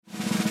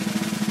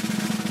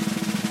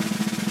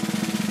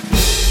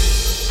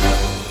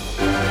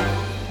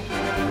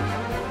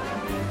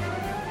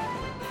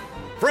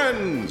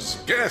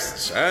friends,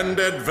 guests, and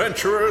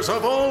adventurers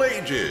of all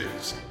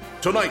ages.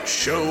 Tonight's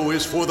show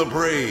is for the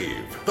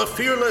brave, the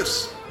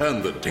fearless,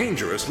 and the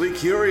dangerously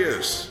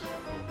curious.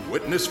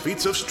 Witness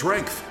feats of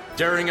strength,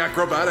 daring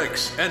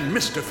acrobatics, and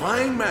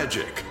mystifying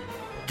magic.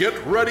 Get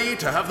ready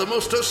to have the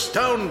most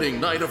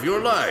astounding night of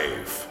your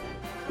life.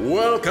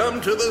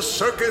 Welcome to the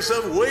Circus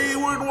of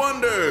Wayward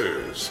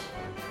Wonders.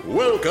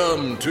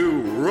 Welcome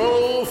to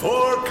Roll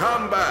for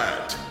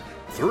Combat,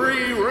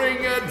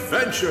 Three-Ring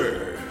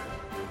Adventure.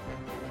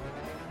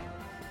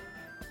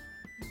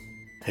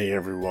 Hey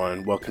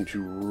everyone, welcome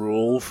to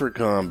Roll for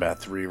Combat,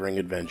 Three-Ring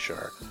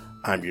Adventure.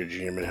 I'm your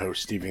GM and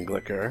host, Stephen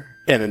Glicker,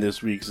 and in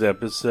this week's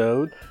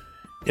episode,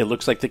 it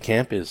looks like the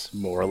camp is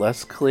more or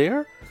less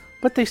clear,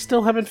 but they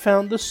still haven't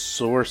found the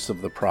source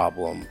of the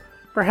problem.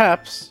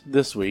 Perhaps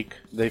this week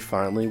they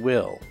finally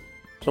will.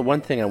 So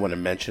one thing I want to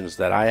mention is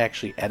that I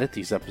actually edit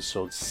these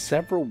episodes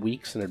several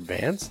weeks in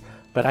advance,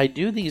 but I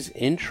do these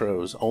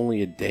intros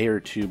only a day or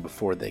two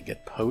before they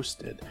get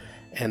posted.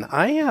 And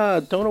I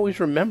don't always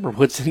remember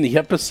what's in the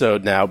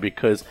episode now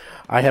because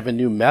I have a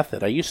new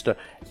method. I used to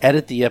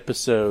edit the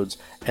episodes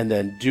and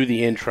then do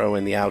the intro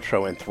and the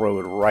outro and throw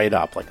it right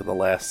up like at the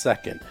last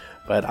second.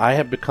 But I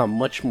have become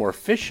much more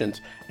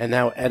efficient and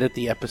now edit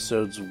the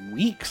episodes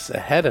weeks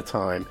ahead of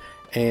time.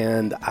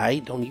 And I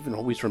don't even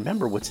always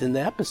remember what's in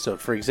the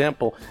episode. For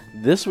example,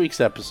 this week's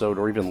episode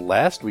or even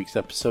last week's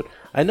episode,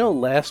 I know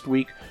last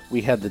week we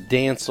had the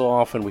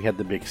dance-off and we had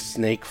the big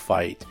snake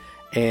fight.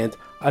 And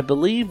I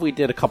believe we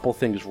did a couple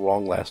things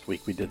wrong last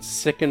week. We did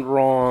Sickened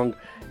wrong,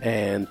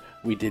 and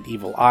we did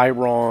Evil Eye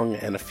wrong,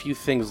 and a few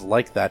things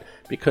like that,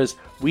 because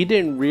we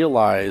didn't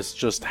realize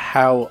just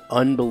how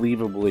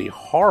unbelievably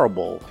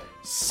horrible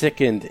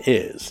Sickened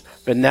is.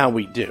 But now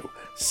we do.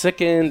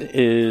 Sickened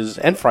is,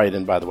 and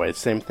Frightened, by the way,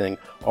 same thing,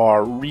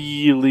 are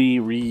really,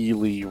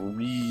 really,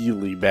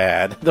 really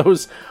bad.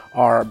 Those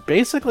are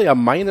basically a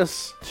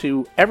minus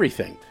to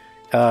everything.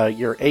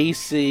 Your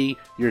AC,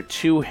 your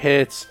 2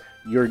 hits,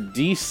 your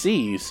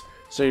DCs,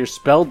 so your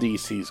spell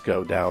DCs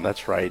go down,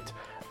 that's right.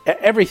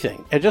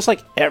 Everything, and just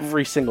like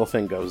every single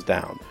thing goes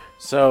down.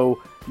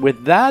 So,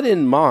 with that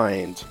in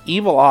mind,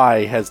 Evil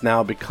Eye has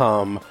now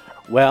become,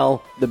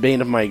 well, the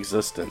bane of my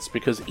existence,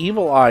 because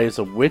Evil Eye is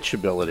a witch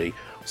ability.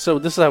 So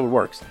this is how it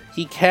works.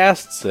 He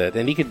casts it,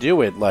 and he can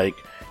do it like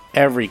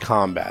every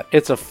combat.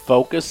 It's a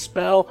focus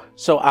spell,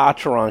 so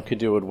Acheron can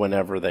do it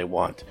whenever they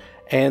want.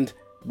 And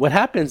what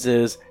happens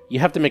is, you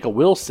have to make a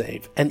will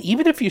save, and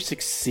even if you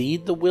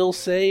succeed the will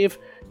save,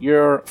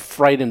 you're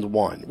Frightened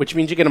 1, which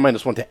means you get a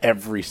 -1 to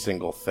every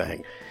single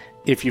thing.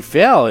 If you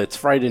fail, it's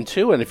Frightened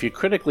 2, and if you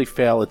critically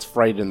fail, it's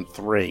Frightened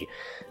 3.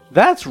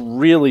 That's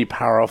really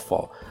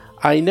powerful.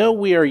 I know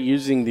we are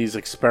using these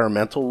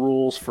experimental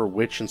rules for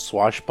Witch and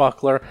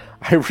Swashbuckler.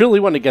 I really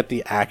want to get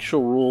the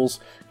actual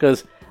rules,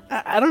 because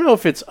I don't know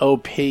if it's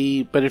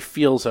OP, but it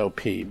feels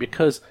OP,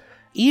 because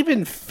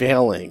even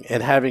failing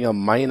and having a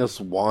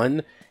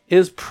 -1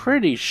 is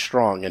pretty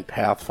strong in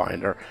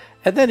Pathfinder.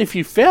 And then if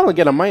you fail and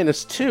get a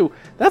 -2,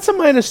 that's a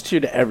 -2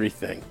 to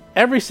everything.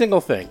 Every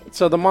single thing.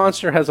 So the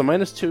monster has a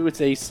 -2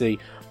 its AC,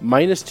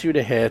 -2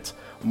 to hit,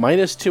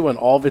 -2 on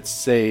all of its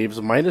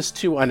saves,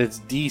 -2 on its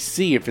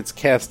DC if it's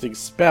casting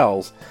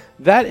spells.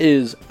 That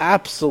is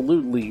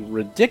absolutely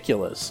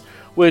ridiculous.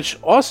 Which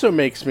also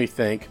makes me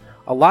think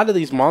a lot of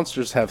these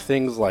monsters have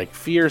things like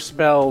fear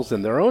spells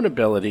and their own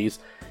abilities,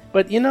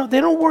 but they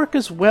don't work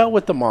as well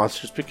with the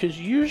monsters, because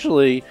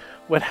usually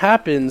what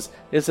happens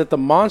is that the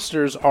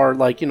monsters are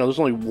like, there's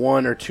only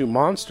 1 or 2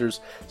 monsters,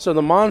 so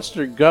the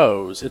monster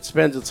goes, it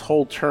spends its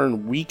whole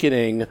turn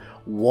weakening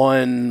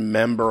one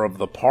member of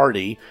the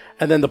party,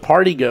 and then the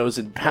party goes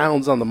and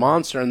pounds on the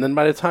monster, and then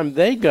by the time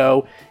they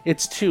go,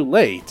 it's too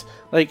late.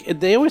 Like,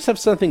 they always have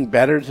something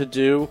better to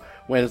do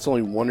when it's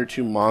only 1 or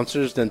 2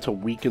 monsters than to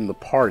weaken the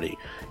party.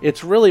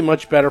 It's really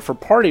much better for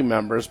party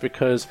members,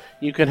 because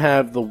you can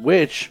have the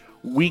witch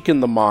weaken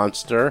the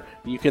monster.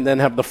 You can then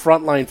have the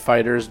frontline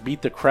fighters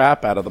beat the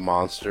crap out of the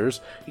monsters.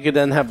 You can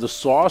then have the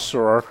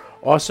sorcerer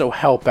also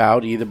help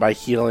out either by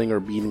healing or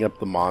beating up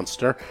the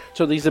monster.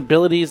 So these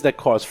abilities that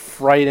cause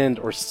Frightened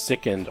or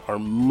Sickened are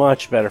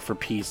much better for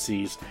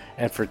PCs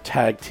and for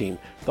tag team.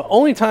 The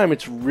only time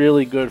it's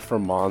really good for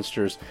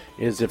monsters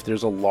is if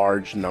there's a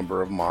large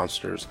number of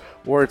monsters,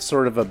 or it's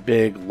sort of a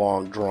big,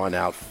 long,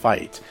 drawn-out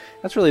fight.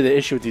 That's really the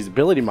issue with these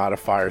ability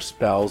modifier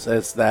spells,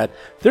 is that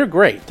they're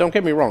great. Don't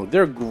get me wrong.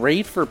 They're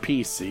great for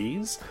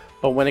PCs,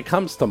 but when it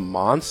comes to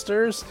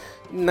monsters,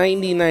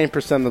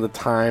 99% of the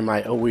time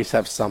I always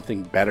have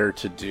something better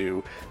to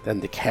do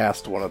than to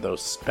cast one of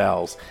those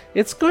spells.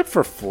 It's good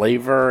for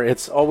flavor.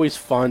 It's always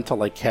fun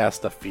to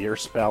cast a fear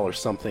spell or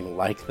something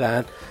like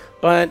that.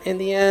 But in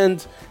the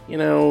end,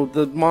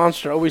 the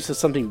monster always has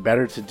something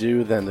better to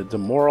do than to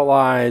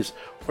demoralize,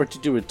 or to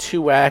do a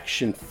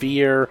 2-action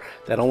fear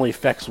that only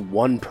affects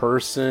 1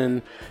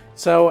 person.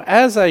 So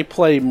as I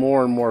play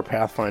more and more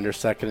Pathfinder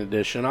 2nd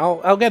Edition,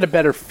 I'll get a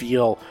better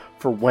feel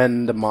for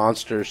when the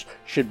monsters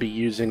should be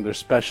using their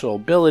special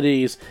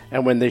abilities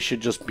and when they should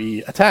just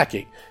be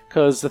attacking.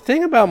 Because the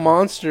thing about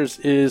monsters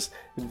is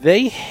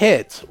they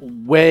hit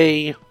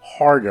way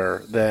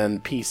harder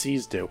than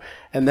PCs do,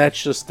 and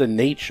that's just the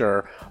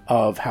nature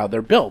of how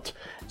they're built.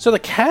 So the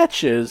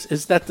catch is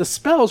that the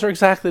spells are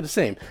exactly the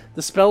same.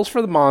 The spells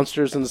for the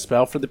monsters and the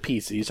spell for the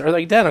PCs are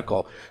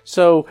identical.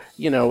 So,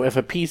 if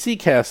a PC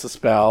casts a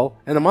spell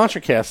and a monster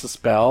casts a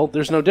spell,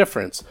 there's no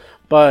difference.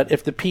 But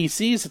if the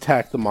PCs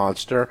attack the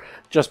monster,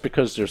 just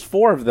because there's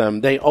 4 of them,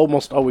 they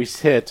almost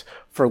always hit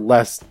for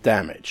less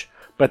damage.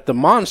 But the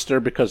monster,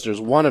 because there's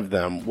 1 of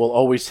them, will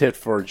always hit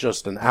for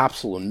just an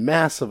absolute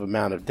massive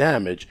amount of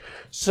damage.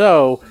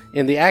 So,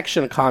 in the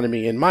action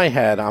economy in my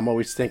head, I'm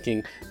always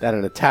thinking that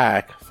an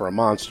attack for a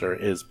monster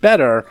is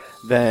better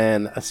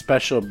than a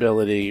special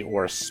ability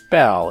or a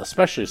spell,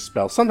 especially a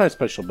spell, sometimes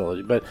special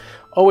ability, but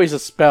always a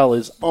spell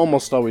is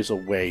almost always a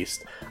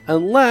waste.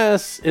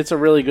 Unless it's a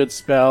really good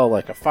spell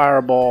like a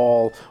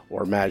fireball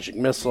or magic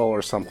missile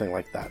or something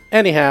like that.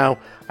 Anyhow,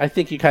 I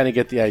think you kind of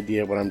get the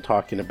idea of what I'm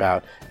talking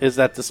about, is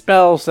that the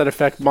spells that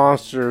affect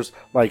monsters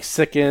like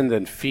Sickened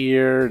and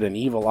Feared and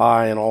Evil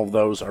Eye and all of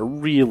those are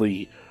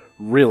really,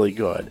 really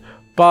good.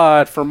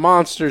 But for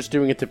monsters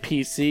doing it to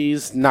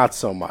PCs, not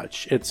so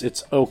much.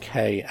 It's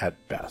okay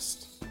at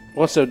best.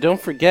 Also,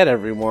 don't forget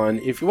everyone,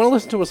 if you want to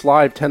listen to us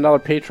live,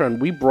 $10 Patreon,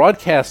 we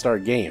broadcast our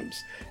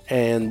games.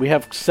 And we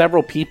have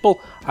several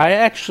people. I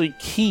actually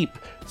keep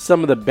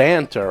some of the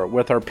banter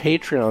with our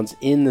Patreons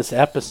in this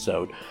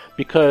episode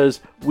because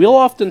we'll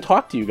often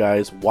talk to you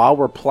guys while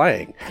we're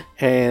playing.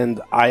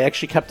 And I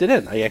actually kept it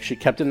in.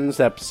 In this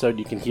episode.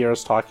 You can hear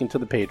us talking to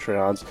the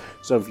Patreons.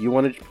 So if you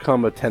want to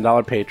become a $10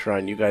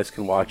 Patreon, you guys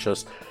can watch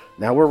us.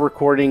 Now we're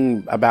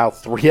recording about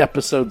 3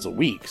 episodes a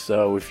week.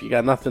 So if you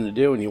got nothing to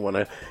do and you want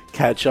to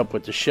catch up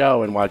with the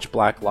show and watch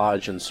Black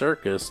Lodge and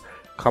Circus,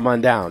 come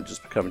on down,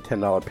 just become a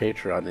 $10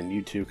 Patreon, and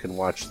you too can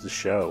watch the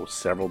show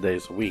several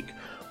days a week.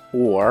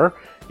 Or,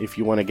 if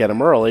you want to get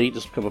them early,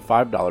 just become a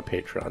 $5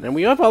 Patreon. And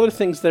we have other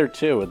things there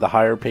too. The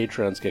higher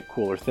Patrons get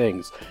cooler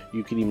things.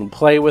 You can even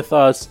play with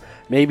us.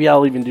 Maybe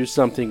I'll even do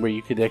something where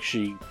you could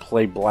actually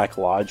play Black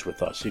Lodge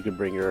with us. You could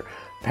bring your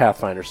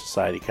Pathfinder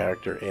Society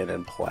character in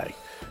and play.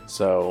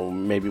 So,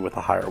 maybe with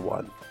a higher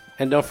one.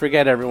 And don't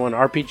forget everyone,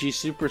 RPG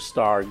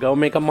Superstar, go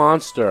make a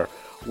monster.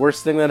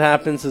 Worst thing that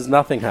happens is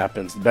nothing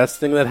happens. The best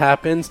thing that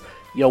happens,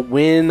 you'll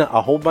win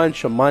a whole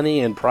bunch of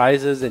money and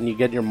prizes and you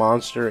get your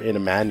monster in a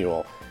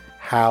manual.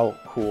 How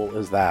cool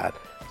is that?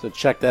 So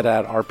check that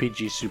out,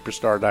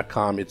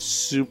 rpgsuperstar.com. It's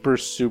super,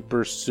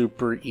 super,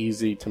 super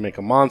easy to make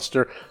a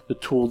monster. The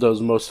tool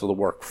does most of the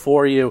work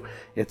for you.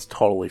 It's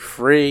totally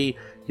free.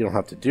 You don't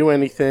have to do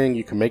anything.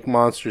 You can make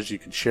monsters. You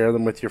can share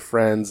them with your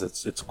friends.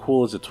 It's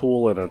cool as a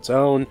tool in its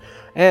own.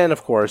 And,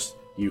 of course,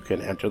 you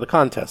can enter the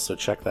contest, so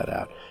check that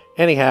out.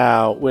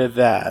 Anyhow, with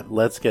that,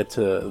 let's get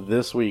to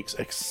this week's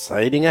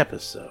exciting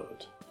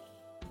episode.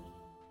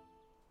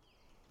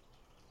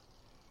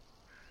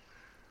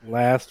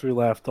 Last we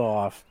left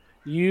off,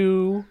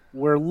 you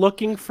were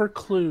looking for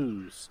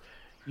clues.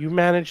 You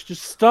managed to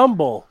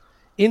stumble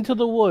into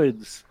the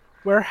woods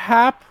where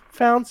Hap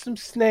found some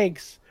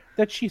snakes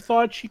that she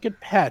thought she could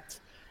pet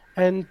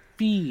and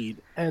feed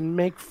and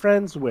make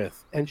friends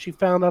with. And she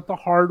found out the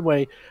hard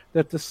way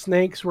that the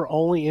snakes were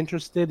only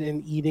interested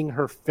in eating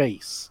her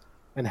face.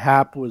 And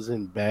Hap was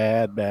in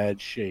bad,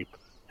 bad shape.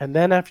 And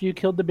then after you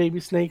killed the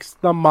baby snakes,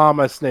 the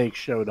mama snake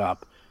showed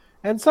up.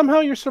 And somehow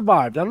you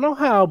survived. I don't know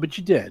how, but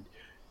you did.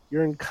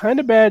 You're in kind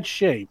of bad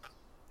shape.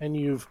 And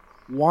you've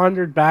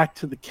wandered back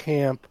to the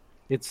camp.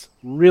 It's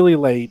really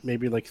late,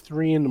 maybe like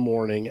 3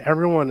 a.m.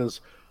 Everyone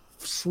is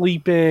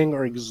sleeping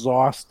or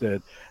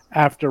exhausted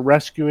after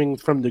rescuing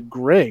from the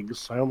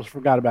Griggs. I almost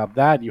forgot about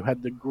that. You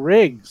had the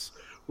Griggs,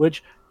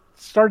 which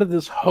started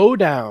this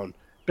hoedown.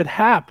 But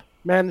Hap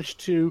managed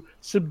to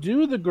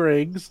subdue the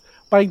Griggs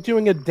by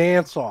doing a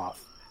dance-off.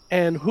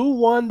 And who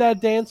won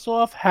that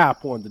dance-off?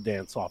 Hap won the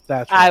dance-off.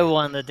 That's right. I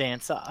won the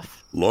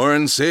dance-off.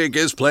 Lauren Sig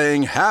is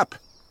playing Hap,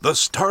 the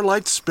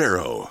Starlight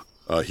Sparrow,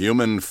 a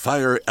human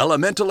fire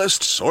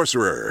elementalist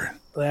sorcerer.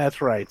 That's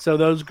right. So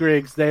those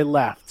Griggs, they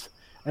left.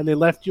 And they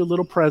left you a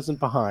little present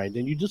behind.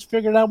 And you just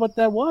figured out what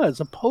that was.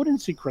 A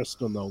potency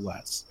crystal, no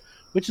less.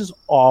 Which is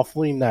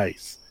awfully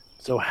nice.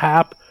 So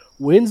Hap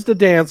wins the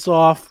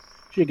dance-off.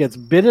 She gets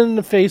bitten in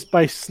the face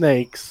by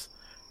snakes.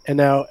 And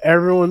now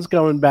everyone's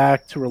going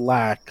back to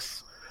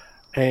relax.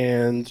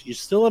 And you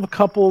still have a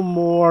couple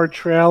more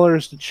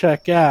trailers to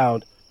check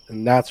out.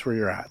 And that's where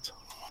you're at.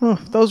 Oh,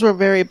 those were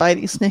very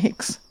bitey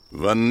snakes.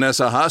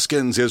 Vanessa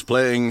Hoskins is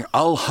playing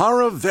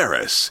Alhara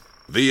Varys,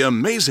 the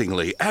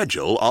amazingly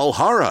agile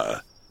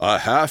Alhara, a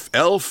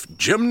half-elf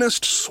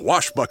gymnast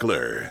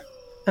swashbuckler.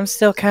 I'm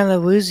still kind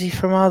of woozy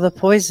from all the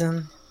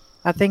poison.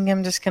 I think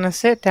I'm just going to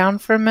sit down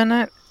for a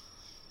minute.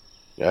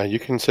 Yeah, you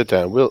can sit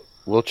down.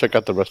 We'll check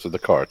out the rest of the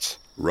carts.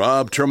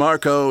 Rob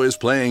Tremarco is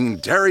playing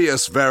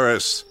Darius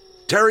Varys,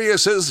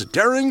 Darius's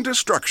Daring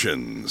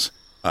Destructions,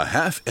 a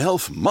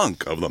half-elf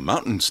monk of the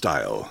mountain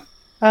style.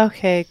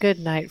 Okay, good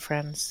night,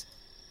 friends.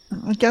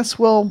 I guess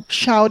we'll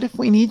shout if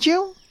we need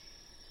you.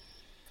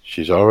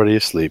 She's already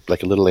asleep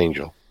like a little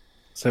angel.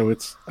 So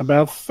it's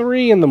about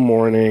 3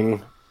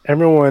 a.m.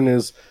 Everyone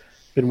has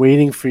been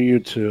waiting for you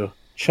to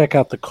check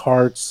out the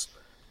carts,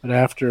 but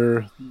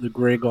after the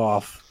Greg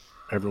off,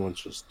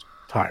 everyone's just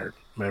tired.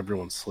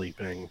 Everyone's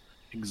sleeping,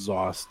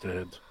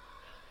 exhausted.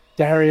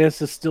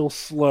 Darius is still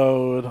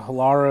slowed.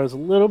 Halara is a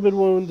little bit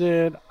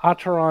wounded.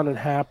 Ataran and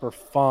Hap are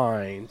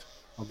fine,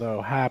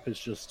 although Hap is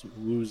just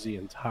woozy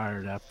and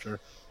tired after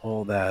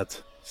all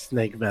that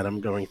snake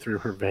venom going through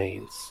her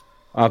veins.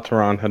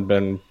 Ataran had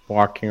been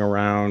walking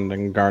around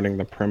and guarding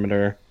the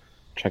perimeter,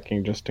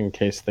 checking just in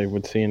case they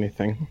would see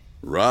anything.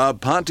 Rob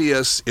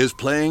Pontius is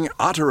playing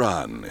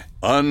Ataran,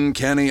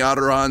 Uncanny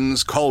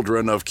Ataran's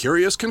Cauldron of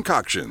Curious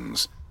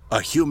Concoctions,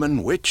 a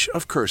human witch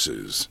of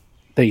curses.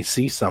 They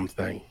see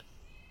something.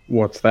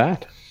 What's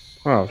that?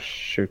 Oh,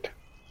 shoot.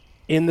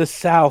 In the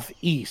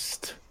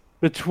southeast,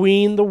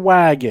 between the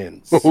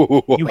wagons,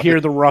 you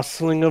hear the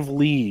rustling of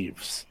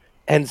leaves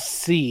and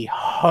see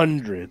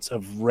hundreds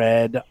of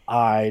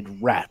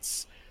red-eyed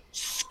rats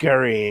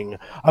scurrying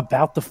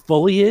about the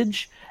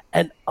foliage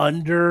and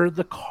under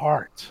the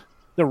cart.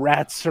 The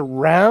rats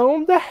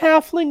surround the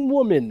halfling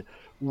woman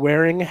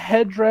wearing a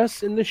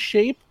headdress in the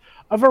shape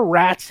of a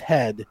rat's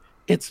head,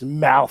 its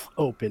mouth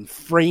open,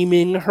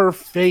 framing her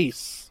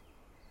face.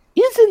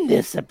 "Isn't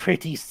this a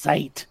pretty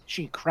sight?"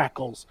 she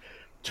crackles,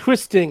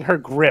 twisting her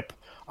grip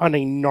on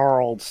a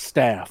gnarled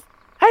staff.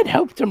 "I'd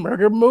hoped to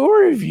murder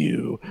more of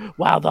you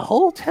while the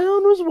whole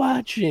town was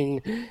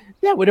watching.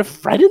 That would have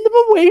frightened them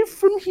away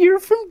from here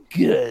from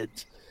good.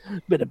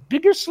 But a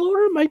bigger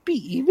slaughter might be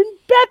even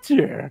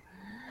better.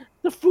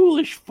 The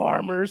foolish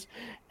farmers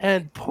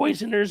and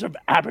poisoners of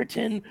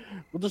Aberton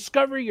will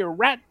discover your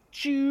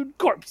rat-chewed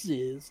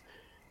corpses.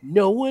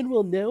 No one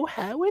will know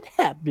how it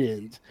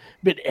happened,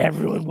 but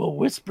everyone will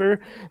whisper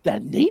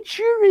that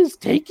nature is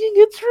taking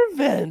its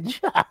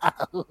revenge.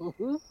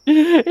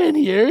 And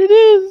here it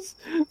is,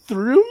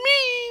 through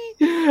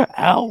me.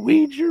 I'll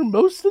wager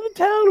most of the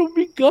town will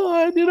be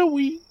gone in a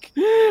week,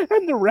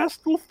 and the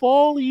rest will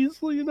fall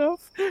easily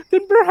enough.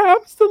 Then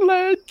perhaps the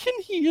land can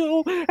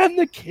heal, and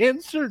the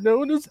cancer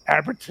known as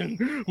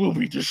Aberton will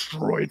be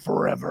destroyed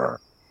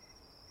forever."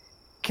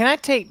 Can I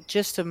take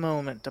just a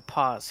moment to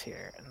pause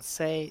here and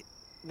say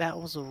that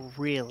was a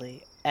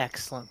really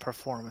excellent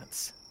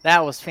performance?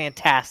 That was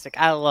fantastic.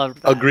 I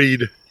loved that.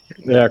 Agreed.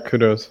 Yeah,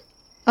 kudos.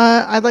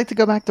 I'd like to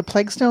go back to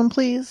Plaguestone,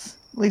 please.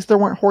 At least there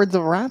weren't hordes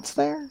of rats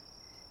there.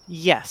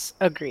 Yes,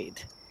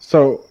 agreed.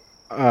 So,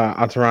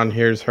 Ataran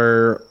hears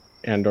her,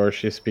 and or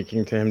she's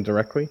speaking to him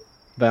directly?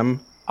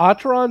 Them?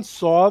 Ataran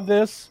saw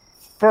this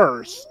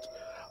first,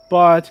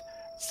 but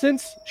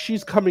since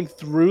she's coming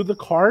through the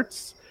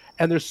carts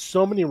and there's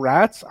so many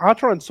rats,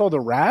 Ataran saw the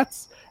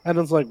rats and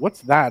was like,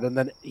 "What's that?" And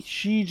then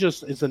she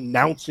just is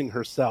announcing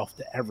herself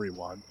to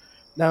everyone.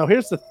 Now,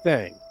 here's the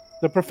thing.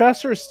 The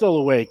professor is still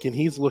awake, and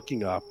he's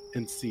looking up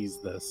and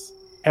sees this.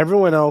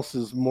 Everyone else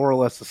is more or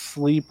less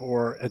asleep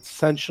or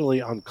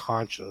essentially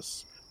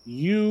unconscious.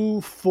 You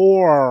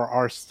 4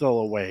 are still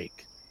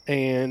awake,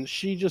 and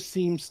she just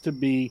seems to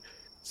be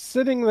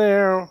sitting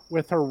there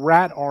with her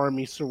rat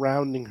army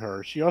surrounding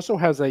her. She also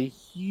has a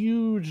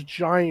huge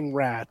giant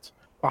rat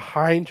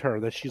behind her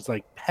that she's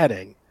like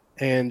petting,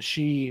 and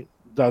she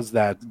does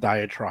that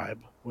diatribe.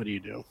 What do you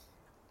do?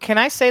 Can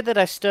I say that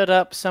I stood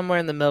up somewhere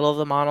in the middle of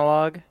the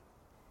monologue?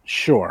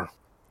 Sure.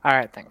 All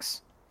right,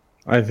 thanks.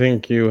 I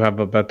think you have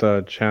a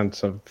better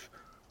chance of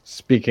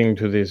speaking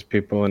to these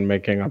people and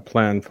making a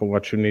plan for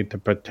what you need to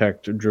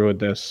protect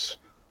Druidus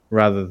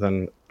rather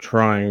than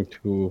trying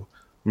to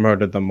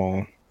murder them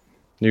all.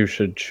 You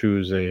should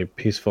choose a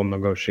peaceful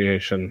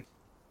negotiation.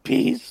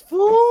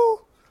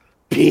 Peaceful?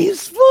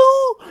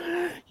 Peaceful?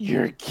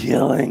 You're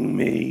killing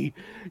me.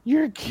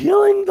 You're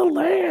killing the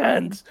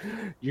land.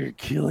 You're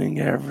killing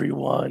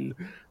everyone.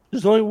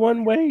 There's only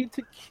one way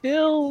to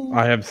kill.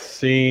 I have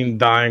seen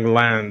dying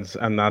lands,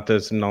 and that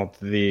is not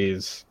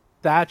these.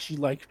 That she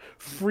like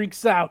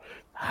freaks out.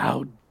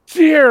 "How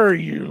dare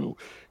you?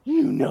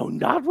 You know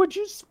not what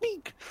you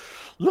speak.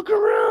 Look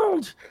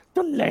around.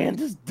 The land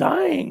is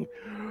dying.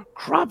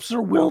 Crops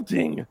are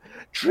wilting.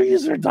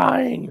 Trees are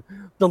dying.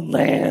 The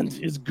land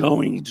is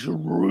going to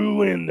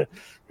ruin,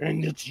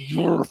 and it's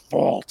your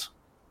fault."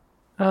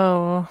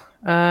 Oh,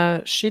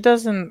 she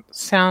doesn't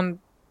sound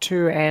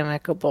too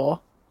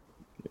amicable.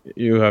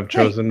 You have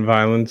chosen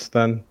violence,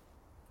 then?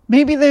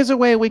 Maybe there's a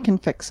way we can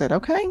fix it,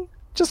 okay?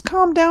 Just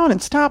calm down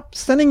and stop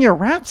sending your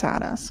rats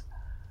at us.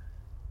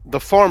 The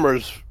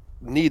farmers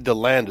need the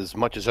land as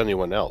much as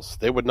anyone else.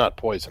 They would not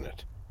poison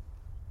it.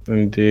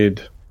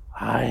 Indeed.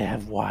 I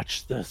have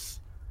watched this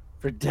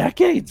for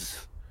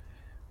decades.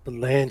 The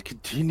land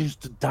continues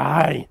to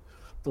die.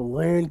 The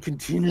land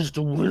continues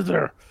to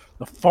wither.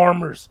 The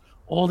farmers,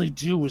 all they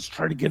do is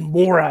try to get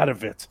more out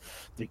of it.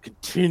 They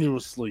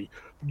continuously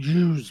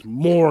use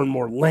more and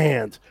more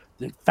land.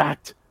 In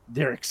fact,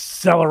 they're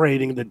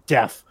accelerating the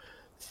death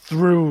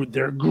through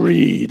their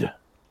greed.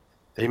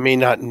 They may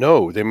not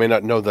know. They may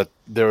not know that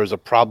there is a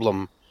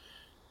problem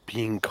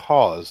being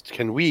caused.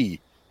 Can we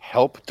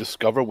help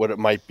discover what it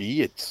might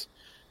be? It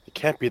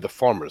can't be the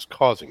farmers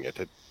causing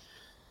it.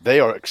 They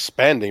are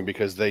expanding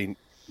because they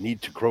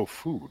need to grow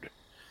food.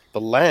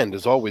 The land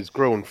has always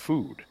grown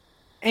food.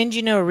 And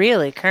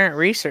really, current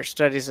research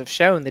studies have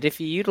shown that if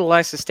you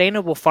utilize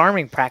sustainable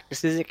farming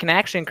practices, it can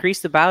actually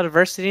increase the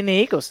biodiversity in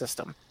the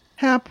ecosystem.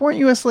 Hap, weren't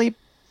you asleep?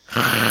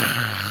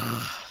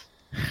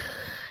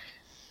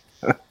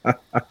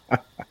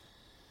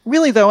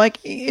 Really, though, like,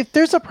 if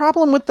there's a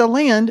problem with the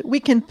land, we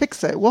can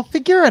fix it. We'll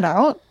figure it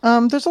out.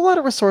 There's a lot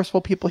of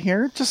resourceful people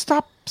here. Just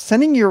stop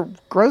sending your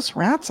gross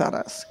rats at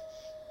us.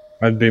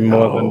 I'd be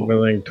more than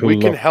willing to We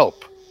can look.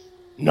 help.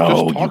 No,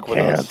 Just you talk with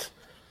can't. us.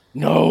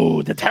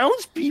 No, the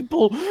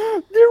townspeople,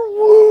 they're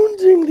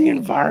wounding the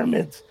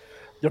environment.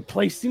 They're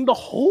placing the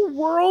whole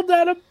world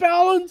out of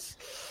balance.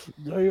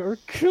 They are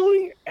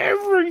killing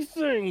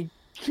everything.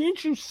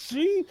 Can't you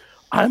see?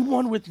 I'm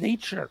one with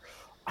nature.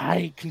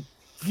 I can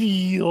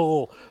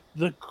feel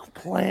the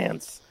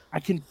plants. I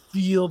can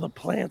feel the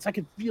plants. I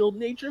can feel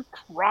nature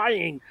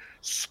crying,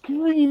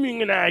 screaming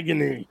in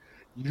agony.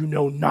 You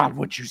know not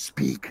what you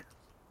speak.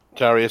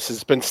 Darius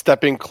has been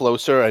stepping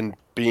closer and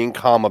being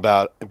calm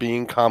about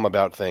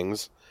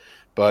things,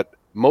 but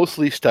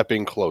mostly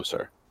stepping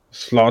closer.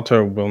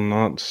 Slaughter will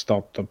not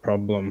stop the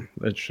problem.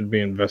 It should be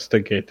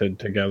investigated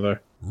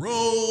together.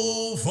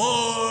 Roll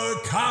for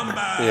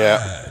combat.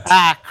 Yeah.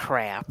 Ah,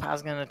 crap. I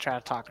was going to try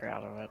to talk her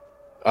out of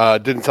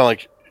it. Didn't sound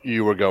like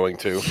you were going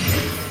to.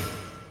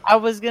 I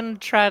was going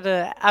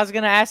to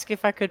ask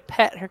if I could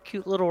pet her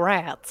cute little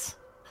rats.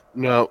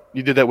 No,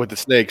 you did that with the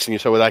snakes, and you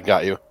saw where that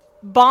got you.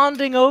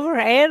 Bonding over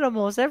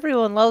animals.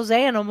 Everyone loves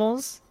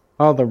animals.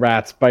 All the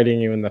rats biting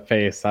you in the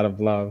face out of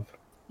love.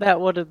 That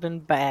would have been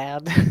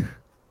bad.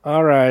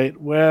 All right.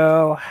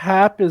 Well,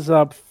 Hap is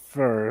up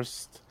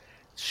first.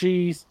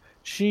 She's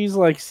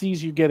like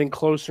sees you getting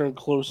closer and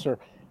closer,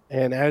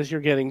 and as you're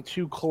getting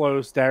too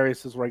close,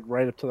 Darius is like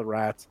right up to the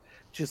rats.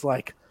 She's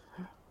like,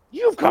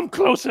 "You've come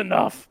close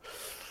enough.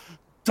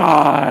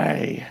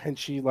 Die!" And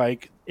she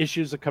like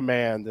issues a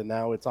command, and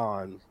now it's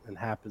on, and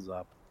Hap is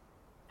up.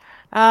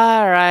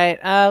 All right.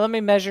 Let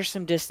me measure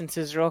some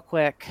distances real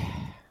quick.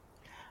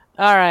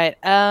 All right.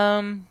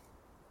 I'm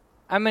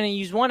going to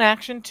use one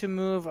action to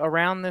move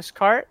around this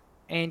cart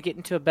and get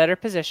into a better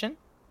position.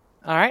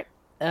 All right.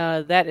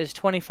 That is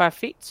 25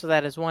 feet, so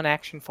that is one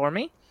action for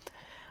me.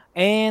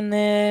 And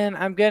then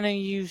I'm going to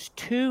use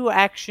two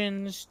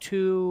actions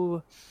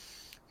to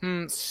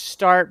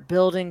start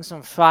building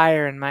some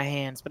fire in my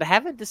hands. But I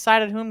haven't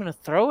decided who I'm going to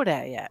throw it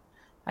at yet.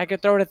 I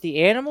could throw it at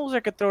the animals or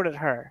I could throw it at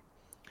her.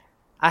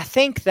 I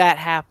think that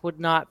Hap would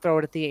not throw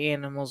it at the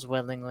animals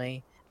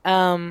willingly.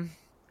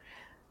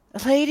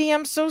 Lady,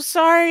 I'm so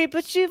sorry,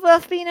 but you've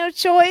left me no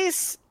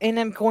choice. And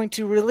I'm going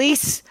to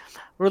release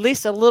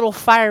a little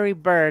fiery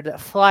bird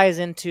that flies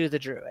into the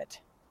druid.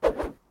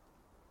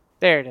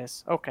 There it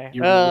is. Okay.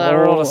 I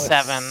rolled a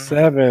 7.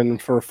 7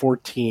 for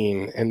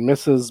 14 and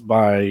misses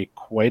by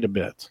quite a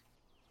bit.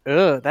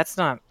 Ugh, that's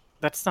not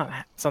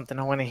something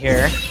I want to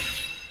hear.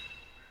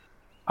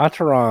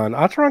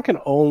 Ataran can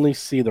only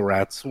see the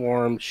rat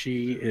swarm.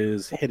 She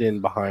is hidden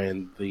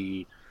behind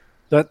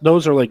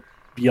those are like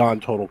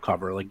beyond total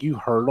cover. Like you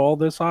heard all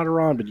this,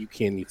 Ataran, but you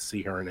can't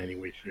see her in any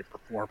way, shape, or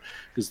form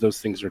because those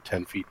things are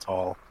 10 feet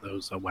tall.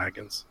 Those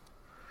wagons.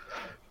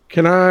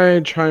 Can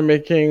I try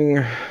making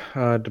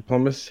a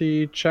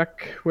diplomacy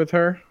check with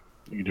her?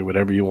 You can do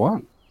whatever you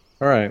want.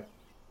 All right.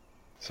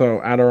 So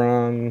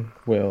Ataran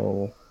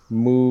will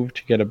move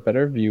to get a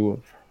better view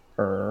of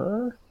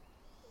her.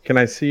 Can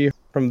I see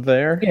from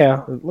there?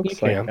 Yeah, It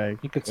looks you like can. I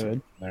You can see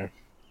could. there.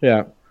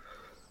 Yeah.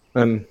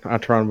 And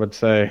Atron would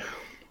say,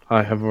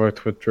 I have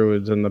worked with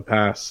druids in the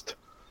past,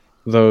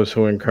 those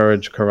who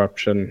encourage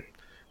corruption.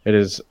 It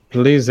is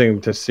pleasing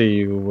to see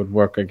you would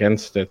work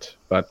against it,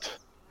 but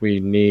we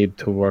need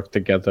to work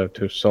together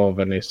to solve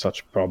any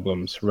such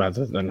problems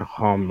rather than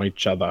harm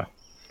each other.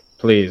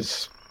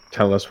 Please,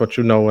 tell us what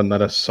you know and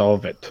let us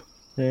solve it.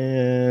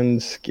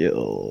 And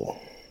skill.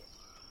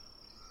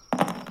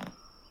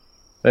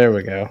 There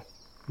we go.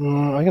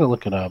 I gotta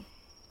look it up.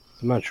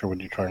 I'm not sure what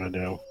you're trying to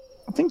do.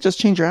 I think just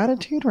change your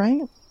attitude,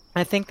 right?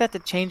 I think that to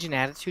change an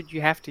attitude,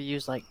 you have to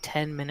use like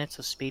 10 minutes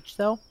of speech,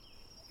 though.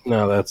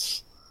 No,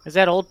 that's Is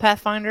that old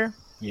Pathfinder?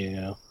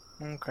 yeah.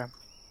 Okay.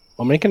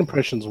 Well, make an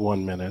impression's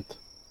 1 minute.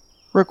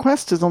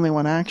 Request is only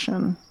one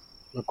action.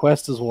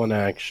 Request is one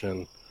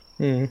action.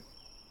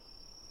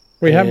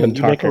 We have been And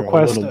you make a talking a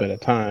request little bit of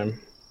time.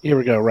 Here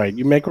we go. Right,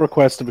 you make a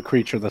request of a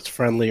creature that's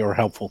friendly or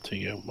helpful to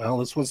you. Well,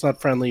 this one's not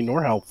friendly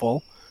nor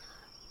helpful.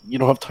 You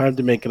don't have time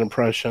to make an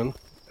impression.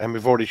 And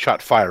we've already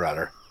shot fire at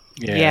her.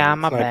 Yeah,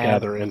 my let's not bad.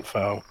 gather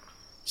info.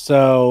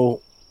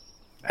 So,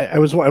 I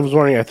was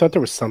wondering. I thought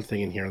there was something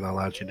in here that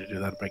allowed you to do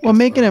that. But I Well, guess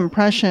make an not.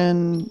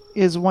 impression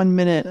is 1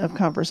 minute of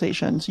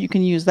conversation, so you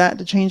can use that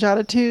to change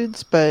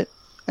attitudes, but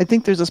I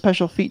think there's a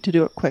special feat to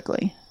do it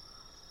quickly.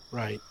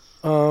 Right.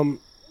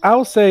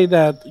 I'll say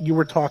that you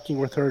were talking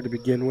with her to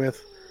begin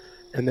with,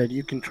 and that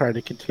you can try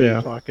to continue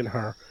Yeah. talking to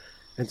her,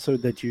 and so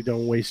that you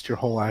don't waste your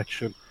whole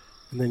action,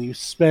 and then you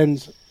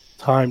spend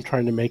time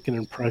trying to make an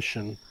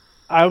impression.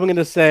 I'm going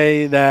to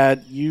say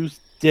that you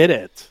did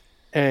it,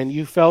 and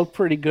you felt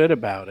pretty good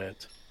about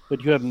it.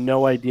 but you have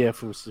no idea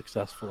if it was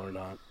successful or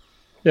not.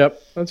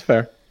 Yep, that's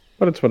fair.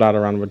 But it's what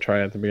Adoran would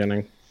try at the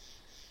beginning.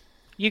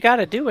 You got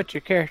to do what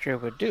your character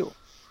would do.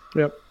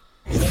 Yep.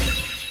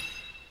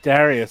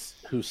 Darius,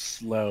 who's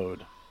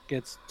slowed,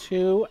 gets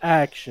 2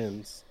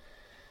 actions.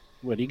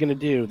 What are you going to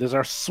do? There's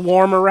our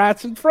swarm of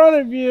rats in front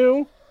of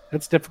you.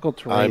 That's difficult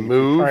terrain. I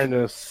move. You're trying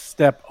to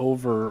step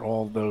over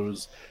all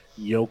those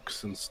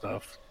yolks and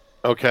stuff.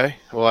 Okay.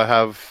 Well, I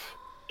have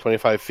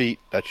 25 feet.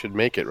 That should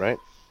make it, right?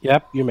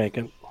 Yep, you make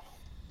it.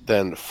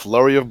 Then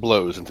flurry of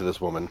blows into this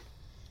woman.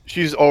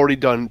 She's already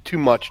done too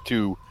much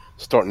to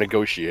start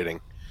negotiating.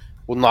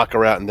 We'll knock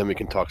her out, and then we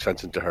can talk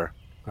sense into her.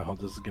 Oh,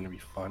 this is going to be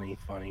funny.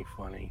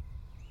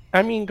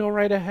 I mean, go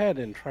right ahead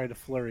and try to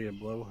flurry and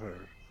blow her.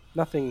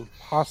 Nothing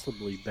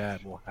possibly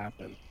bad will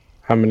happen.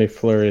 How many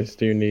flurries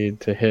do you need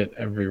to hit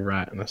every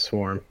rat in a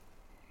swarm?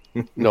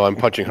 No, I'm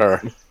punching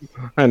her.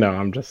 I know,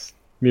 I'm just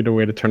need a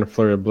way to turn a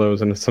flurry of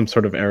blows into some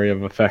sort of area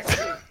of effect.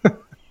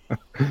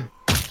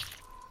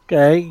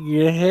 Okay,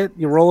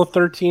 you roll a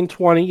 13,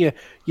 20,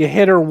 you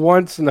hit her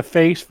once in the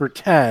face for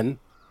 10.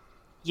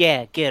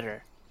 Yeah, get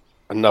her.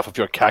 Enough of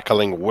your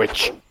cackling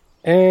witch.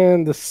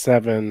 And the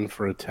 7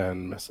 for a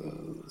 10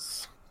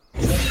 misses.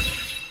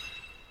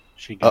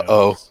 She goes.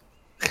 Uh-oh.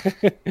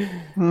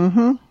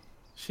 Mm-hmm.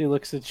 She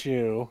looks at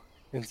you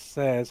and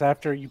says,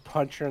 after you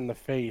punch her in the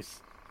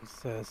face, she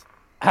says,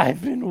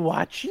 I've been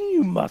watching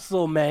you,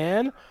 muscle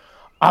man.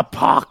 A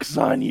pox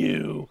on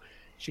you.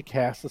 She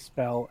casts a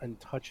spell and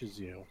touches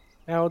you.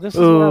 Now, this is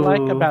what I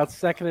like about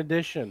 2nd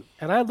edition,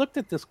 and I looked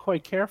at this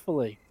quite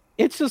carefully.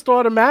 It's just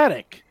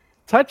automatic.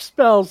 Touch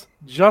spells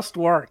just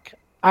work.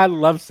 I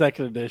love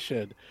 2nd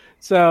edition.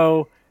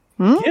 So,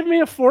 give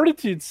me a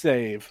fortitude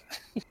save.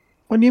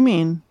 What do you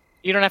mean?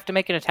 You don't have to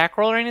make an attack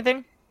roll or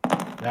anything?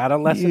 Not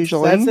unless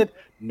Usually. it says it.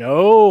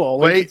 No.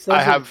 Only if it Wait, says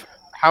I it. have...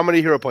 How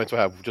many hero points do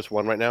I have? Just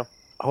 1 right now?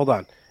 Hold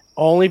on.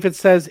 Only if it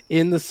says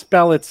in the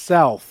spell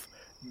itself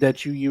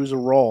that you use a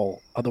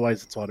roll.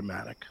 Otherwise, it's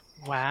automatic.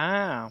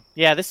 Wow.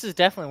 Yeah, this is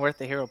definitely worth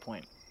the hero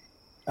point.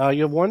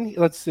 You have 1.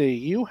 Let's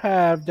see.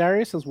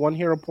 Darius has 1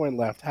 hero point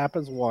left.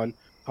 Happens 1.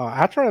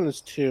 Atron has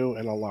 2,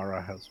 and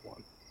Alara has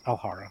 1.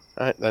 Alhara.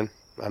 All right, then.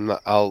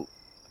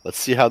 Let's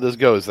see how this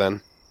goes,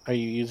 then. Are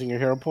you using your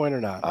hero point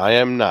or not? I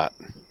am not.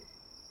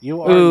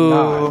 You are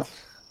not.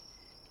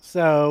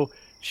 So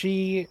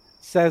she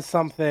says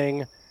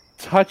something,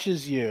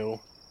 touches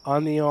you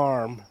on the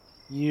arm.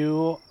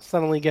 You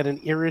suddenly get an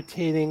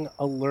irritating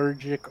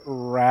allergic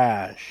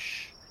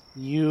rash.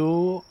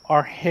 You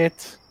are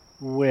hit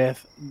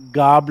with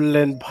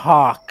goblin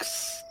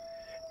pox,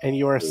 and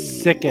you are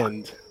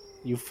sickened.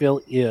 You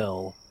feel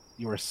ill.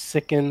 You are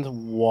sickened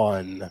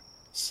 1.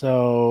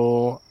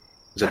 So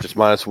Is that just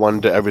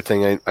 -1 to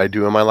everything I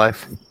do in my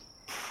life?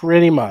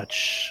 pretty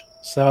much.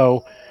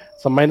 So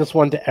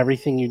 -1 to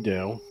everything you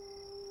do,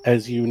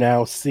 as you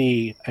now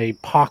see a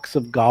pox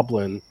of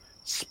goblin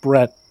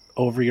spread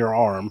over your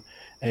arm,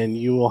 and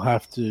you will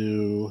have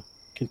to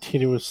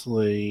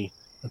continuously,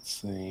 let's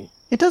see.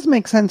 It does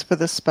make sense for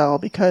this spell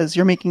because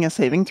you're making a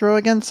saving throw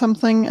against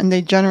something, and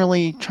they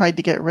generally tried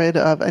to get rid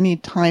of any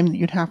time that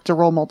you'd have to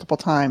roll multiple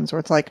times, where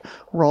it's like,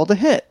 roll to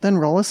hit, then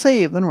roll a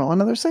save, then roll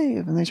another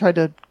save, and they tried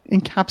to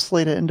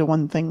encapsulate it into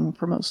one thing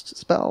for most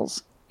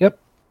spells. Yep.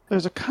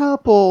 There's a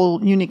couple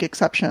unique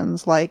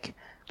exceptions, like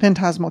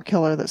Phantasmal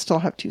Killer, that still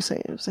have 2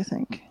 saves, I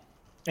think.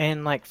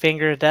 And like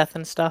Finger of Death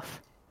and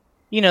stuff.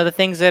 You know, the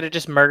things that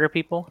just murder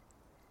people.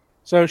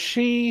 So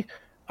she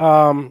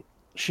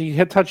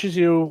touches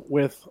you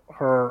with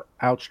her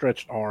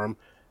outstretched arm,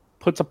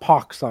 puts a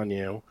pox on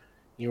you.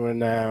 You are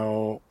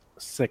now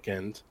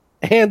sickened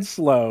and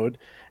slowed,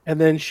 and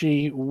then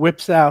she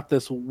whips out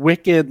this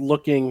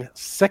wicked-looking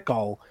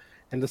sickle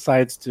and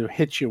decides to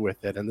hit you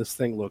with it. And this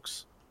thing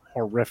looks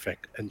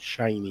horrific and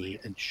shiny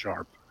and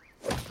sharp.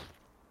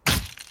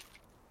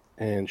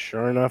 And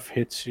sure enough,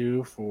 hits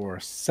you for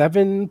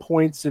 7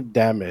 points of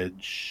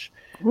damage.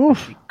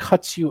 Oof. She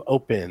cuts you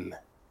open.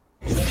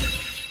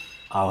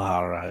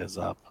 Alhara is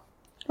up.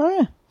 Oh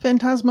yeah,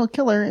 Phantasmal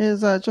Killer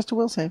is just a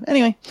will save.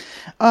 Anyway,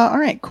 all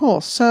right,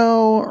 cool.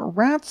 So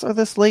rats are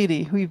this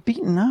lady who you've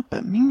beaten up,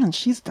 but man,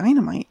 she's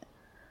dynamite.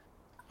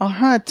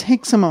 Alhara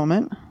takes a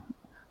moment,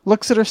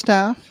 looks at her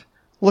staff,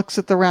 looks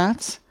at the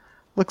rats,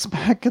 looks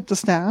back at the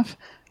staff,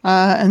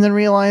 and then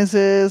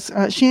realizes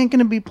she ain't going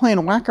to be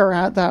playing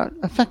whack-a-rat that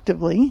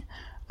effectively,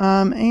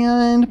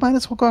 and might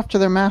as well go after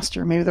their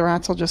master. Maybe the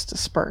rats will just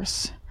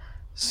disperse.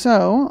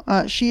 So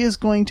she is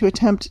going to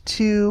attempt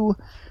to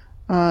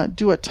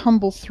do a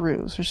tumble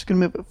through. So she's going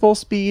to move at full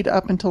speed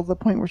up until the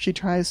point where she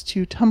tries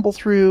to tumble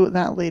through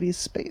that lady's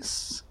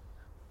space.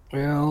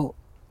 Well,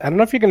 I don't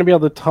know if you're going to be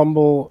able to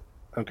tumble.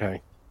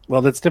 Okay.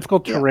 Well, that's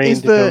difficult terrain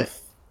is to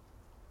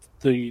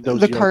go.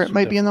 The cart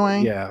might be in the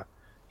way? Yeah.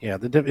 Yeah.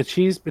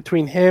 She's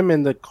between him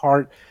and the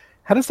cart.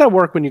 How does that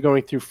work when you're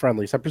going through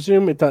friendlies? I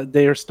presume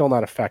they are still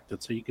not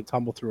affected, so you can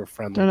tumble through a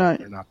friendly if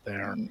they're not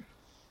there.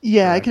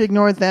 Yeah, Right. I could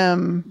ignore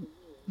them,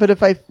 but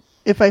if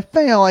I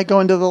fail, I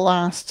go into the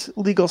last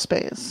legal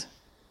space.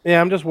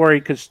 Yeah, I'm just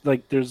worried because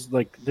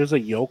there's a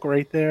yoke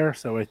right there,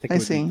 so I think it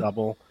would be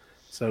double.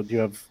 So do you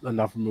have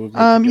enough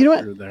movement to You get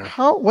know through there?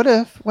 What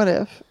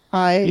if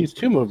I, Use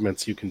 2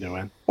 movements you can do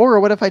in.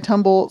 or what if I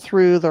tumble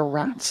through the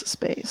rat's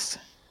space?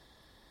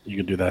 You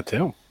can do that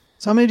too.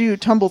 So I'm going to do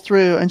tumble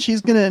through, and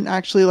she's going to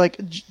actually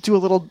do a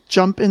little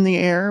jump in the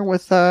air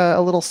with a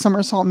little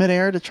somersault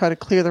midair to try to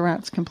clear the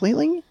rats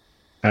completely.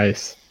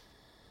 Nice.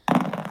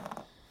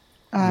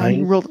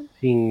 Rolled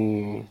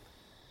 19.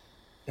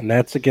 And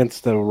that's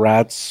against the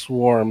Rat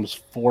Swarm's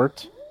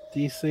Fort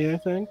DC, I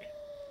think.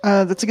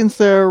 that's against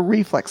the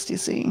reflex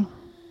DC.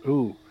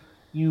 Ooh.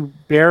 You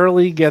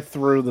barely get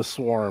through the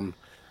swarm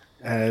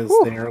as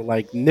Whew. they're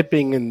like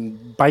nipping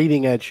and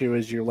biting at you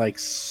as you're like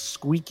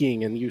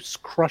squeaking, and you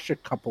crush a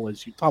couple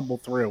as you tumble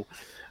through.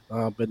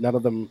 But none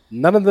of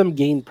them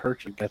gain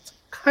purchase. That's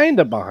kind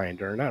of behind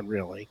her, not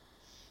really.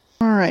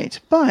 All right,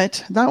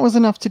 but that was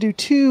enough to do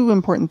 2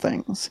 important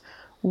things.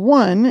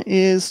 One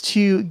is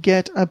to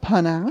get a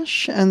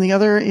panache, and the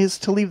other is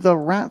to leave the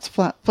rats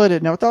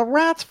flat-footed. Now, with the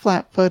rats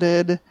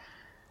flat-footed,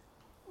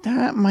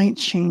 that might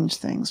change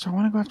things. Do I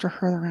want to go after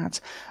her or the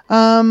rats?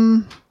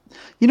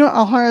 You know what?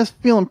 Alhara's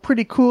feeling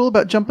pretty cool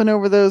about jumping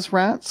over those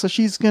rats, so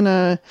she's going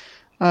to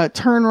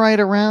turn right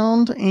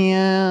around,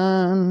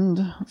 and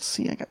let's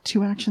see, I got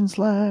 2 actions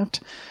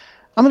left.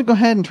 I'm going to go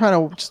ahead and try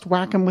to just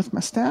whack them with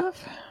my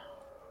staff.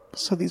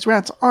 So these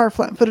rats are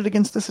flat-footed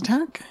against this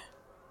attack.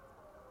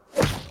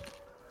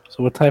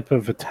 So what type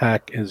of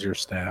attack is your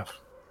staff?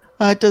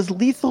 It does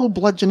lethal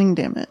bludgeoning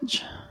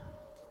damage.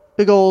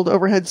 Big old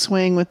overhead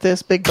swing with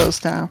this big bow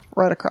staff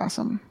right across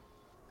them.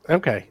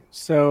 Okay,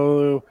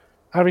 so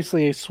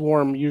obviously a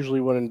swarm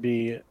usually wouldn't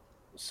be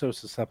so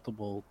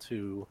susceptible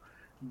to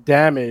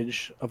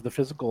damage of the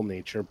physical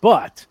nature,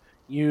 but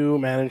you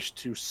managed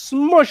to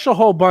smush a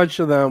whole bunch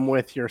of them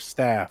with your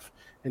staff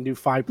and do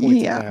 5 points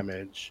of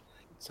damage.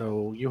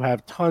 So you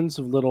have tons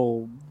of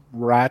little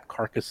rat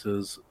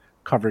carcasses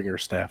covering your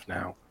staff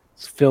now.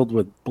 It's filled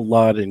with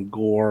blood and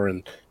gore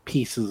and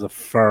pieces of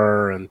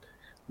fur and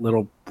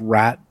little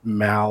rat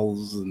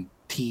mouths and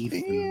teeth.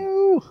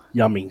 And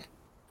yummy.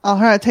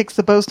 Alhara takes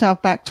the bow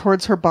staff back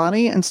towards her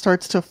body and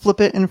starts to flip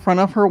it in front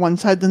of her, one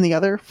side then the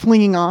other,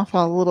 flinging off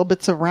all the little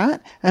bits of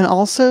rat, and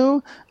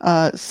also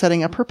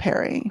setting up her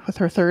parry with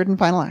her third and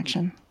final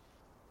action.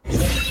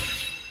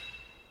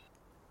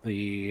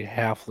 The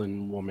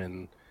halfling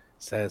woman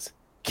says,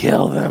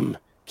 "Kill them!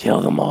 Kill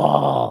them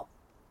all!"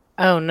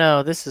 Oh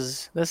no, this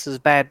is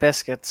bad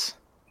biscuits.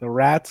 The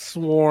rat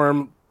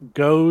swarm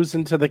goes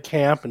into the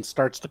camp and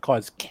starts to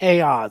cause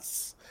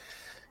chaos,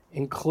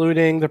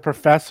 including the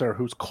professor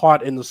who's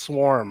caught in the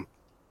swarm.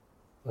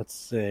 Let's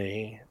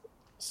see.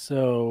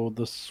 So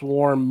the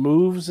swarm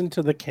moves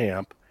into the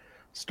camp,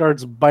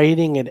 starts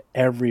biting at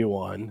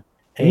everyone,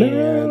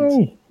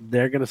 and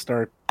they're going to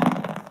start.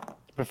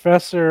 The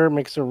professor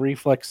makes a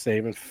reflex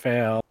save and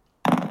fail.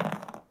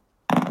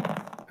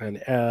 And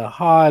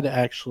Hod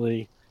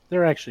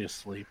they're actually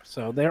asleep.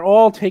 So they're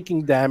all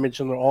taking damage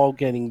and they're all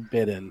getting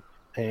bitten.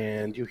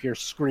 And you hear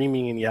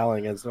screaming and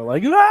yelling as they're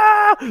like,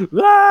 "Ah!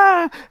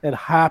 Ah!" And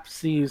Hop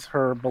sees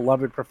her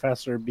beloved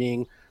professor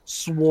being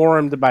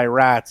swarmed by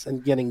rats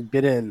and getting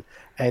bitten.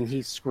 And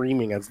he's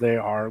screaming as they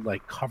are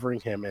like covering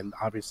him and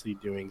obviously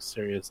doing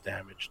serious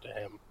damage to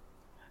him.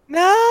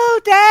 No,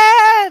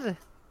 Dad!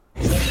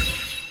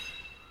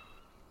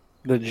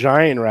 The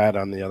giant rat,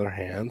 on the other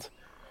hand,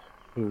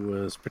 who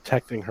was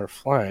protecting her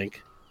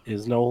flank,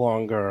 is no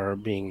longer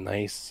being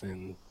nice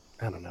and,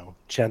 I don't know,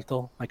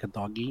 gentle like a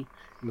doggy,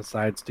 and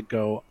decides to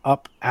go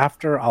up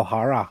after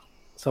Alhara.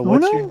 So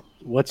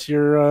what's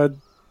your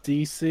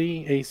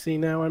DC AC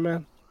now, I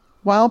meant?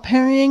 While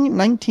parrying,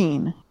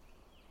 19.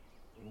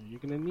 You're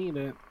gonna need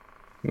it.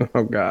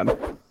 Oh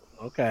god.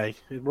 Okay,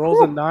 it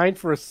rolls a 9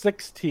 for a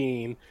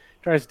 16.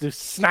 Tries to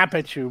snap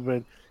at you,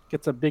 but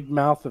gets a big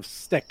mouth of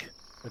stick.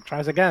 It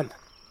tries again.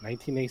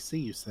 19 AC,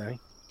 you say?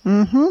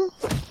 Mm-hmm.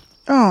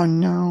 Oh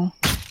no.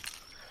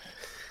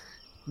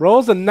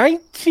 Rolls a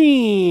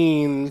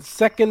 19.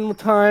 Second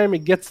time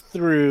it gets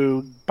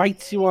through.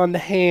 Bites you on the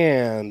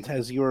hand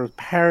as you're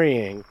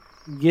parrying.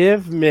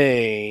 Give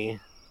me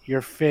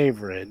your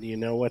favorite. You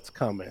know what's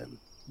coming.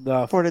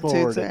 The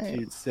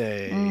Fortitude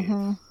save.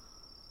 Mm-hmm.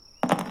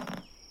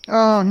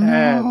 Oh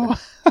no.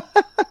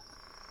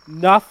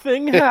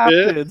 Nothing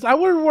happens. I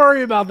wouldn't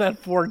worry about that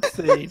fort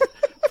save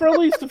for at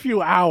least a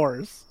few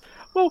hours.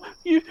 Well,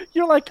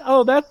 you're like,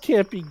 oh, that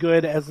can't be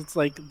good, as it's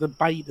like the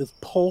bite is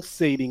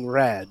pulsating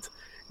red.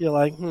 You're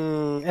like,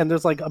 and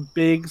there's like a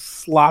big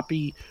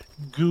sloppy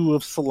goo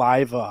of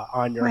saliva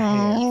on your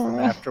hand from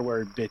after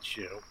where it bit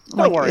you.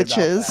 Don't worry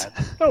itches. about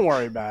that. Don't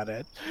worry about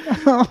it.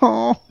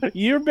 Oh.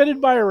 You're bitten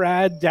by a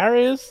rat.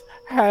 Darius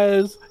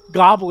has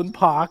goblin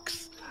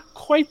pox.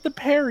 Quite the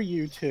pair,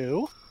 you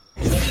two.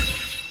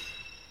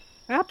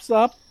 App's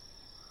up.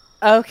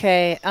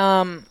 Okay.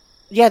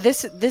 Yeah.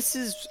 This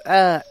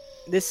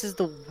is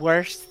the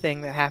worst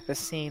thing that Hap has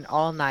seen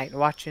all night,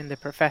 watching the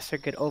professor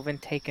get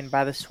overtaken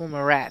by the swarm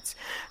of rats.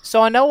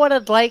 So I know what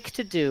I'd like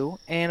to do,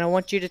 and I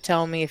want you to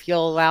tell me if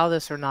you'll allow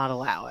this or not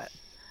allow it.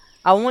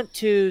 I want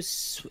to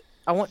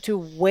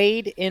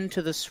wade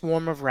into the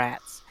swarm of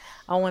rats.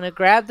 I want to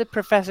grab the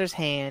professor's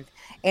hand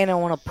and I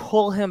want to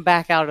pull him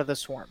back out of the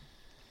swarm.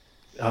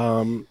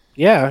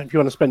 Yeah, if you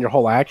want to spend your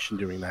whole action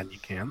doing that, you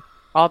can.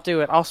 I'll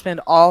do it. I'll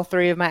spend all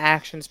 3 of my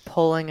actions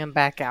pulling him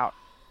back out.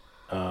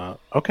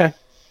 Okay.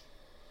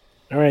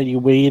 All right, you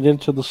wade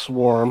into the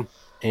swarm,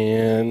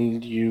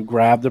 and you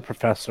grab the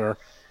professor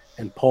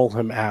and pull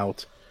him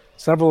out.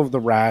 Several of the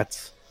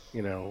rats,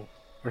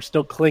 are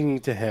still clinging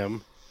to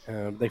him.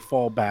 They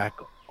fall back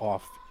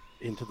off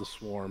into the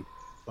swarm.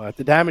 But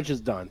the damage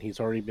is done. He's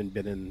already been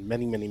bitten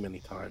many, many, many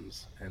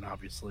times, and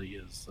obviously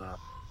is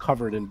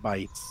covered in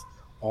bites,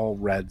 all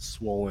red,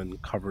 swollen,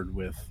 covered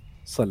with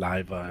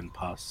saliva and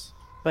pus.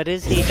 But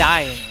is he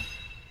dying?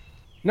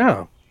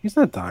 No, he's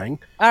not dying.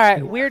 All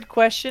right, weird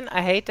question.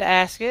 I hate to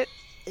ask it.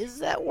 Is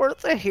that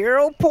worth a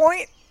hero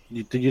point?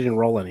 You didn't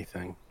roll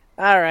anything.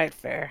 All right,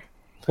 fair.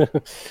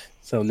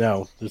 So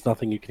no, there's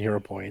nothing you can hero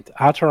point.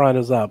 Ataran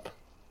is up.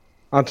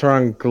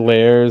 Ataran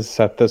glares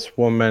at this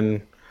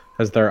woman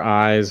as their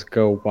eyes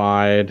go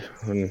wide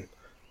and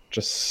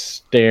just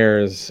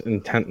stares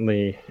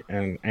intently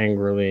and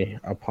angrily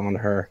upon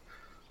her.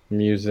 I'm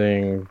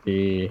using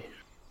the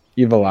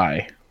Evil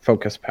Eye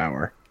focus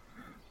power.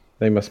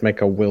 They must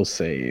make a will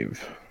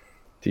save.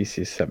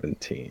 DC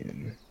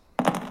 17.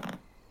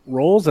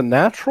 Rolls a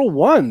natural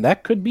 1.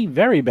 That could be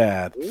very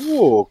bad.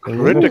 Ooh,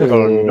 critical,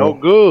 Ooh. no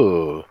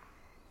good.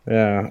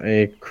 Yeah,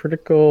 a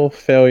critical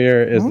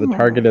failure is the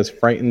target is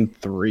frightened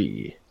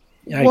 3.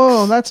 Yikes.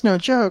 Whoa, that's no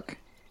joke.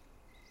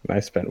 And I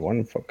spent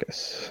 1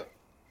 focus.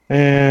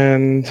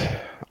 And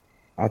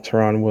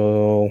Ataran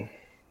will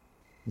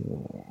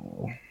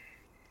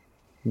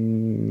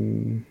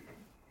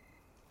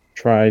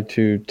try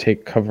to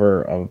take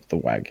cover of the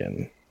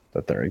wagon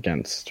that they're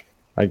against.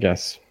 I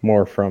guess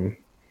more from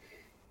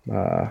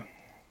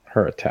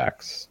her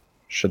attacks,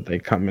 should they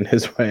come in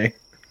his way.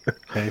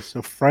 Okay,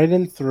 so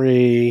frightened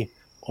 3.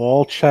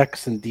 All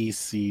checks and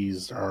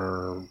DCs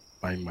are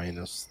by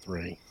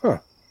 -3. Huh.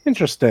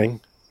 Interesting.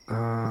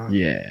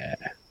 Yeah.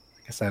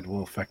 I guess that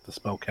will affect the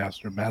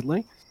spellcaster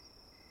badly.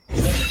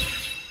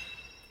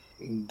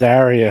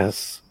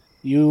 Darius,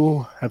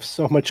 you have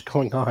so much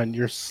going on.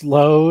 You're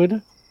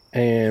slowed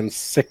and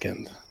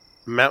sickened.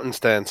 Mountain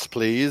stance,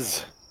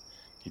 please.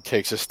 He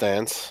takes a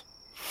stance,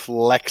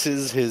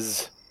 flexes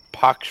his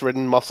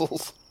pox-ridden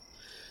muscles,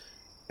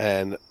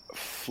 and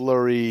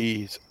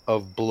flurries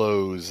of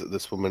blows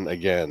this woman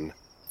again.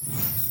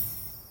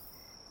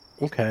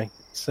 Okay,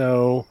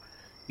 so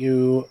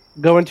you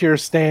go into your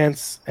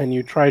stance and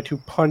you try to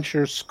punch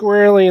her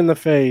squarely in the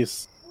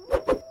face.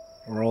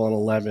 Roll an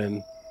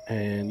 11,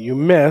 and you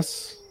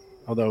miss,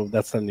 although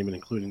that's not even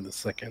including the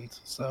second.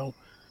 So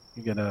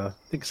you get I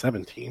think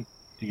 17.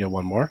 You get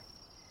one more.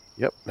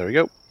 Yep, there we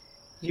go.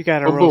 You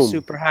gotta Boom, roll boom.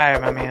 super high,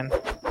 my man.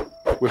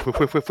 Whiff, whiff,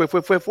 whiff, whiff, whiff,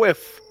 whiff, whiff,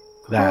 whiff.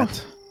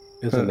 That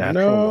is a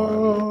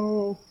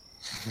natural one.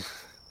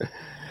 No.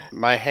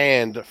 My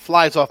hand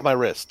flies off my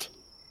wrist.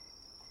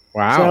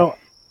 Wow. So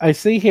I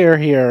see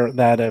here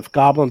that if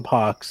Goblin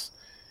Pox,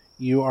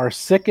 you are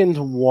sickened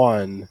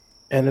 1,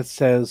 and it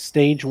says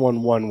stage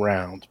 1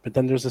 round, but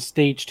then there's a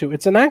stage 2.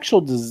 It's an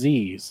actual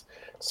disease.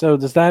 So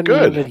does that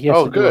Good. mean that he has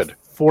Oh, to good. do a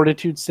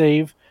fortitude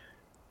save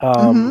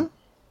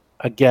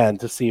again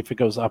to see if it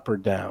goes up or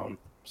down?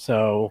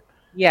 So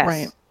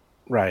Yes.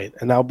 right,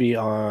 and that'll be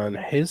on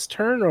his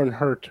turn or on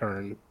her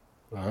turn.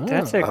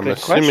 That's a I'm good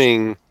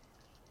assuming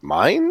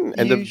mine?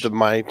 End You of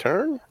my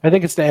turn? I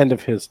think it's the end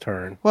of his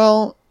turn.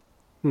 Well,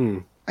 Hmm.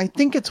 I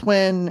think it's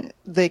when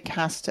they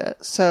cast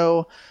it.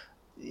 So,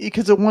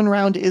 because the 1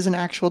 round is an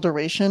actual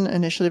duration,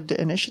 initiative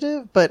to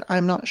initiative, but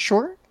I'm not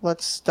sure.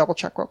 Let's double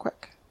check real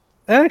quick.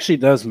 That actually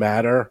does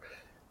matter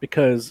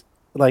because,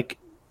 like,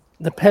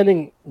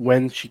 depending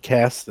when she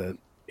casts it,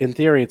 in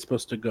theory, it's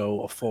supposed to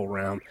go a full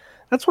round.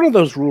 That's one of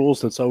those rules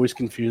that's always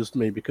confused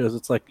me because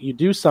it's like you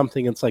do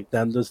something, it's like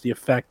then does the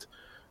effect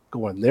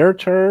go on their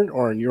turn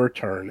or on your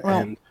turn? Well,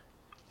 and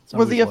it's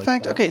Well, the always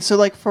like effect, that. okay, so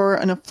like for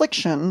an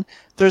affliction,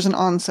 there's an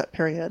onset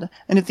period.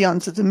 And if the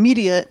onset's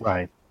immediate,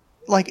 Right.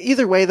 like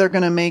either way, they're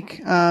going to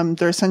make,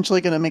 they're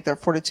essentially going to make their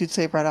fortitude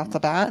save right off the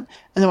bat. And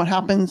then what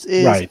happens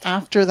is Right.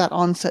 after that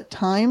onset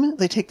time,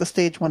 they take the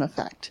stage 1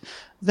 effect.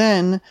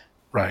 Then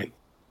Right.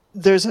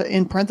 there's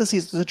in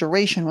parentheses the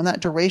duration. When that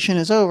duration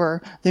is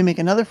over, they make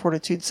another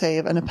fortitude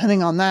save, and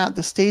depending on that,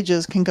 the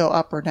stages can go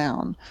up or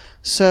down.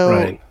 So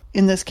Right.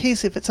 in this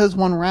case, if it says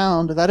 1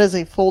 round, that is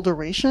a full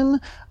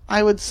duration.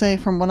 I would say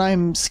from what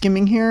I'm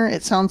skimming here,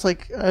 it sounds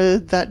like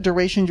that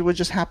duration would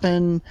just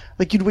happen,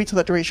 like you'd wait till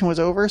that duration was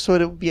over, so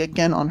it would be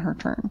again on her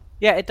turn.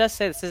 Yeah, it does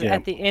say it says Yeah.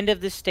 at the end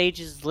of this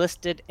stage's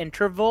listed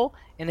interval,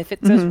 and if it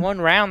says 1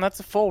 round,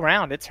 that's a full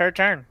round. It's her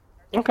turn.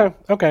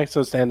 Okay,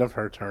 so it's the end of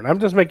her turn. I'm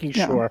just making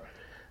Yeah. sure.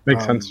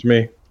 Makes sense to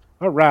me.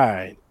 All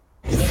right.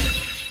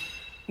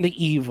 The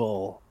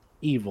evil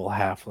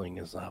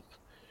halfling is up.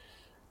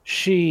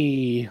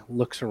 She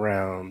looks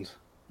around.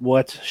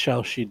 What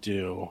shall she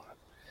do?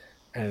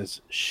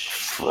 As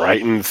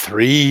Frightened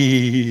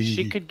 3.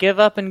 She could give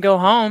up and go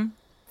home.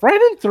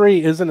 Frightened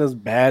 3 isn't as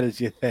bad as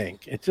you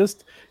think. It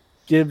just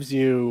gives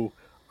you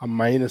a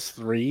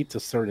 -3 to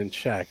certain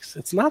checks.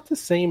 It's not the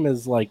same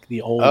as like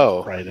the old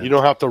Oh, Frightened. you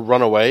don't have to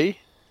run away?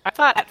 I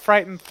thought at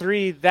Frightened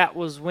 3 that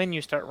was when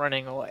you start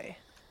running away.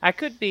 I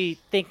could be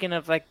thinking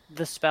of like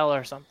the spell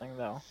or something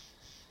though.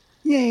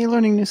 Yay,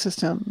 learning new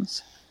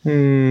systems.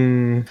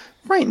 Hmm.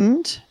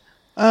 Frightened.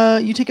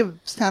 You take a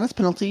status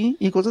penalty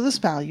equal to this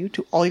value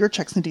to all your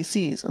checks and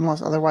DCs,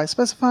 unless otherwise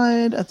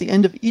specified. At the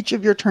end of each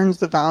of your turns,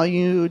 the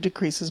value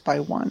decreases by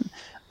 1.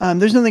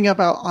 There's nothing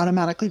about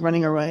automatically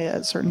running away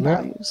at certain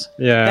values.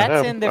 Yeah.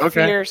 That's in the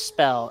okay. fear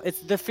spell. It's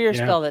the fear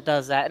Yeah. spell that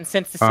does that. And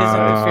since this isn't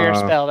the fear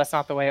spell, that's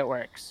not the way it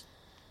works.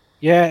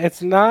 Yeah,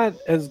 it's not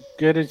as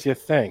good as you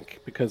think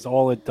because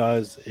all it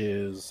does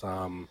is,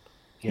 you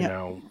Yeah.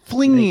 know,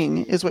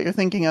 Fleeing is what you're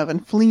thinking of,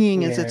 and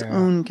fleeing is its Yeah.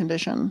 own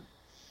condition.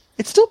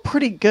 It's still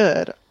pretty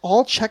good.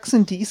 All checks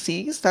and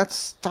DCs,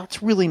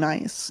 that's really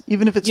nice.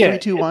 Even if it's Yeah,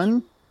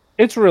 3-2-1.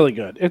 It's really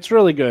good. It's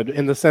really good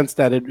in the sense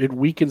that it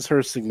weakens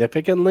her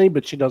significantly,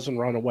 but she doesn't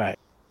run away.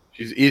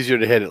 She's easier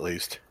to hit at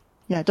least.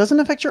 Yeah, it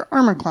doesn't affect your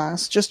armor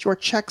class, just your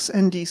checks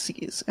and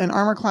DCs. And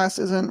armor class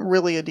isn't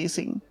really a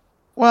DC.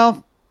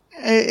 Well,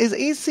 is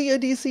AC a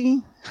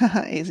DC?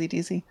 AC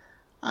DC.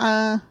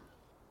 I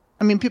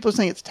mean, people are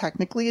saying it's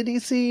technically a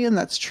DC, and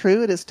that's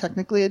true. It is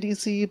technically a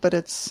DC, but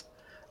it's...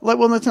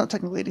 Well, that's not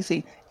technically a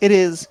DC. It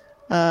is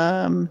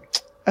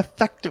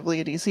effectively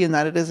a DC in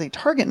that it is a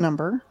target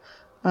number,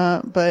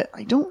 but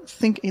I don't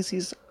think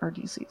ACs are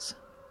DCs.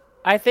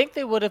 I think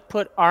they would have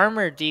put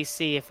armor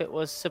DC if it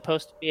was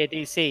supposed to be a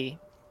DC.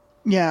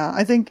 Yeah,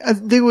 I think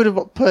they would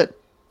have put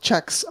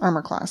checks,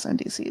 armor class, and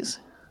DCs.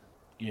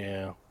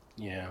 Yeah.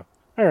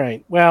 All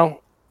right.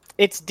 Well,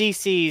 It's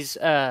DC's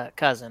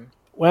cousin.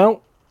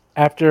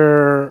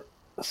 After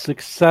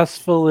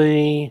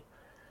successfully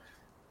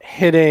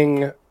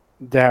hitting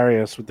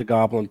Darius with the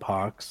goblin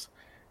pox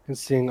and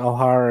seeing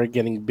Alhara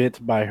getting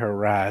bit by her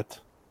rat,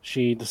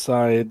 she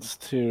decides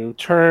to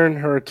turn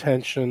her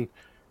attention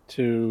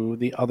to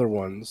the other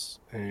ones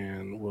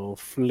and will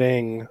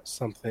fling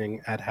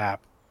something at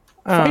Hap.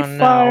 Oh, Fight no.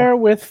 fire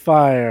with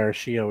fire,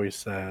 she always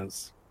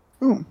says.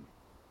 Ooh.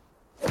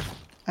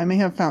 I may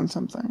have found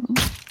something.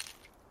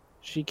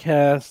 She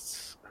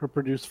casts her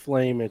produce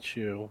flame at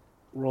you,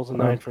 rolls a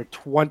 9 for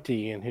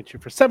 20, and hits you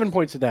for 7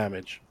 points of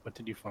damage. What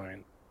did you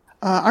find?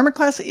 Armor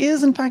class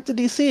is, in fact, a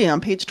DC. On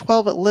page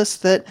 12, it lists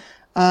that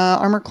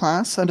armor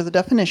class, under the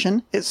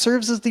definition, it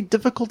serves as the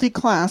difficulty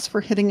class for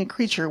hitting a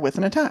creature with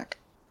an attack.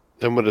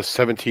 Then would a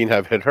 17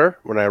 have hit her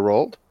when I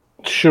rolled?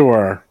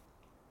 Sure.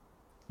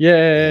 Yay!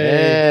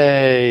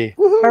 Yay!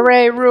 Woohoo!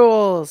 Hooray,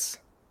 rules!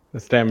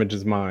 This damage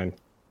is mine.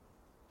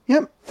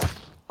 Yep.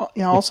 Oh,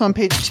 yeah, also on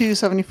page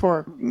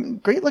 274.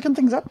 Great looking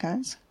things up,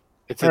 guys.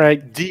 It's All a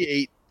right.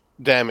 D8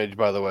 damage,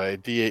 by the way.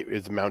 D8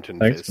 is mountain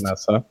Thanks, fist.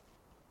 Vanessa.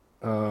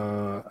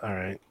 All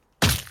right.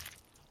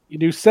 You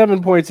do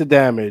 7 points of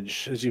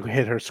damage as you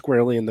hit her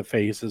squarely in the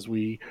face as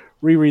we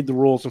reread the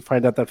rules and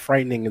find out that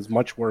frightening is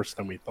much worse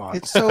than we thought.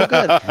 It's so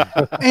good.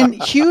 And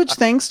huge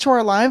thanks to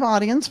our live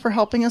audience for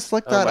helping us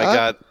look Oh that my up.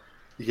 god.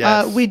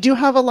 Yes. We do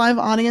have a live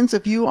audience.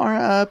 If you are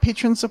a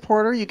patron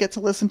supporter, you get to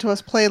listen to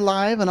us play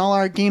live and all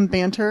our game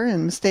banter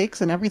and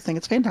mistakes and everything.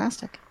 It's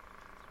fantastic.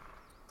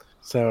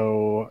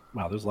 So,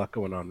 wow, there's a lot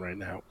going on right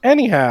now.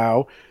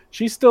 Anyhow,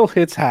 she still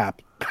hits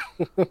Hap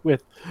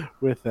with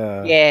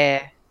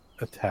Yeah,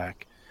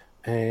 attack.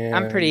 And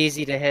I'm pretty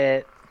easy to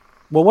hit.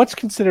 Well, what's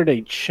considered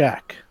a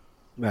check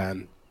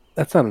then?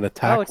 That's not an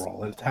attack Oh, it's-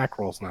 roll. An attack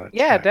roll's not a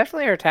Yeah, check.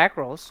 definitely are attack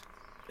rolls.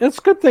 It's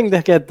a good thing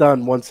to get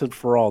done once and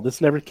for all.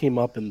 This never came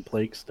up in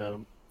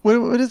Plaguestone.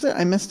 What is it?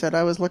 I missed it.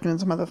 I was looking at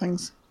some other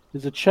things.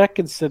 Is a check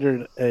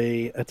considered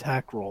a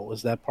attack roll?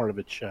 Is that part of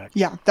a check?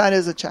 Yeah, that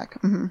is a check.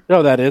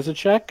 No, that is a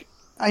check?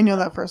 I know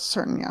that for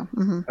certain, yeah.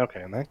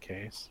 Okay, in that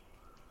case.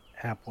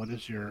 Hap, what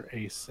is your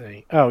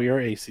AC? Oh, your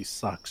AC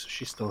sucks.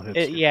 She still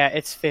hits you. Yeah,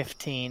 it's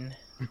 15.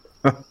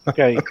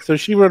 Okay, so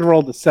she would have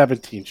rolled a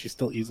 17. She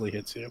still easily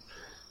hits you.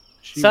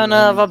 She Son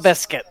of a runs-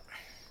 biscuit.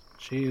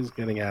 She is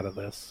getting out of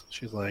this.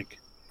 She's like,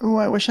 Oh,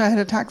 I wish I had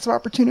attacks of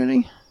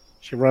opportunity.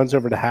 she runs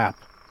over to Hap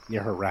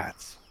near her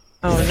rats.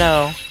 Oh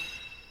no.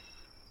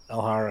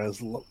 Elhara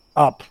is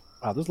up.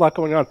 Wow, there's a lot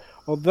going on.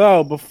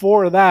 Although,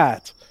 before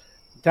that,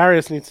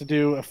 Darius needs to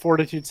do a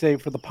fortitude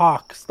save for the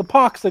pox. The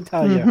pox, I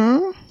tell you.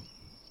 Mm-hmm.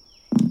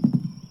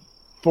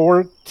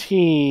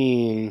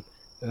 14.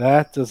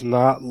 That does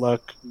not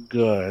look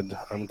good.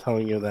 I'm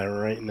telling you that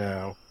right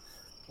now.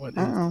 What is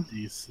Uh-oh.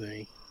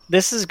 DC?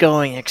 This is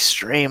going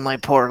extremely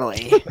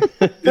poorly.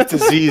 This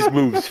disease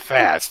moves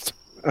fast.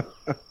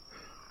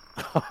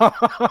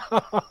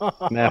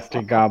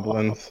 Nasty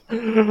goblins.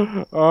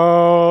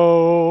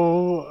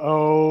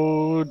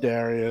 Oh,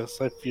 Darius,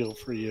 I feel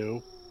for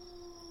you.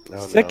 Oh, no.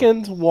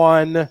 Sickened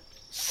 1,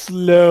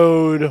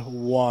 slowed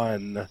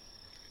 1.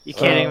 You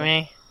kidding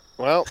me?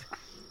 Well,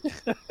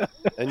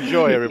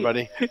 enjoy,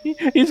 everybody.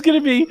 He's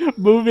going to be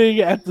moving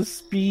at the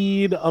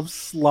speed of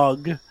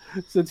Slug.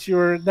 Since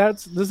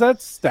does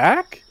that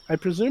stack? I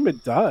presume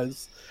it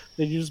does.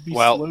 Then you just be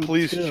Well, slowed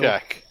please too.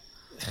 check.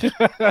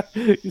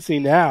 You see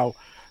now,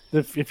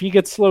 If he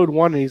gets slowed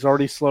 1 and he's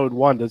already slowed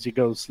 1, does he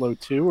go slow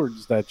 2, or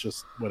is that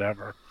just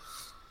whatever?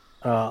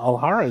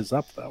 Alhara is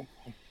up though.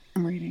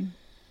 I'm reading.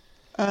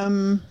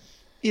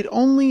 It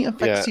only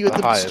affects Yeah, you at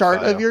the highest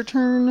start value. of your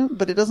turn,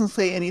 but it doesn't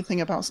say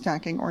anything about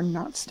stacking or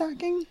not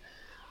stacking.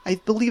 I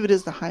believe it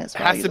is the highest It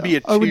value. has to be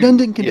a Oh, 2.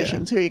 redundant Yeah.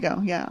 conditions. Here you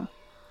go. Yeah.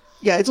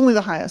 Yeah, it's only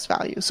the highest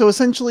value. So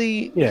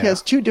essentially, Yeah. he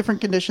has 2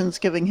 different conditions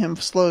giving him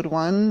slowed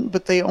 1,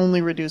 but they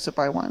only reduce it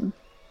by 1.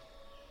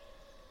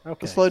 Okay.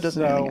 The slow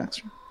doesn't do anything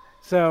extra.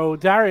 So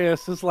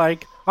Darius is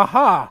like,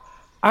 aha,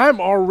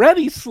 I'm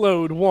already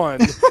slowed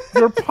 1.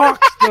 Your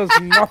pox does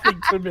nothing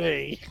to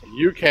me.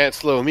 You can't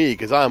slow me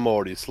because I'm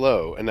already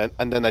slow, and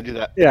then I do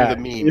that. Yeah, do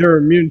the meme. you're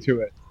immune to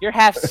it. You're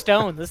half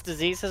stone. This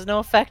disease has no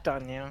effect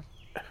on you.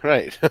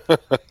 Right.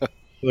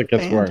 It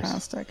gets worse.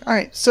 Fantastic. All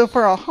right, so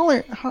for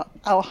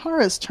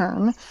Alhara's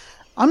turn,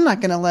 I'm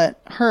not going to let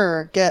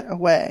her get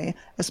away,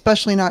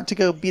 especially not to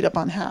go beat up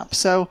on Hap.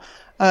 So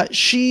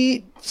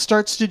she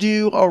starts to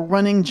do a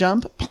running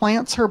jump,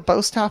 plants her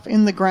bow staff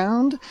in the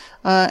ground,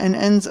 and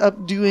ends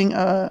up doing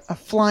a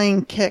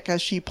flying kick as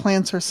she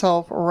plants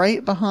herself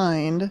right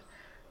behind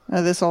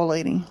this old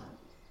lady.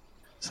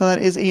 So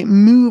that is a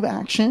move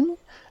action,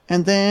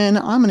 and then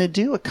I'm going to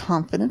do a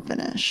confident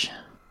finish.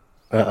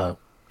 Uh-oh.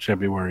 Should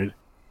be worried.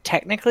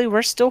 Technically,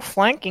 we're still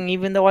flanking,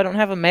 even though I don't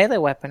have a melee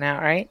weapon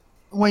out, right?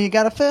 Well, you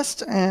got a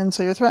fist, and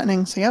so you're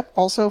threatening. So, yep,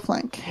 also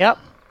flank. Yep.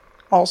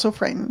 Also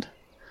frightened.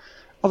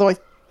 Although I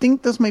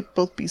think those might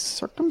both be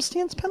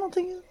circumstance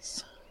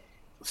penalties.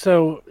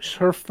 So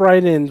her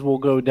frightened will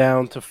go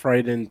down to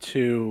frightened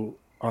 2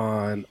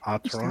 on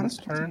Atron's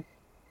turn.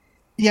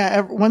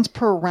 Yeah, once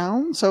per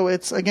round, so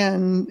it's,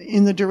 again,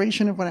 in the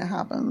duration of when it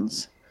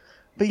happens.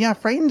 But yeah,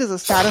 frightened is a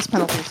status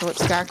penalty, so it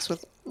stacks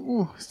with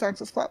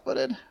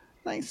flat-footed.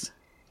 Nice.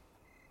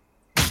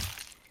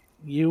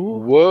 You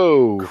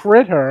Whoa.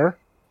 crit her.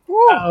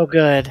 Oh,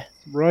 good.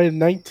 Right,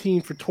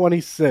 19 for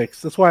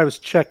 26. That's why I was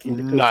checking,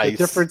 because Nice. the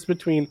difference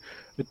between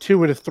a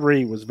 2 and a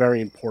 3 was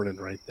very important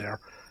right there.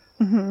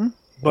 Mm-hmm.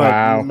 But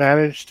Wow. you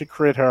managed to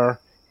crit her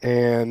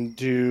and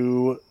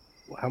do,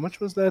 how much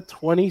was that?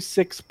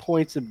 26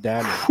 points of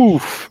damage.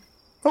 Poof.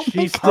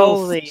 She's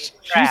Holy she's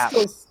crap.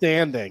 still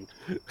standing.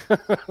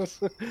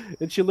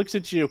 And she looks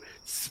at you,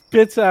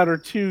 spits out her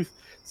tooth.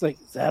 It's like,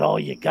 is that all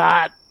you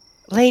got?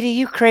 Lady,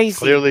 you crazy.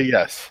 Clearly,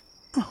 yes.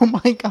 Oh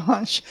my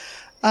gosh.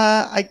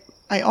 I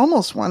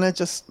almost want to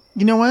just,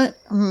 you know what?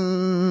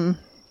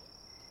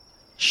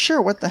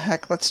 Sure, what the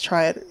heck? Let's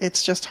try it.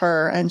 It's just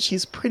her, and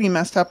she's pretty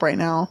messed up right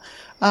now.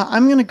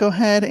 I'm going to go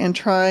ahead and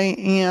try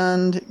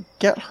and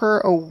get her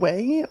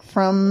away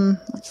from,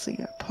 let's see,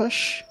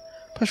 push.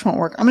 Push won't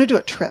work. I'm going to do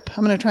a trip.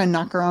 I'm going to try and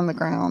knock her on the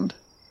ground.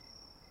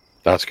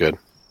 That's good.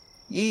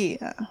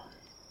 Yeah.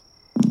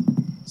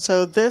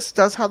 So this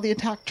does have the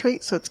attack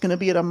trait, so it's going to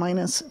be at a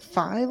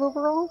 -5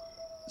 overall.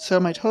 So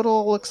my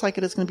total looks like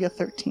it is going to be a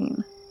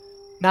 13.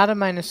 Not a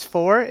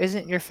 -4?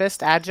 Isn't your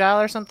fist agile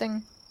or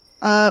something?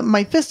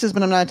 My fist is,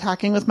 but I'm not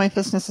attacking with my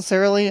fist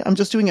necessarily. I'm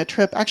just doing a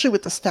trip, actually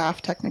with the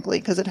staff technically,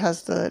 because it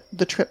has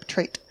the trip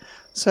trait.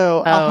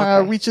 So Alhara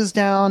okay. reaches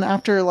down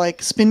after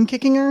like spin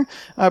kicking her,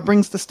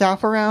 brings the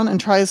staff around and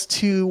tries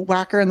to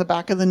whack her in the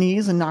back of the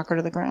knees and knock her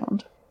to the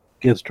ground.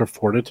 Against her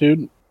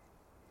fortitude.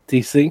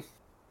 DC.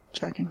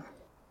 Checking.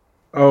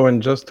 Oh,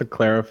 and just to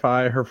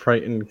clarify, her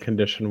frightened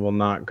condition will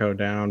not go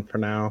down for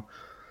now.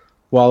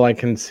 While I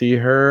can see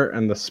her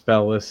and the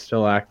spell is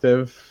still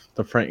active,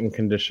 the frightened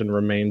condition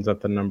remains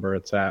at the number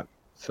it's at.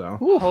 So.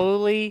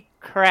 Holy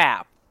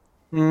crap.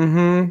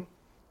 Mm-hmm.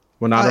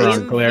 When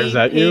Otteron glares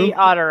at you, MVP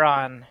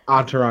Otteron.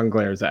 Otteron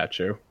glares at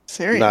you.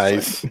 Seriously.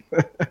 Nice.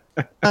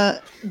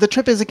 The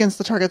trip is against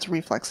the target's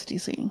reflex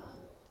DC.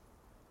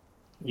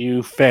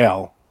 You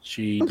fail.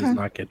 She Okay. does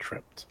not get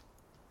tripped.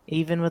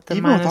 Even with the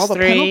Even with all the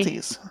 -3.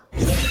 penalties.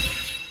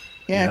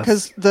 Yeah, Yes.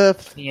 because the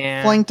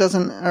Yeah. flank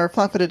doesn't, or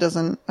flat-footed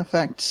doesn't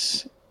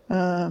affect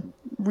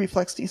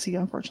reflex DC,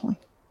 unfortunately.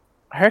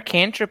 Her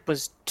cantrip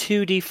was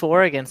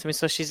 2d4 against me,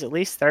 so she's at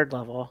least 3rd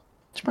level.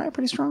 It's probably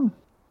pretty strong.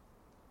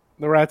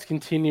 The rats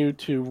continue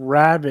to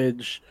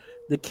ravage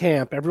the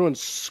camp.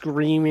 Everyone's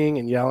screaming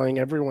and yelling.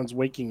 Everyone's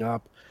waking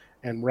up.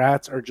 And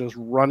rats are just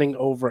running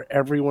over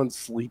everyone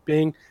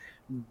sleeping,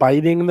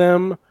 biting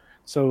them.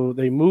 So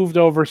they moved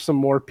over some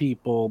more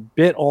people,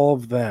 bit all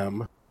of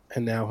them,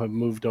 and now have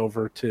moved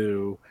over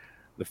to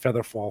the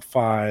Featherfall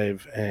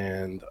 5.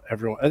 And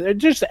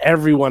just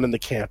everyone in the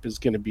camp is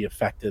going to be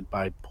affected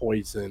by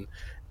poison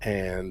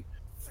and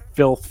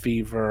filth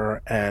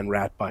fever and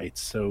rat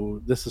bites.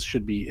 So this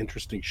should be an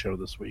interesting show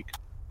this week.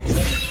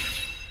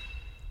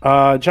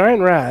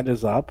 Giant Rat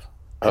is up.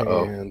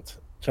 Uh-oh. And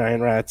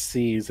Giant Rat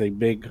sees a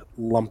big,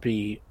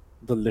 lumpy,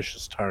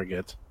 delicious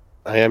target.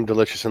 I am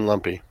delicious and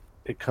lumpy.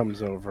 It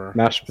comes over.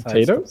 Mashed decides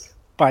potatoes? to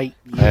Bite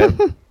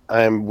you.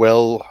 I am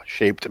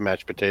well-shaped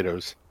mashed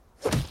potatoes.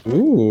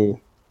 Ooh.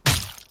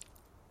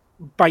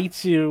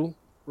 Bites you.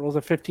 Rolls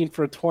a 15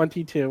 for a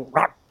 22.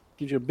 Rah!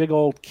 Gives you a big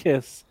old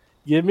kiss.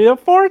 Give me a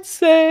fort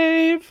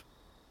save.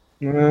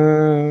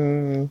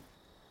 Ooh,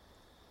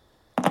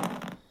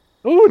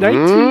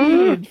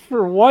 19.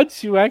 For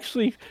once, you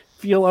actually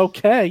feel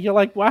okay. You're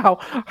like, wow,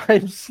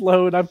 I'm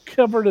slowed. I'm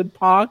covered in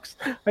pox.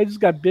 I just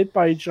got bit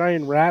by a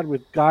giant rat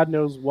with God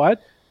knows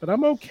what, but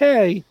I'm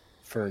okay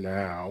for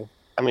now.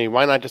 I mean,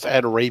 why not just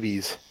add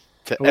rabies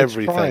to Oh, it's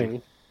everything?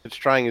 trying. It's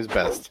trying its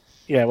best.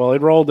 Yeah, well,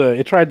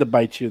 it tried to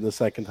bite you the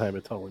second time.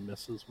 It totally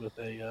misses with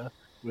a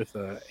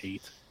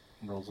 8.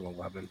 Rolls an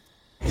 11.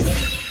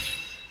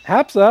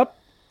 Haps up.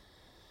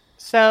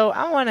 So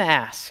I want to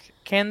ask,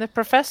 can the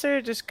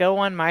professor just go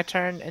on my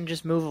turn and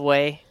just move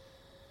away?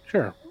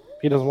 Sure.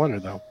 He doesn't want to,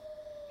 though.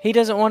 He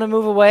doesn't want to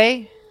move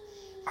away?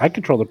 I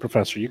control the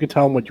professor. You can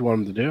tell him what you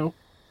want him to do.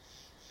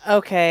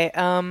 Okay,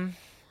 I'm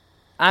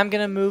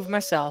gonna move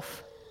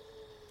myself.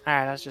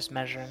 Alright, I was just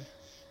measuring.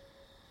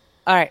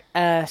 Alright,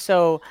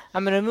 so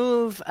I'm gonna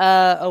move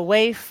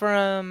away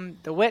from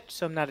the witch,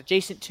 so I'm not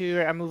adjacent to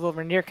her. I move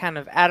over near kind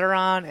of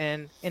Aderon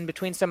and in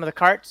between some of the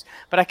carts,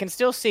 but I can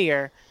still see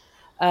her.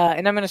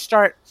 And I'm gonna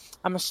start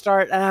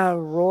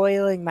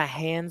roiling my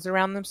hands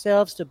around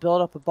themselves to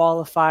build up a ball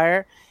of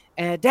fire.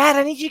 And Dad,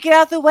 I need you to get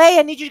out the way.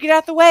 I need you to get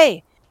out the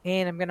way.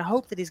 And I'm gonna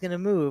hope that he's gonna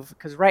move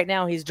because right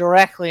now he's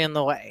directly in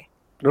the way.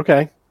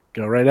 Okay.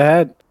 Go right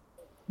ahead.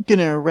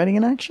 Gonna ready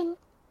in action?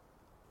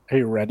 Are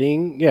you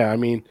readying? Yeah, I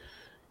mean,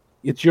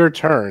 it's your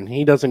turn.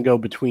 He doesn't go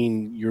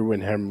between you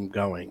and him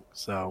going,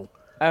 so.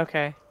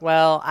 Okay.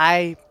 Well,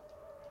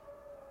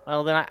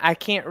 then I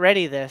can't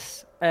ready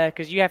this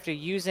because you have to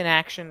use an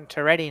action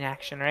to ready an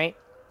action, right?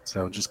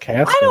 So just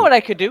cast I know it. what I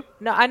could do.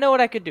 No, I know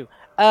what I could do.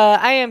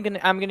 I'm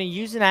gonna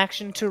use an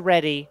action to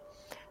ready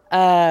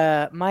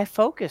my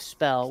focus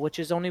spell, which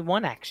is only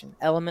one action,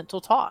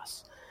 Elemental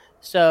Toss.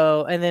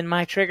 So, and then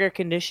my trigger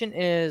condition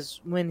is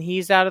when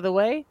he's out of the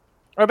way.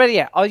 Or better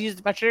yet, I'll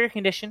use my trigger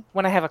condition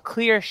when I have a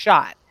clear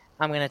shot.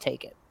 I'm gonna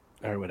take it.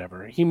 Or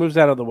whatever. He moves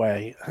out of the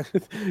way.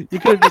 You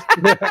could have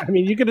just. I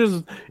mean, you could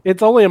just.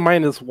 It's only a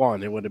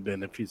 -1. It would have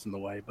been if he's in the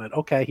way. But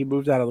okay, he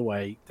moves out of the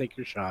way. Take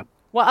your shot.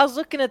 Well, I was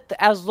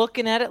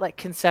looking at it like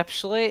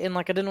conceptually, and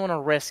like I didn't want to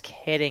risk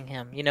hitting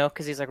him,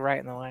 because he's like right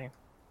in the way.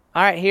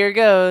 All right, here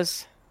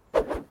goes.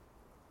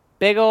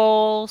 Big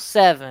ol'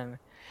 7.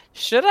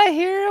 Should I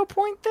hero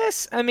point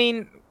this? I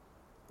mean,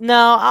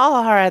 no,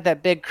 I'll hide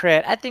that big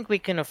crit. I think we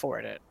can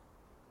afford it.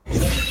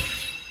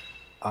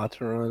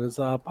 Acheron is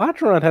up.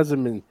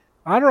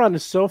 Acheron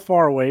is so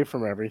far away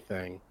from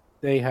everything.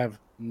 They have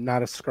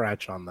not a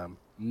scratch on them.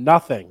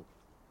 Nothing.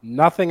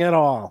 Nothing at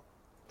all.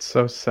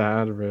 So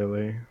sad,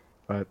 really.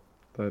 But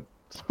that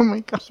Oh my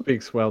god.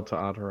 speaks well to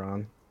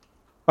Aderon.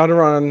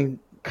 Aderon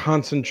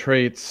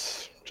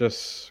concentrates,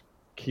 just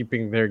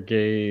keeping their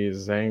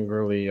gaze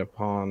angrily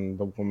upon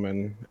the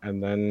woman,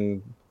 and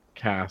then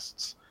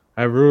casts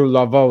Eru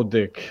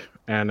Lavodik,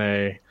 and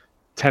a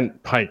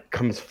tent pike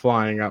comes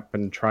flying up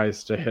and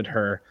tries to hit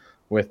her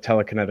with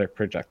telekinetic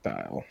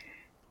projectile.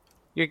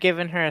 You're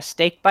giving her a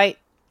steak bite?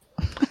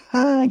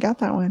 I got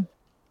that one.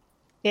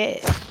 Yeah.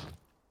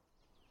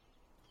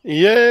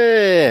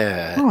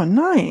 Yeah. Oh,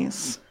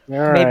 nice. All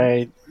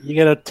right. You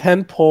get a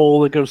 10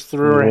 pole that goes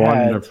through her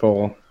head.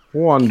 Wonderful.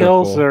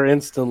 Kills her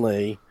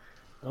instantly.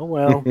 Oh,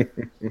 well.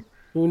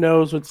 Who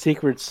knows what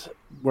secrets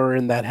were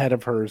in that head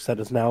of hers that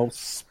is now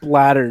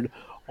splattered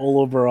all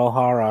over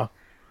Alhara.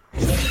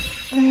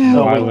 Ew,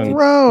 Violence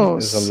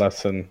gross. is a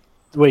lesson.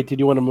 Wait, did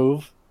you want to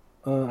move,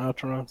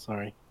 Acheron?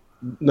 Sorry.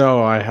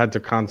 No, I had to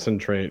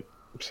concentrate,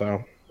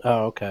 so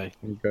Oh, okay.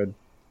 I'm good.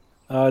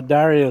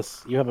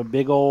 Darius, you have a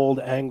big old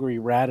angry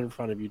rat in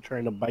front of you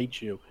trying to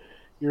bite you.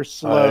 You're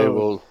slow. I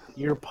will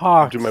You're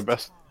poxed. do my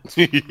best.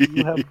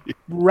 You have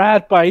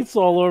rat bites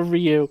all over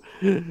you.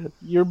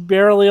 You're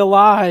barely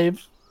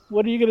alive.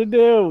 What are you going to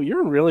do?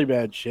 You're in really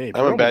bad shape.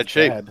 I'm You're in bad almost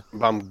shape. dead.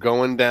 I'm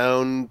going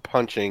down,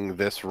 punching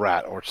this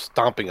rat or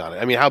stomping on it.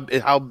 I mean,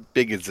 how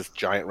big is this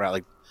giant rat?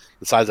 Like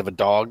the size of a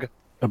dog?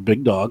 A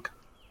big dog.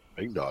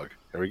 Big dog.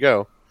 There we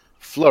go.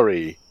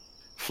 Flurry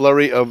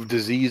of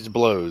diseased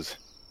blows.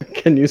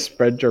 Can you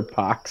spread your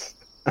pox?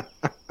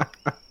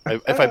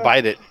 If I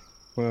bite it,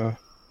 Uh,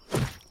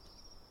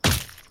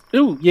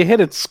 Ooh, you hit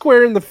it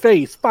square in the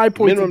face. 5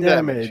 points Minimum of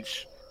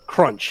damage.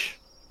 Crunch.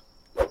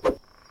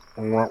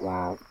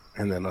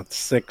 And then a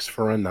 6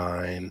 for a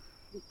 9.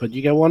 But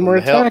you get one more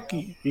The Hail- attack.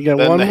 You get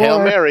then one the more. Hail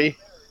Mary.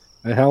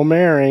 A Hail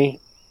Mary.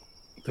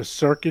 The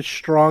circus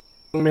strong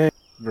man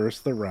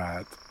versus the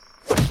rat.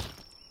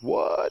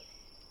 What?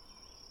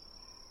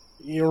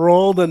 You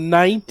rolled a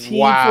 19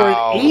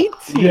 Wow. for an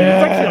 18.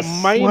 Yes.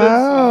 It's like a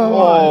Wow. -1.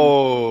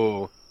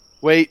 Oh,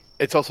 wait.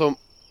 It's also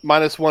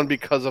 -1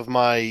 because of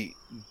my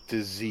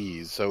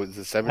disease. So is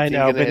the I 17 know,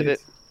 going to but hit it?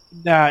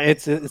 Nah,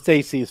 its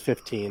AC is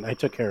 15. I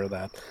took care of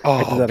that.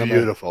 I did Oh, that on my-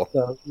 beautiful.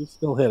 So you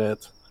still hit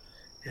it,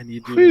 and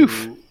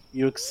Whew.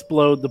 you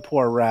explode the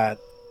poor rat.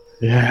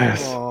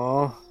 yes.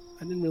 Aw,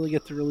 I didn't really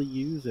get to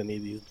use any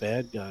of these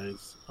bad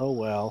guys. Oh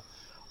well.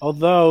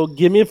 Although,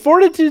 give me a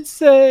fortitude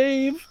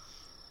save.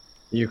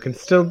 You can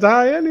still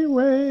die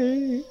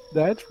anyway.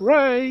 That's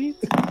right.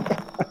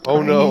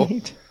 Oh, no.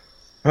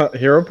 Right.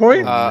 Hero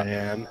point?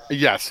 Man,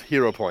 Yes,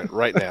 hero point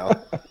right now.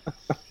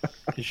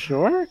 you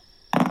sure?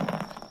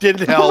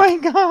 Didn't Oh help.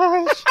 my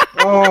gosh.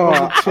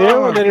 oh,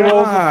 Two, and then he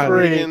rolls a God.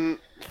 3. Freaking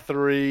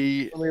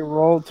 3. Let me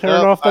roll. Turn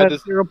Nope, off I that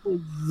just- 0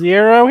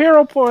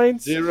 hero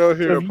points. 0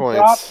 hero if you points.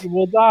 drop, you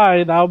will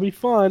die. That'll be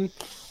fun.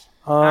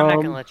 I'm not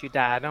gonna let you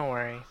die. Don't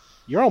worry.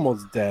 You're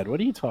almost dead. What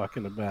are you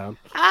talking about?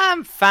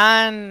 I'm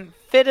fine.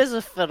 Fit as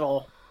a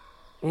fiddle.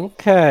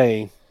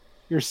 Okay.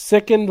 You're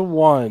sickened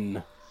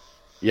 1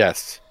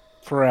 Yes.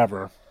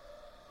 forever.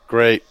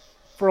 Great.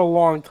 For a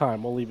long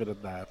time. We'll leave it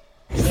at that.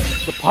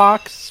 The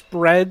pox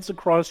spreads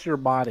across your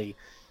body.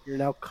 You're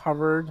now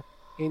covered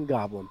in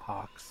goblin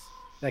pox.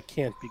 That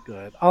can't be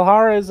good.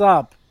 Alhara is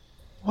up.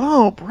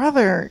 Whoa,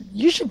 brother,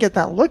 you should get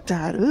that looked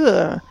at.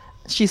 Ugh,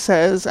 she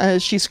says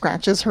as she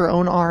scratches her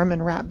own arm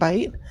in rat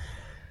bite.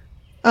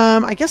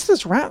 I guess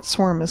this rat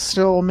swarm is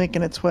still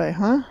making its way,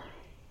 huh?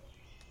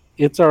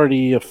 It's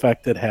already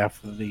affected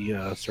half of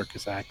the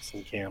circus acts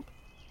in camp.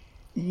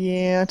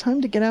 Yeah,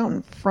 time to get out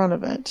in front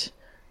of it.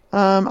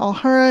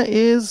 Alhara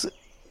is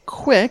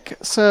quick,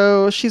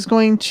 so she's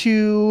going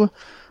to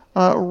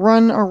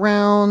run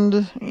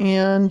around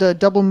and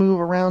double move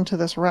around to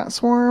this rat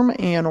swarm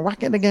and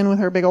whack it again with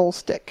her big old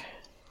stick.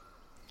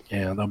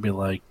 Yeah, there'll be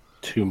like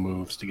 2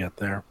 moves to get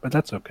there, but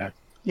that's okay.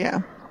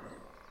 Yeah.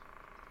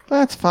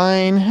 That's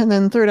fine. And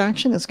then third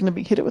action is going to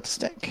be hit it with a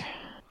stick.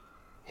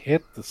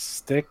 Hit the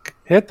stick.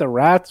 Hit the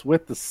rats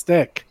with the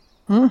stick.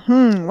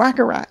 Whack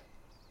a rat.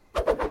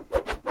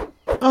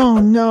 Oh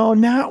no,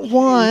 not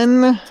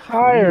one.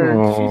 Tired.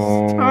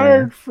 No. She's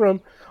tired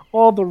from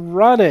all the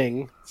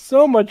running.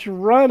 So much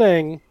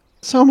running.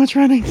 So much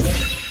running.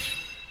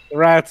 The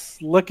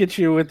rats look at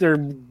you with their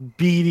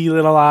beady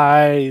little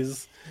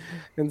eyes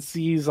and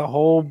sees a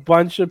whole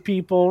bunch of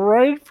people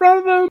right in front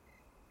of them.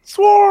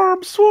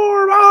 Swarm,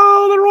 swarm!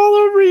 Oh, they're all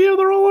over you!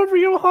 They're all over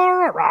you!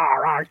 Rah, rah,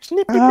 rah.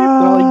 Snip, snip, snip.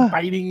 They're like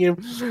biting you.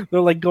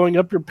 They're like going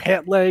up your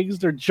pant legs.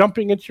 They're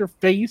jumping at your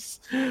face.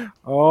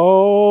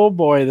 Oh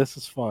boy, this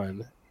is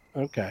fun.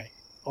 Okay,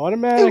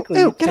 automatically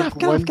Ew, you get take off,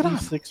 get off, get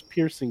off. 1d6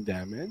 piercing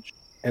damage,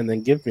 and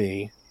then give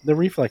me the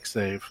reflex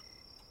save.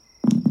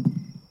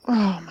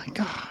 Oh my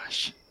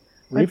gosh.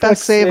 My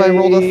best save, I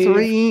rolled a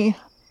 3.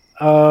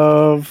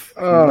 Of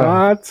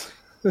not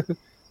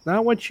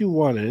not what you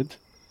wanted.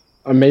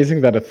 Amazing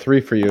that a 3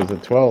 for you is a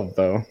 12,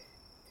 though.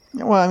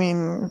 Well, I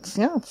mean, it's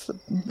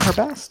her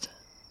best.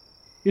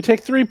 You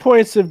take 3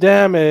 points of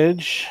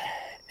damage,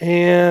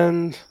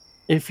 and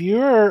if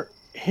you're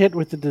hit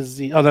with the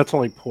disease, oh, that's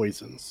only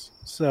poisons.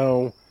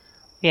 So,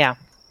 Yeah.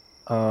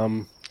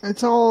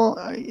 It's all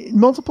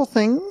multiple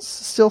things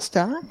still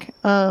stack.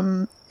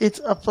 It's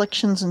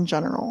afflictions in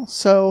general.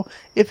 So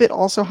if it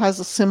also has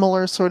a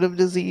similar sort of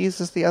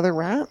disease as the other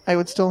rat, I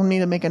would still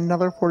need to make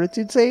another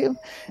fortitude save.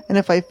 And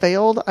if I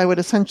failed, I would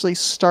essentially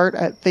start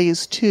at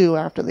phase 2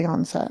 after the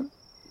onset.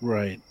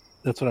 right,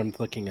 that's what I'm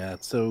looking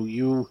at. So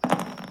you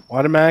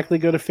automatically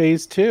go to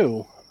phase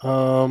 2.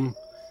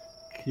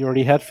 You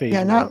already had phase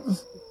 1.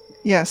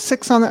 Yeah,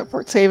 6 on that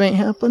fort save ain't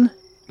happen.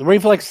 The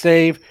reflex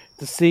save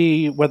to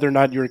see whether or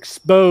not you're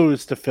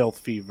exposed to filth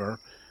fever.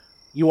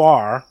 You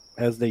are,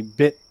 as they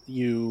bit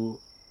you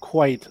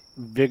quite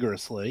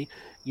vigorously.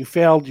 You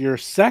failed your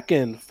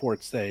second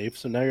fort save,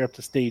 so now you're up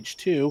to stage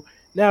 2.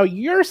 Now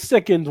you're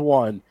sickened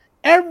 1.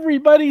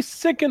 Everybody's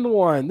sickened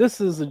 1.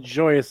 This is a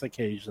joyous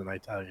occasion, I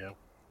tell you.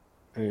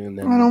 And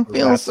then I don't the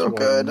feel rats so will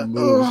good.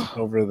 move Ugh.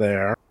 over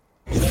there.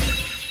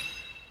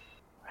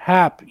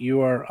 Hap,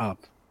 you are up.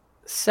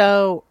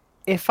 So,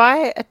 if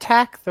I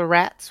attack the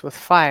rats with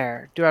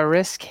fire, do I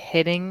risk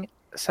hitting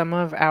some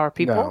of our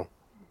people?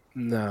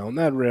 No,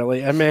 not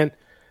really. I mean,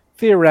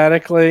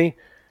 theoretically,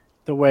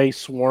 the way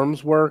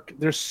swarms work,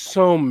 there's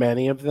so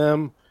many of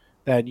them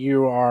that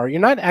you're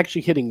not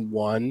actually hitting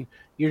one.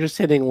 You're just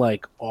hitting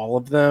like all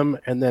of them,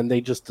 and then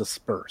they just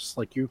disperse.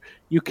 Like you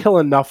kill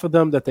enough of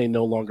them that they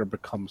no longer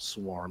become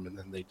swarm, and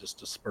then they just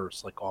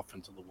disperse like off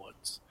into the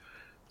woods.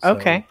 So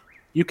Okay.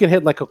 you can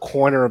hit like a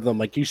corner of them.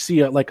 Like you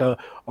see a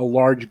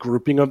large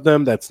grouping of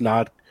them that's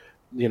not,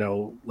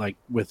 like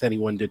with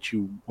anyone that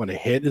you want to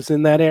hit is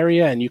in that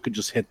area, and you could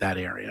just hit that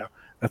area.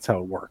 That's how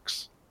it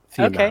works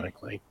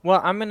thematically.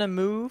 Well, I'm going to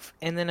move,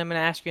 and then I'm going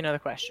to ask you another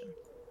question.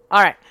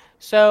 All right.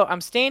 So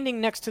I'm standing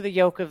next to the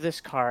yoke of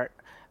this cart.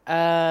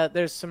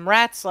 There's some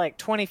rats like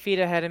 20 feet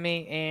ahead of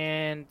me,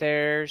 and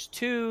there's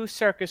 2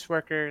 circus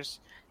workers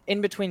in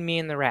between me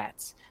and the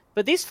rats.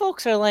 But these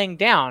folks are laying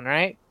down,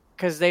 right?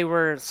 Because they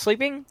were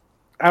sleeping?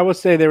 I would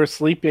say they were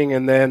sleeping,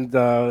 and then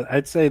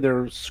I'd say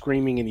they're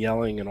screaming and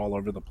yelling and all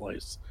over the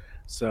place.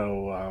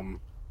 So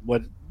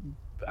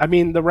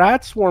the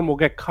rat swarm will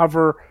get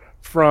cover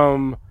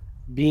from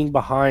being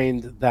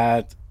behind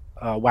that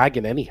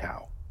wagon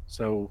anyhow.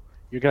 So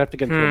you're going to have to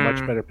get into a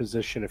much better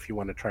position if you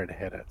want to try to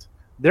hit it.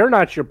 They're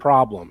not your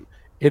problem.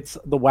 It's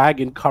the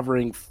wagon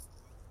covering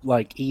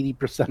like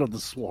 80% of the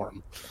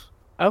swarm.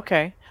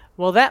 Okay.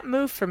 Well, that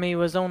move for me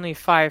was only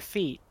 5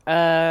 feet.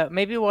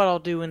 Maybe what I'll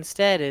do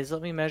instead is,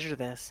 let me measure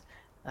this.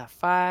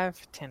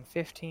 5, 10,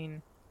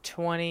 15,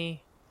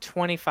 20,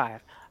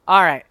 25.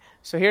 All right.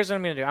 So here's what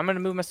I'm going to do. I'm going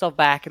to move myself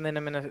back, and then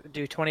I'm going to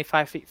do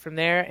 25 feet from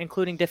there,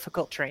 including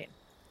difficult terrain.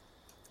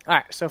 All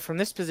right. So from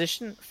this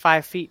position,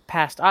 5 feet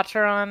past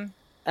Acheron,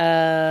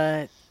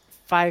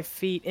 5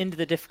 feet into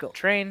the difficult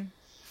terrain,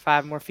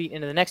 5 more feet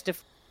into the next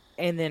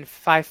and then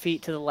 5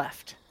 feet to the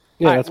left.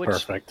 Yeah, All right, that's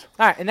perfect.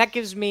 All right, and that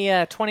gives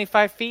me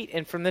 25 feet.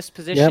 And from this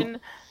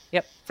position,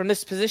 from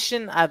this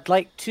position, I'd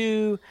like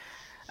to,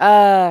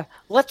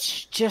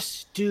 let's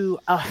just do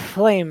a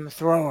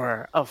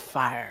flamethrower of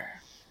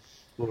fire.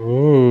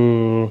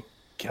 Ooh.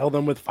 Kill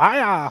them with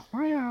fire.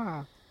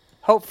 Fire.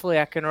 Hopefully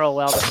I can roll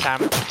well this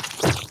time.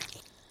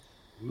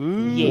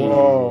 Yeah.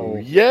 Whoa.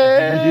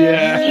 Yeah.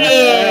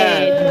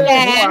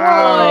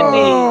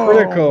 Wow.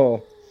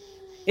 Critical.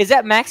 Is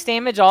that max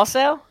damage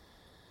also?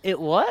 It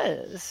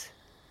was.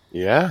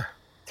 Yeah.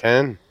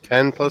 10.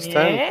 10 plus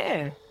 10.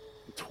 Yeah.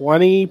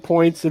 20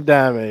 points of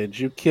damage.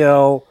 You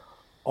kill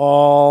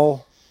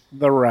all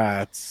the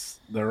rats.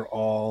 They're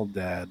all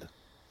dead.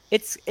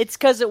 It's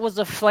because it was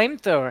a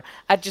flamethrower.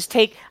 I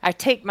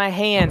take my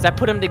hands, I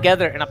put them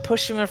together, and I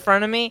push them in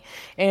front of me,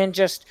 and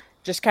just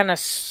kind of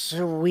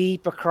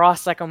sweep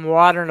across like I'm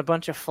watering a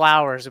bunch of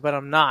flowers, but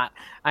I'm not.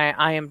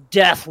 I am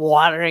death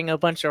watering a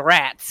bunch of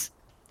rats.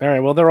 All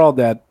right, well, they're all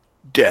dead.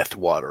 Death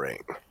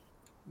watering.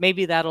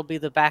 Maybe that'll be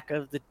the back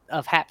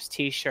of Hap's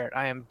t-shirt.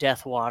 I am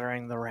death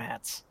watering the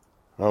rats.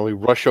 Well, we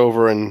rush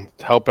over and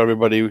help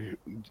everybody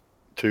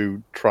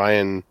to try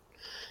and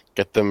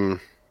get them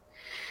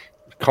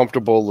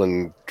comfortable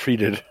and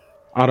treated.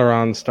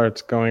 Otteron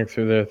starts going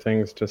through their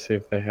things to see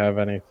if they have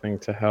anything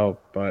to help,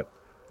 but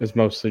is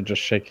mostly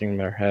just shaking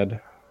their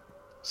head,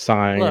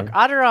 sighing. Look,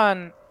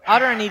 Otteron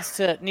needs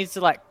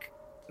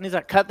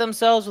to cut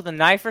themselves with a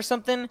knife or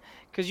something,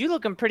 because you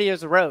looking pretty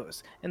as a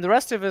rose, and the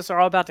rest of us are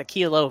all about to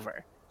keel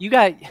over.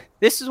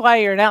 This is why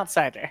you're an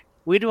outsider.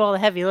 We do all the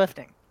heavy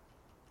lifting.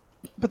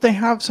 But they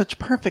have such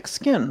perfect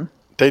skin.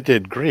 They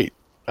did great.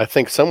 I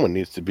think someone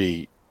needs to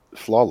be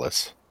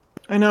flawless.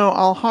 I know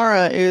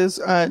Alhara is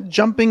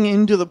jumping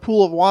into the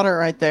pool of water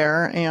right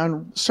there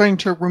and starting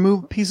to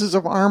remove pieces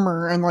of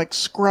armor and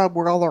scrub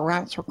where all the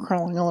rats were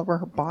crawling all over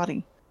her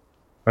body.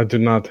 I do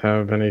not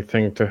have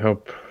anything to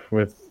help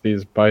with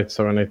these bites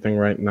or anything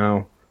right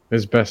now.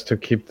 It's best to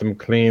keep them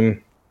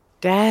clean.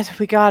 Dad,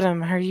 we got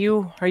him. Are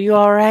you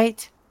all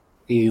right?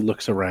 He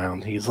looks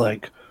around. He's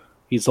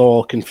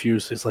all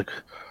confused. He's like,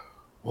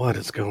 what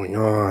is going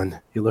on?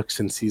 He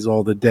looks and sees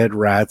all the dead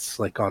rats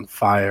on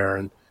fire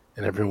and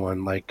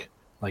everyone like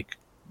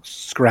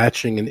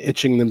scratching and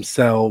itching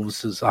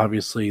themselves, as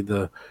obviously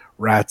the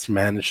rats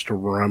managed to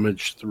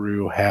rummage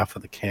through half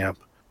of the camp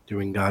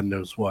doing God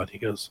knows what. He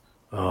goes,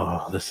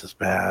 oh, this is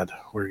bad.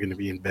 We're going to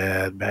be in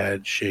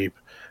bad shape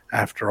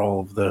after all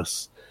of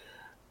this.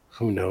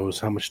 Who knows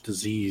how much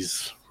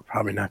disease. We're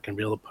probably not going to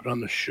be able to put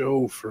on the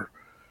show for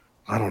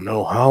I don't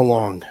know how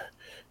long.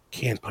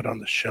 Can't put on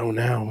the show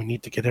now. We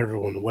need to get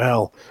everyone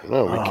well.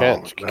 No, we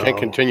can't. We can't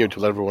continue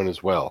till everyone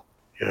is well.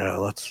 Yeah,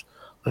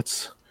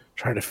 let's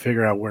try to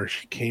figure out where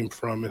she came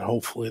from, and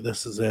hopefully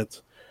this is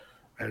it.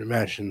 I'd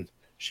imagine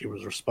she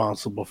was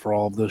responsible for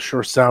all of this.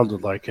 Sure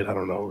sounded like it. I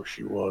don't know who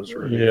she was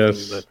or anything.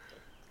 Yes,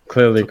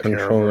 clearly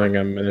controlling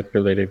and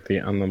manipulating the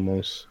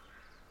animals.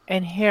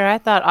 And here I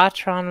thought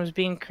Otteron was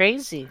being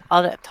crazy.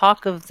 All that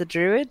talk of the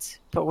druids,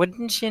 but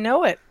wouldn't you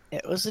know it?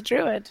 It was a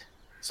druid.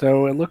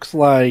 So it looks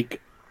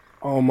like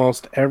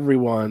almost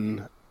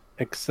everyone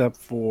except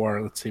for,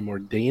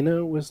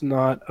 Mordana was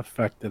not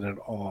affected at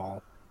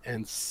all.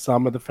 And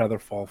some of the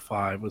Featherfall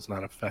 5 was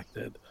not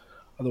affected.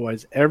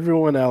 Otherwise,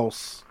 everyone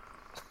else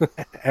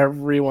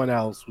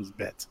was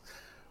bit.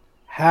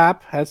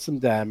 Hap has some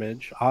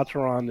damage.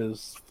 Otteron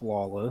is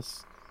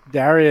flawless.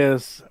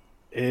 Darius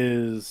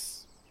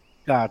is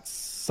got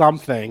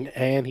something,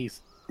 and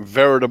he's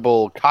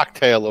veritable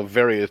cocktail of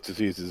various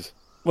diseases.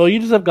 Well, you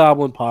just have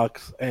goblin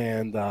pox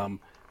and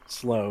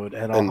slowed,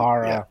 and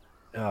Alhara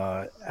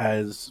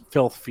has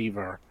filth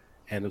fever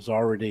and has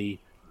already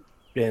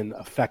been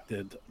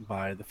affected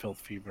by the filth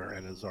fever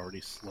and has already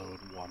slowed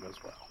one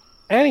as well.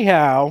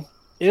 Anyhow,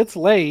 it's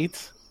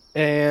late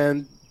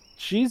and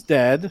she's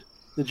dead.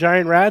 The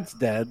giant rat's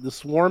dead. The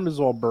swarm is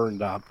all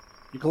burned up.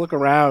 You can look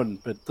around,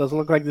 but it doesn't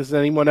look like there's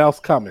anyone else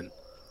coming.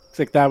 Looks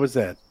like that was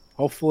it.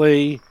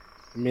 Hopefully,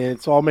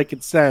 it's all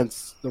making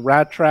sense. The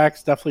rat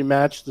tracks definitely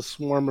match the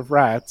swarm of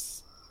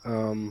rats.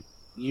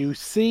 You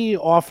see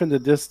off in the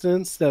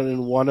distance that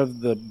in one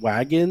of the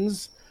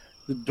wagons,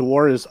 the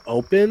door is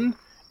open,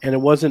 and it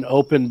wasn't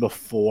open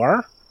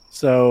before.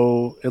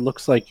 So it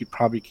looks like you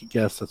probably could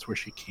guess that's where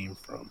she came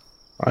from.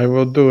 I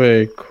will do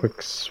a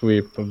quick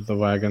sweep of the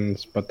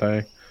wagons, but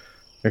I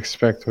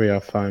expect we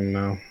are fine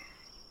now.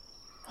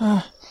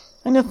 I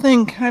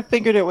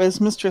figured it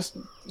was Mistress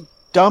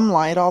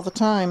Dumblight all the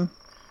time.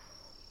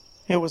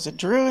 It was a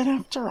druid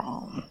after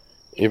all.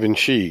 Even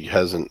she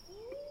doesn't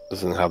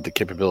have the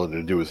capability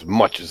to do as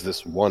much as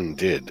this one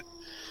did.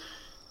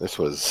 This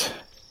was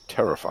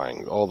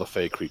terrifying. All the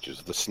fey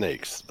creatures, the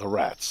snakes, the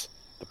rats,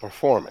 the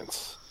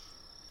performance.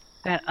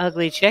 That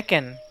ugly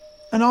chicken.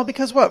 And all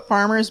because what?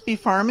 Farmers be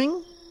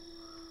farming?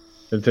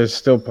 It is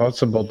still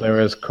possible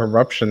there is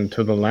corruption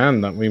to the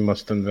land that we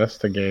must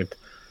investigate.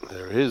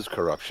 There is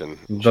corruption.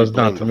 It does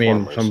not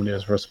mean somebody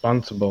is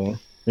responsible.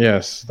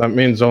 Yes, that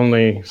means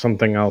only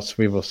something else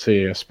we will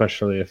see,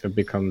 especially if it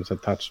becomes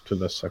attached to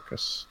the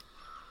circus.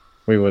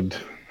 We would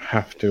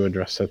have to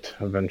address it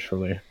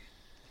eventually.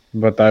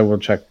 But I will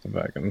check the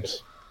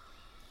wagons.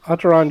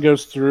 Ataran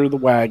goes through the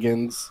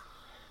wagons.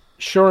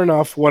 Sure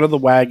enough, one of the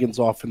wagons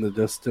off in the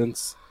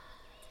distance.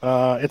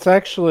 It's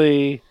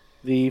actually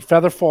the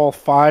Featherfall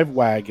 5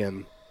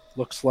 wagon.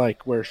 Looks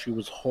like where she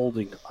was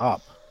holding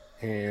up.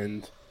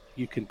 And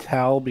you can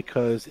tell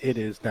because it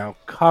is now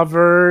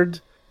covered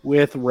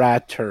with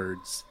rat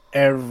turds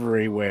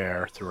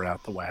everywhere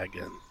throughout the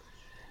wagon.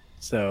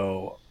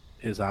 So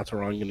is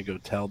Ataran going to go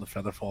tell the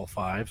Featherfall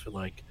 5,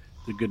 like,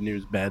 the good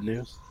news, bad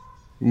news?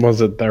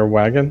 Was it their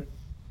wagon?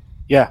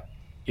 Yeah.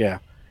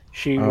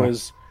 Oh.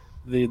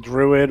 The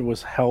druid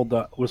was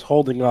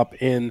holding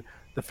up in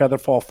the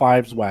Featherfall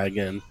 5's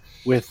wagon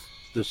with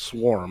the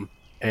swarm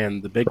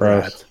and the big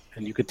Gross. rat.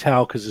 And you could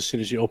tell because as soon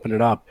as you open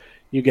it up,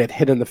 you get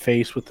hit in the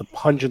face with the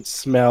pungent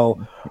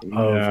smell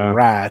of Yeah.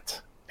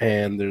 rat,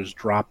 and there's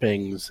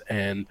droppings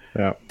and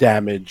Yeah.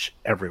 damage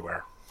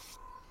everywhere.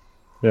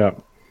 Yeah.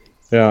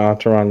 Yeah,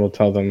 Ataran will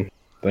tell them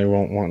they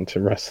won't want to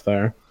rest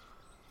there.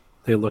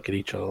 They look at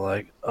each other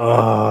like,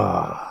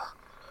 ugh.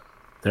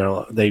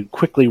 They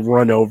quickly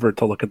run over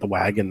to look at the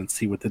wagon and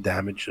see what the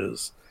damage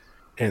is,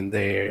 and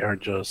they are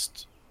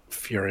just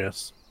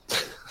furious.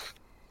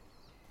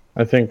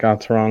 I think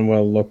Ataran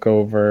will look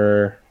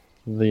over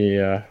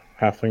the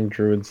halfling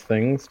druid's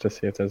things to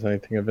see if there's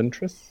anything of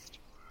interest.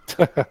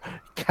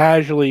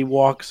 Casually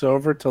walks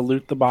over to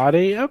loot the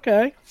body.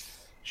 Okay,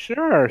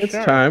 sure. It's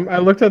time. I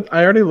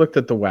already looked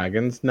at the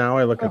wagons. Now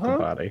I look at the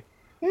body.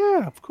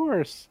 Yeah, of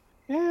course.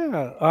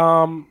 Yeah.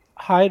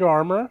 Hide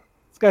armor.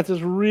 It's got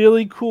this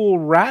really cool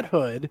rat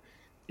hood.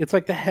 It's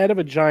like the head of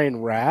a giant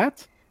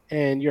rat,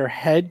 and your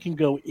head can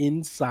go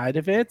inside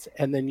of it,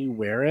 and then you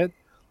wear it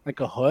like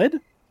a hood.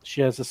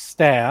 She has a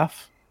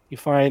staff. You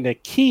find a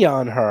key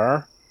on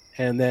her,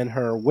 and then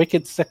her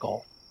wicked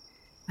sickle.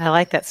 I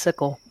like that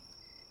sickle.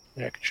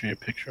 Yeah, I can show you a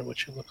picture of what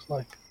she looks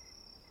like.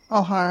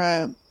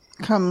 Alhara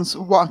comes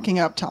walking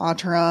up to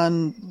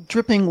Ataran,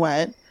 dripping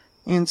wet,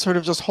 and sort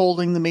of just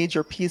holding the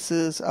major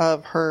pieces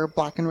of her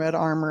black and red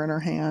armor in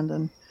her hand.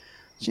 And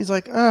she's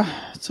like,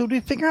 so did we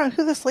figure out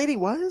who this lady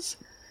was?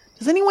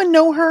 Does anyone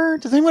know her?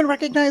 Does anyone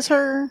recognize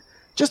her?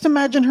 Just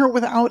imagine her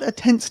without a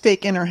tent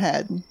stake in her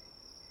head.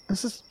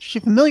 Is she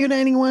familiar to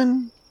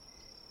anyone?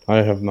 I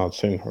have not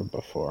seen her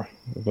before,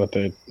 but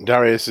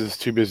Darius is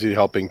too busy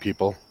helping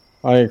people.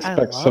 I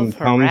expect love some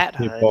her rat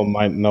townspeople hood.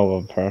 might know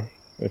of her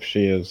if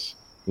she is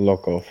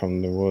local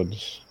from the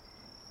woods.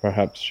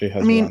 Perhaps she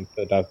has I mean-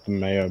 ranted at the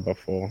mayor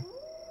before.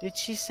 Did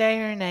she say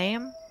her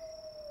name?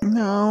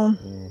 No,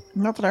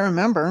 not that I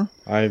remember.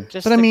 I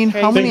Just But I the mean,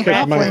 how crazy many think it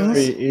rat might halflings?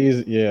 hood? be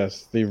easy.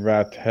 Yes, the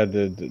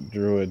rat-headed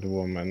druid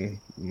woman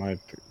might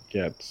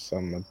get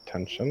some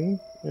attention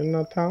in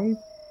the town.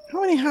 How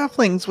many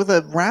halflings with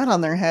a rat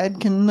on their head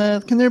can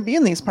there be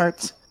in these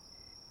parts?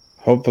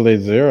 Hopefully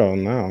 0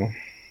 now.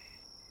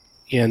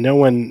 Yeah, no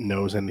one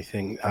knows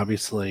anything.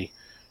 Obviously,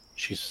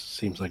 she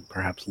seems like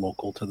perhaps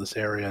local to this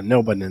area.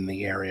 No one in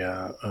the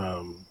area.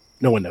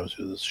 No one knows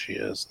who she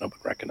is.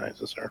 Nobody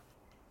recognizes her.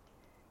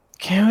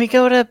 Can we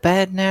go to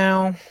bed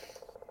now?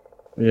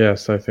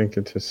 Yes, I think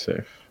it is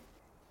safe.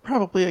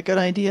 Probably a good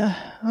idea.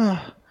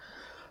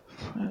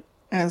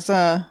 As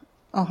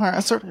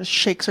Alhara sort of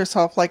shakes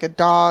herself like a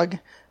dog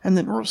and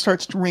then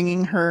starts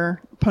wringing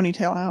her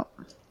ponytail out.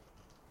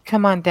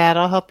 Come on, Dad.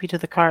 I'll help you to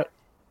the cart.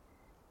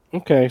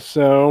 Okay,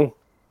 so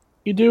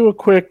you do a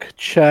quick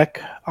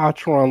check.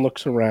 Atron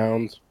looks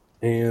around,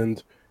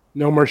 and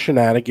no more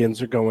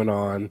shenanigans are going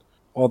on.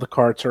 All the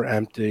carts are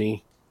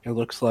empty. It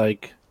looks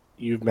like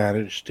you've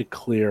managed to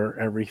clear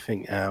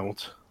everything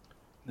out.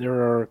 There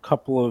are a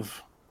couple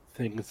of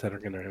things that are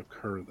going to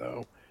occur,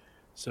 though.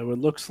 So it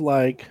looks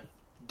like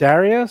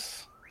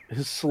Darius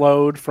is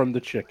slowed from the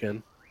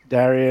chicken.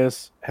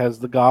 Darius has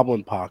the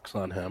goblin pox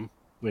on him,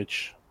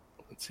 which,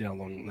 let's see how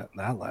long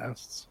that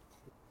lasts.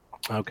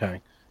 Okay.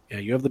 Yeah,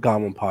 you have the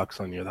goblin pox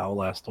on you. That will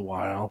last a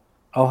while.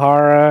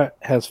 Alhara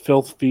has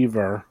filth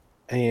fever,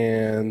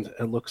 and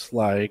it looks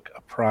like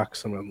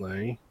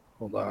approximately...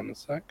 Hold on a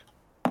sec.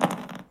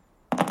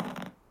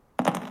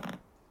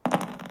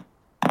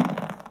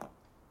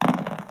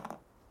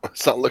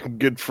 It's not looking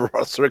good for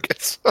our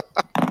circuits.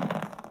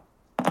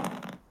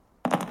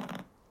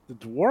 The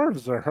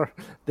dwarves are...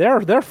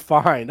 They're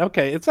fine.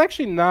 Okay, it's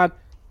actually not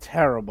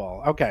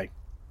terrible. Okay.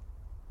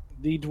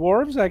 The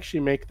dwarves actually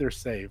make their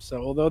save. So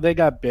although they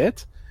got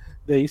bit,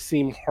 they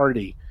seem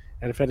hardy.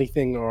 And if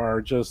anything,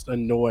 are just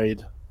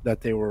annoyed that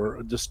they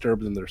were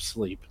disturbed in their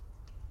sleep.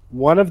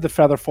 One of the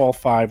Featherfall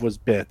 5 was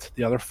bit.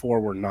 The other 4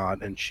 were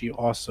not. And she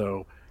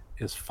also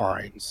is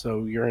fine.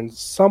 So you're in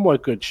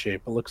somewhat good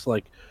shape. It looks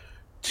like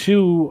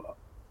 2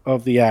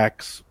 of the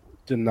acts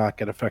did not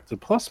get affected,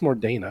 plus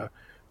Mordana.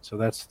 So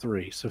that's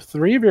 3. So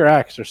 3 of your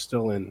acts are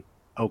still in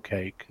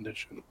okay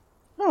condition.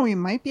 Oh, we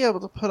might be able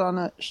to put on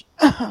a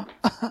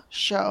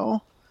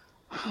show.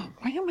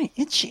 Why am I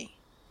itchy?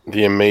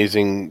 The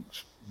amazing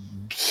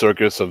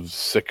circus of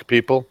sick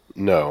people?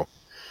 No.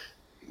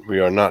 We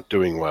are not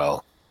doing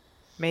well.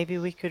 Maybe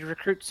we could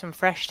recruit some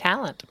fresh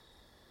talent.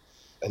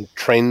 And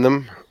train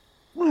them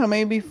Well,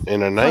 maybe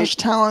in a fresh night.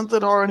 talent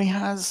that already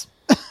has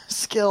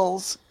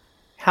skills.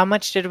 How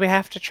much did we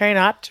have to train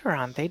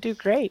Octeron? They do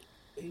great.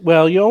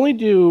 Well, you only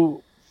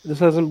do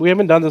we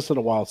haven't done this in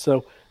a while,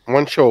 so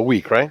One show a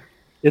week, right?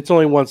 it's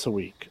only once a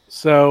week.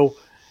 So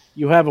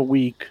you have a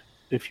week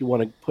if you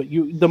want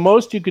to the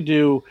most you could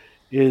do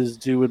is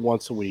do it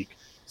once a week.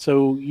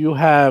 So you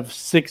have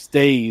 6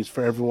 days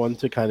for everyone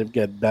to kind of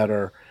get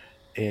better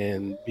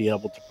and be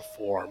able to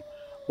perform.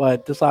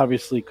 But this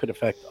obviously could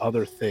affect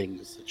other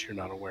things that you're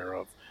not aware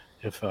of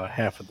if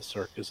half of the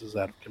circus is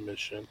out of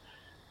commission.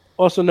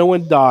 Also, no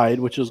one died,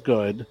 which is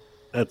good.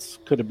 That's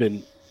could have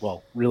been,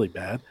 well, really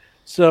bad.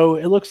 So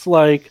it looks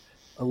like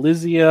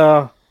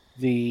Elysia,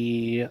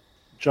 the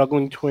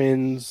juggling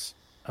twins,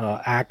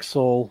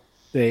 Axel,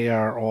 they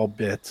are all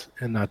bit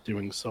and not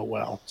doing so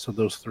well. So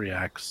those 3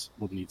 acts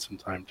will need some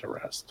time to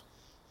rest.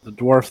 The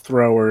dwarf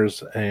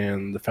throwers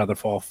and the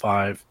Featherfall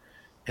 5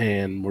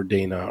 and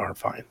Mordana are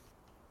fine.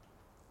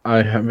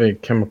 I have a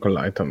chemical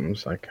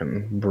items I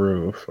can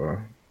brew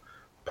for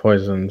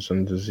poisons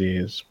and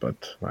disease,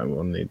 but I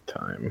will need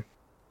time.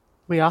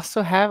 We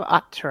also have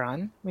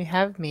Octeron, we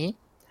have me,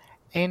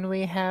 and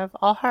we have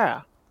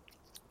Alhara.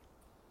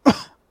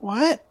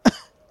 What?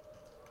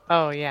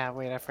 Oh yeah,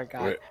 wait, I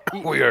forgot.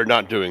 We are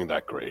not doing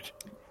that great.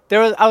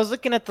 I was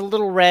looking at the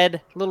little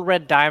red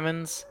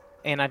diamonds,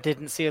 and I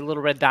didn't see a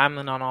little red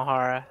diamond on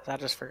Alhara. So I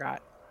just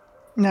forgot.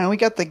 No, we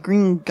got the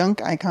green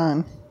gunk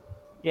icon.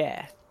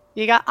 Yeah,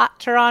 you got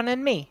Octeron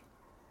and me.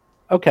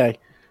 Okay,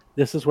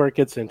 this is where it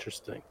gets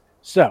interesting.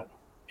 So,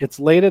 it's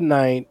late at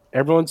night,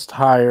 everyone's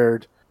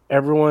tired,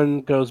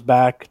 everyone goes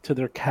back to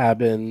their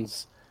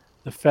cabins.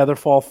 The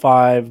Featherfall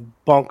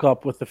 5 bunk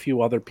up with a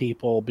few other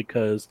people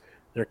because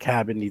their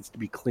cabin needs to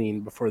be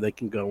cleaned before they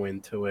can go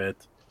into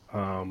it.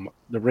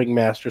 The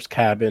Ringmaster's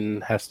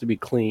cabin has to be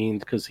cleaned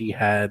because he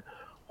had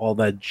all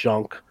that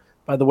junk.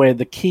 By the way,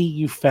 the key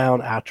you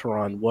found,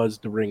 Acheron, was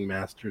the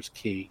Ringmaster's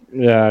key.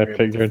 Yeah, I We were able to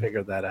figured.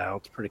 figure that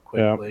out pretty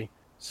quickly.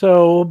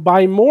 So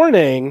by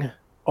morning,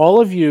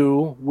 all of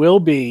you will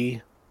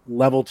be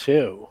level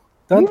 2.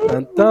 Dun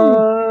dun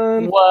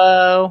dun.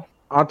 Whoa.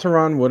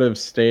 Otteron would have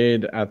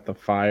stayed at the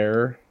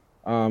fire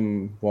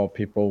while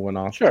people went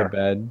off Sure. to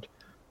bed,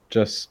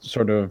 just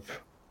sort of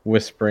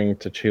whispering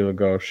to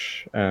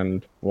Chilagosh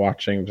and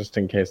watching just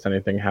in case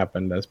anything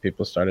happened as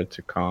people started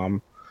to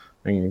calm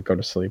and go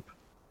to sleep.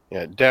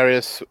 Yeah,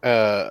 Darius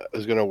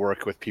is going to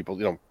work with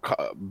people,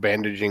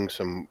 bandaging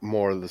some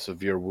more of the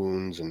severe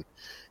wounds and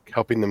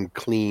helping them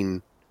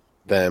clean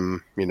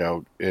them,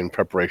 in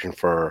preparation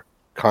for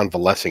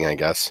convalescing, I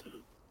guess.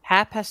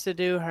 Hap has to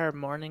do her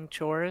morning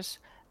chores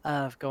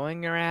of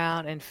going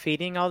around and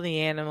feeding all the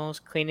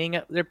animals, cleaning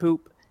up their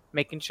poop,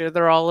 making sure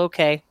they're all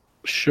okay.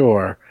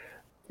 Sure.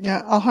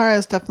 Yeah, Alhara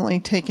is definitely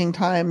taking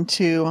time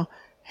to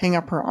hang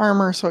up her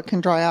armor so it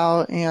can dry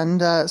out and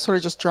sort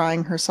of just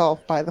drying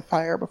herself by the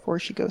fire before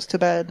she goes to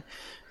bed.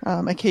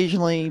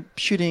 Occasionally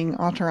shooting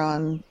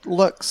Otteron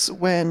looks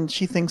when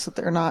she thinks that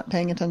they're not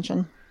paying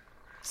attention.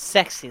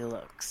 Sexy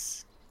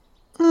looks.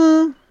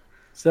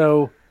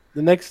 So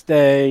the next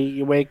day,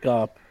 you wake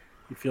up,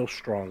 you feel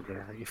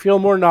stronger, you feel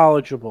more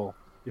knowledgeable,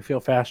 you feel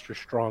faster,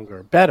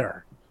 stronger,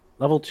 better.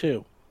 Level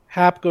 2.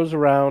 Hap goes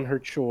around her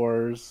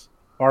chores.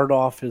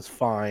 Bardolph is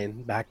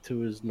fine, back to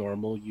his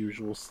normal,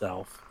 usual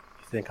self.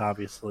 You think,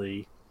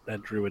 obviously,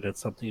 that druid had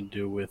something to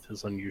do with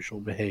his unusual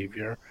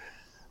behavior.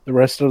 The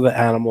rest of the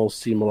animals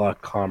seem a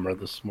lot calmer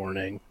this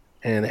morning,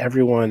 and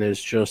everyone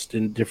is just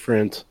in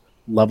different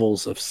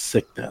levels of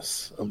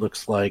sickness. It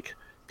looks like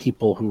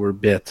people who were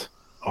bit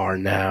are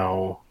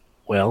now,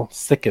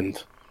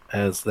 sickened,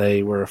 as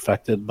they were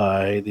affected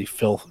by the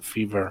filth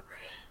fever,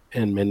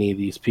 and many of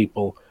these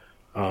people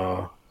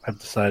have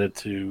decided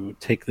to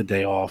take the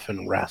day off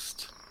and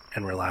rest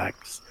and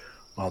relax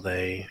while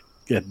they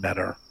get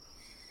better.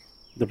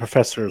 The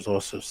professor is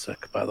also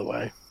sick, by the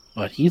way,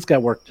 but he's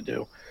got work to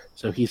do,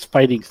 so he's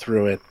fighting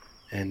through it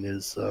and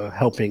is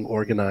helping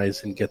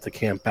organize and get the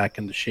camp back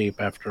into shape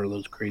after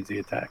those crazy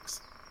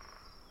attacks.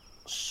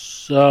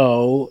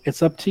 So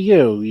it's up to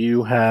you.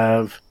 You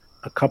have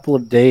a couple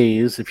of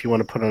days if you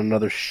want to put on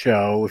another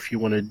show, if you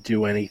want to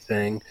do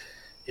anything.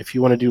 If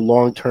you want to do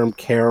long-term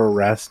care or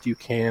rest, you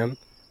can.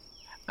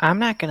 I'm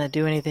not going to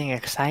do anything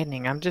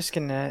exciting. I'm just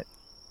going to,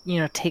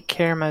 take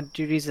care of my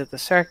duties at the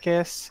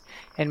circus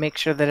and make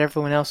sure that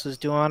everyone else is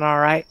doing all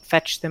right.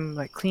 Fetch them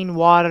clean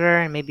water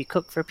and maybe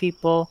cook for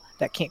people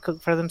that can't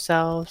cook for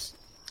themselves.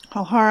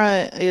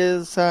 Alhara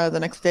is, the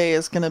next day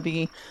is going to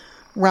be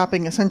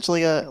wrapping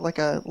essentially a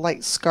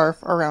light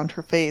scarf around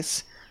her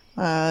face.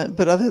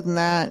 But other than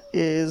that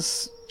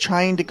is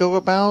trying to go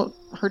about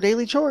her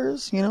daily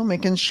chores,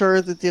 making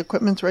sure that the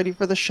equipment's ready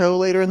for the show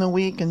later in the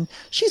week. And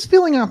she's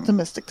feeling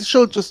optimistic.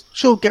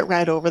 She'll get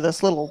right over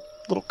this little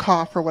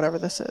cough or whatever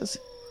this is.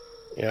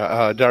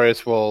 Yeah,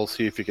 Darius will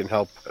see if he can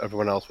help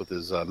everyone else with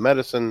his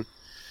medicine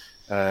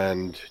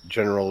and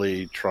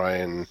generally try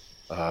and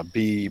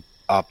be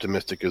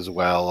optimistic as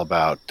well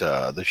about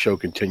the show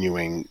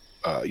continuing,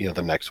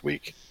 the next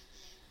week.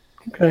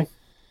 Okay.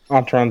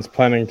 Atron's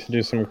planning to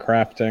do some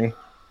crafting.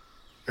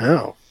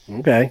 Oh,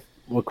 okay.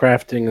 What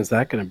crafting is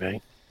that going to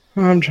be?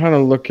 I'm trying to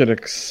look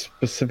at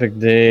specific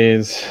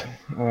days.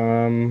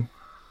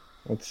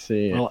 Let's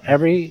see. Well,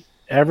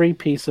 every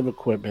piece of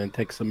equipment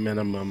takes a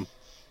minimum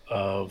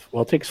of,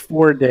 well, it takes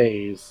 4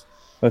 days.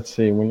 Let's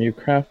see. When you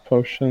craft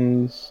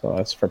potions,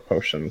 that's for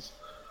potions.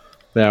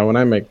 Yeah, when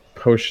I make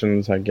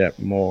potions, I get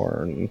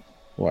more and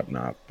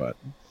whatnot, but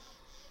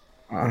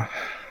I'm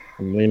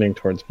leaning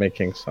towards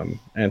making some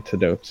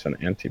antidotes and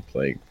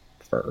anti-plague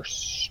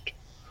first.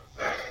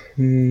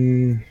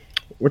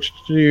 Which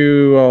do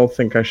you all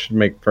think I should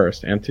make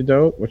first?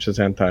 Antidote, which is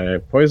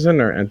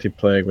anti-poison, or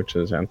anti-plague, which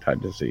is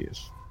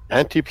anti-disease?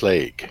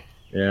 Anti-plague.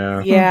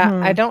 Yeah. Yeah,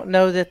 I don't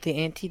know that the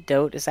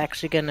antidote is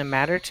actually going to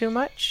matter too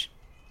much.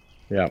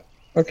 Yeah.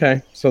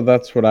 Okay, so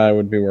that's what I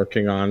would be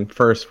working on.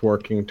 First,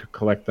 working to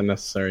collect the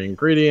necessary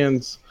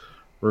ingredients,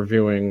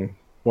 reviewing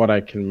what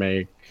I can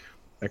make,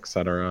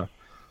 etc.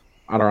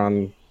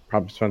 Atron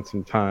probably spent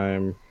some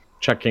time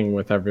checking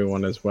with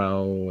everyone as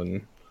well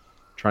and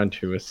trying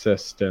to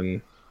assist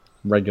in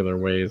regular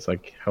ways,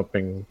 like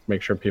helping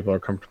make sure people are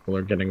comfortable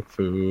or getting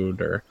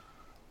food or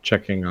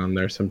checking on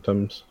their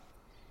symptoms.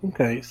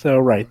 Okay, so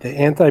right, the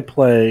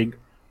anti-plague,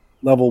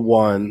 level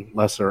 1,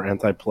 lesser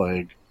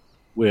anti-plague,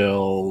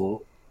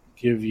 will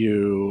give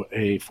you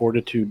a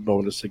fortitude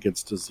bonus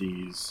against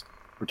disease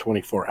for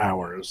 24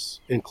 hours,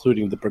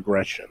 including the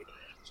progression.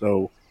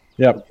 So,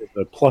 Yep.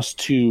 the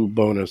 +2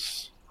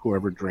 bonus,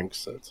 whoever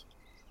drinks it.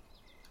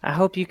 I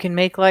hope you can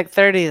make like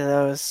 30 of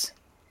those.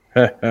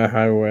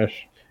 I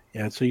wish.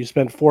 Yeah, so you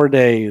spend 4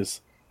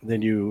 days,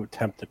 then you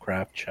attempt the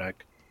craft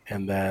check,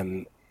 and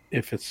then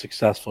if it's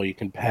successful, you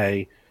can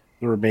pay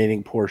the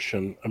remaining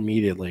portion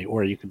immediately,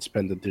 or you can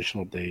spend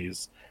additional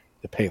days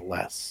to pay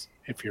less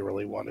if you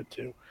really wanted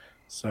to.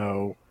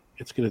 So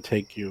it's going to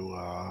take you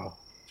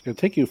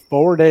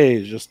 4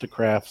 days just to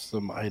craft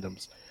some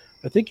items.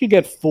 I think you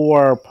get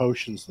 4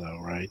 potions though,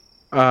 right?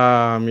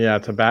 Yeah,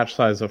 it's a batch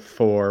size of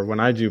 4. When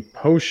I do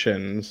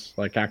potions,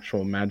 like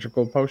actual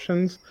magical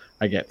potions,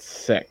 I get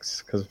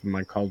 6 because of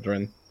my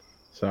cauldron.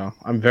 So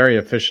I'm very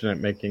efficient at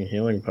making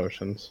healing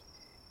potions.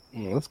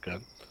 That's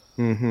good.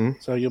 Mm-hmm.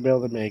 So you'll be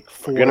able to make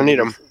 4 We're gonna need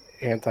 'em.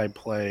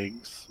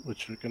 anti-plagues,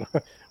 which are going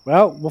to...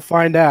 Well, we'll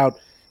find out.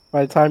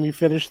 By the time you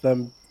finish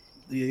them,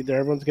 either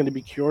everyone's going to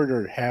be cured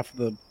or half of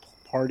the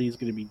party is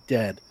going to be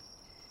dead.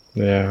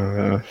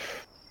 Yeah.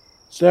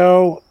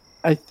 So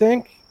I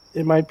think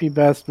it might be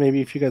best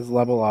maybe if you guys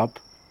level up,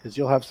 because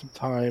you'll have some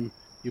time.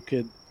 You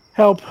could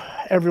help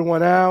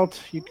everyone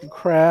out. You can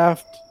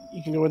craft.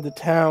 You can go into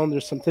town.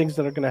 There's some things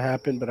that are going to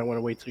happen, but I want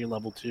to wait till you're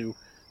level 2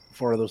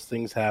 before those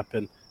things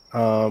happen.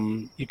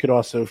 You could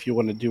also, if you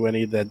want to do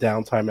any of the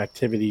downtime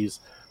activities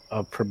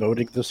of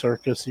promoting the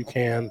circus, you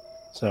can.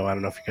 So I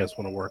don't know if you guys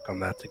want to work on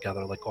that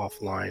together, like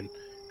offline.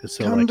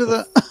 Come to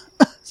the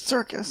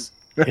circus.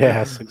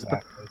 Yes,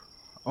 exactly.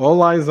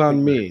 All eyes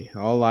on me.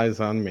 All eyes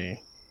on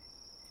me.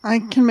 I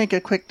can make a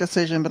quick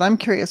decision, but I'm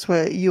curious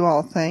what you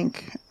all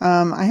think.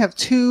 I have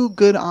 2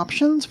 good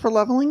options for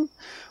leveling.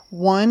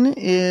 One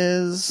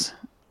is,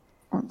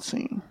 let's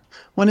see.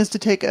 One is to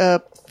take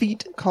a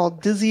feat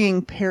called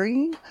Dizzying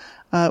Parry,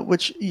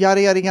 which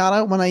yada yada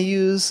yada. When I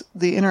use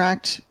the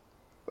interact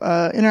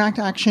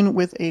action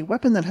with a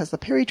weapon that has the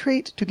parry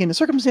trait to gain a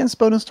circumstance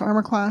bonus to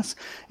armor class,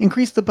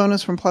 increase the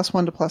bonus from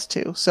 +1 to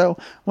 +2. So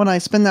when I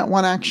spend that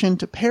one action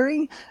to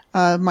parry,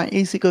 my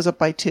AC goes up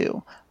by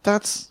 2.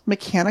 That's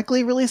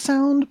mechanically really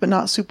sound, but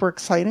not super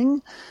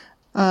exciting.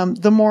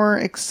 The more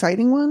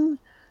exciting one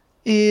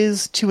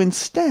is to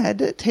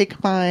instead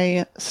take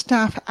my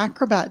staff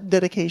acrobat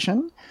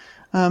dedication,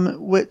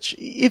 which,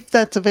 if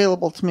that's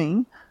available to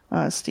me,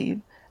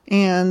 Steve.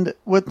 And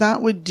what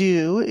that would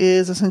do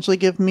is essentially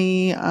give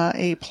me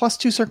a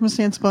 +2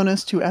 circumstance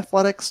bonus to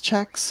athletics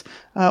checks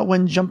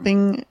when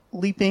jumping,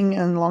 leaping,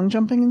 and long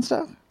jumping and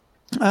stuff.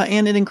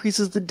 And it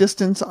increases the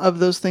distance of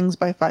those things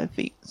by 5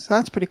 feet. So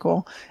that's pretty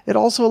cool. It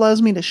also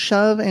allows me to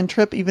shove and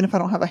trip even if I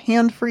don't have a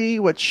hand free,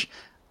 which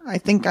I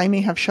think I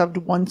may have shoved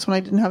once when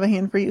I didn't have a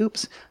hand free.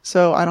 Oops.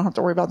 So I don't have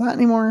to worry about that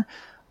anymore.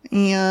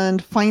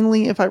 And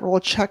finally, if I roll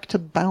a check to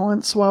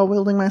balance while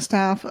wielding my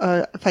staff,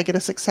 if I get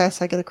a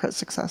success, I get a crit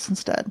success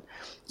instead.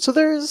 So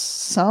there's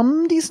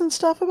some decent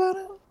stuff about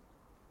it.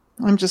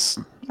 I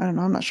don't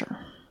know, I'm not sure.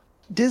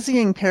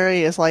 Dizzying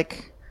Parry is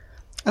like,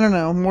 I don't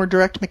know, more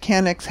direct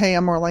mechanics. Hey,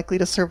 I'm more likely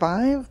to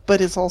survive, but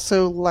it's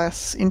also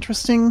less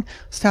interesting.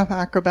 Staff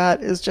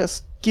Acrobat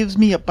gives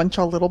me a bunch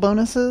of little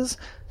bonuses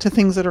to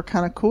things that are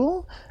kind of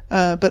cool,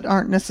 but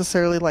aren't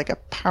necessarily like a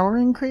power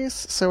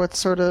increase. So it's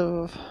sort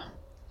of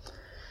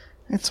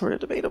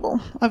debatable.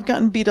 I've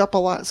gotten beat up a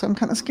lot, so I'm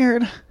kind of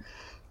scared.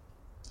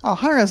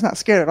 Alhara's not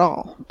scared at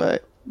all,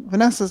 but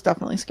Vanessa's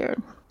definitely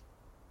scared.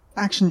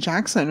 Action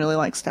Jackson really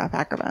likes Staff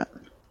Acrobat.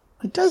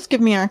 It does give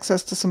me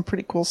access to some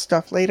pretty cool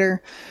stuff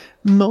later.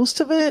 Most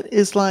of it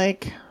is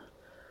like,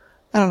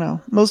 I don't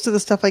know, most of the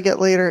stuff I get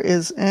later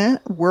is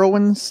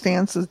Whirlwind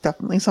Stance is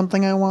definitely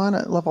something I want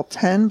at level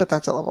 10, but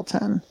that's at level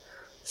 10.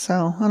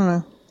 So, I don't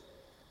know.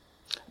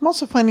 I'm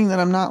also finding that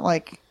I'm not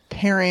like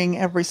parrying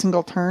every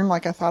single turn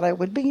like I thought I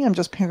would be. I'm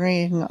just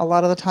parrying a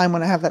lot of the time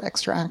when I have that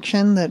extra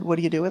action that what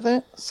do you do with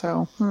it?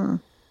 So,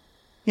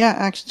 Yeah,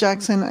 Action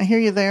Jackson, I hear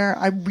you there.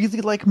 I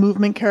really like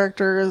movement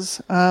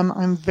characters.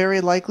 I'm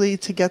very likely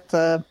to get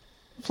the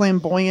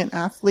Flamboyant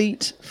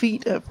Athlete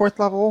feat at 4th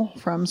level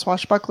from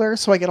Swashbuckler,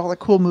 so I get all the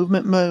cool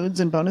movement modes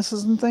and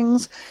bonuses and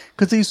things,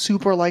 because these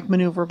super like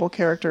maneuverable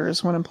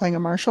characters when I'm playing a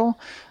martial.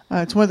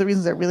 It's one of the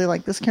reasons I really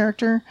like this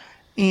character,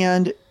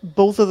 and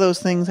both of those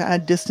things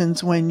add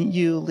distance when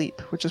you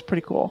leap, which is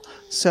pretty cool.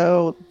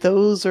 So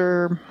those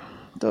are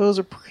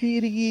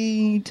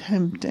pretty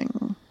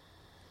tempting.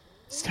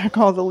 Stack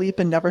all the leap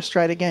and never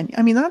stride again.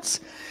 I mean, that's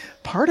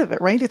part of it,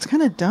 right? It's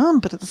kind of dumb,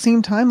 but at the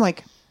same time,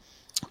 like,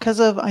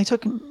 because I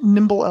took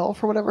Nimble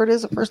Elf or whatever it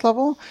is at 1st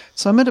level,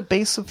 so I'm at a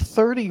base of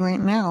 30 right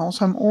now,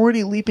 so I'm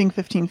already leaping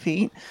 15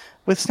 feet.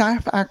 With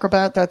Staff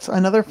Acrobat, that's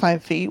another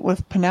 5 feet.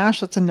 With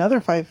Panache, that's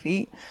another 5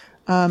 feet.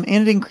 And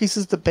it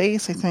increases the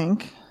base, I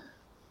think.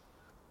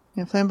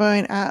 Yeah,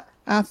 Flamboyant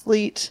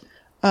Athlete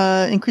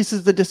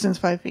increases the distance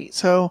 5 feet.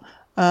 So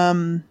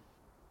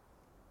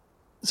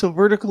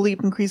vertical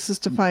leap increases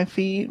to 5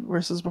 feet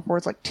versus before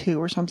it's like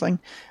 2 or something.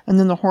 And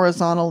then the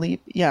horizontal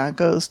leap,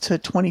 goes to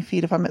 20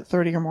 feet if I'm at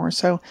 30 or more.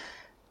 So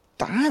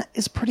that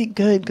is pretty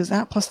good because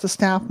that plus the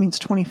staff means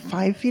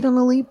 25 feet on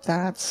the leap.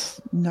 That's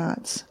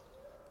nuts.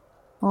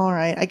 All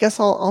right. I guess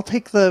I'll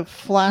take the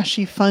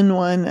flashy fun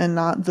one and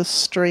not the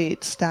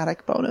straight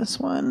static bonus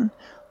one.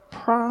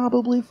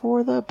 Probably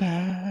for the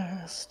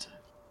best.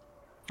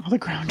 All the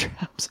ground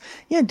traps.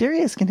 Yeah,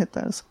 Darius can hit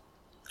those.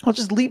 I'll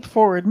just leap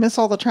forward, miss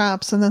all the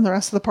traps, and then the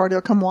rest of the party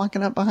will come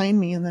walking up behind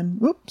me and then,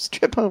 whoops,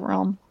 trip over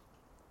them.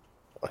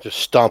 I'll just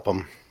stomp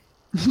them.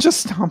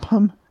 Just stomp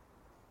them.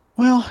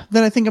 Well,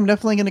 then I think I'm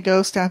definitely going to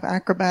go Staff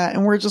Acrobat,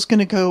 and we're just going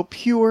to go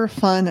pure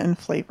fun and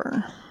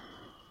flavor.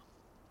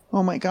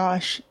 Oh my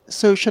gosh.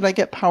 So should I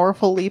get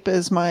Powerful Leap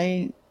as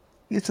my...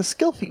 It's a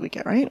skill feat we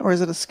get, right? Or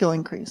is it a skill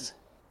increase?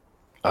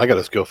 I got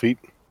a skill feat.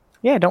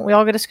 Yeah, don't we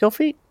all get a skill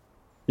feat?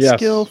 Yes.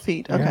 Skill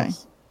feat, okay.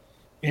 Yes.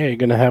 Yeah, you're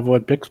going to have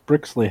what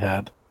Brixley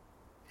had.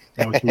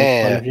 That was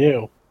make fun of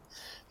you.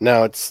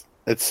 No, it's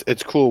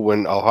cool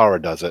when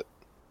Alhara does it.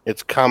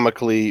 It's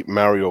comically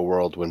Mario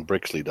World when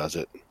Brixley does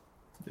it.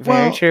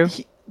 Very true.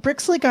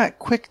 Brixley got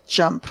Quick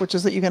Jump, which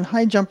is that you can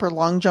high jump or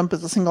long jump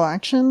as a single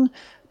action.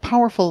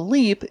 Powerful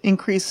Leap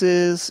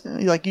increases,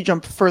 like you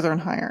jump further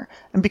and higher.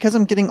 And because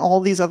I'm getting all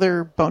these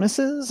other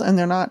bonuses and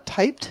they're not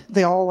typed,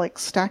 they all like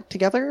stack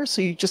together.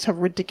 So you just have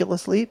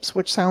ridiculous leaps,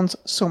 which sounds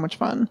so much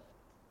fun.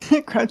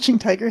 Crouching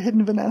Tiger,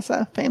 Hidden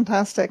Vanessa.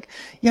 Fantastic.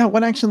 Yeah,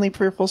 1 action leap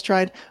for your full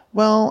stride.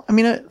 Well, I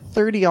mean, at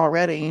 30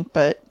 already,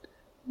 but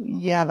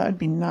yeah, that would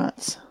be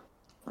nuts.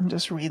 I'm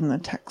just reading the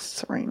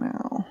texts right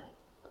now.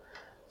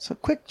 So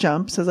Quick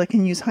Jump says I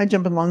can use high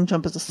jump and long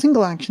jump as a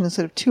single action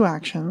instead of 2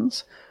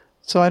 actions.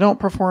 So I don't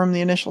perform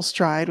the initial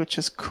stride, which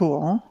is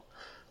cool.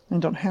 I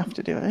don't have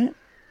to do it.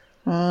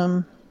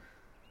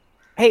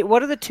 Hey,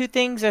 what are the 2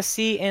 things I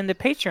see in the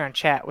Patreon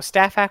chat with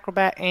Staff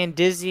Acrobat and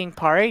Dizzying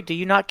Pari? Do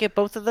you not get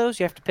both of those?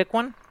 You have to pick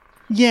one?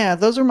 Yeah,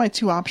 those are my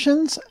 2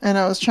 options, and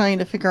I was trying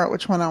to figure out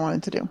which one I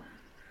wanted to do.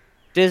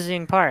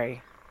 Dizzying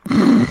Pari.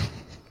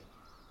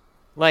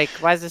 Like,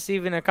 why is this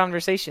even a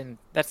conversation?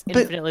 That's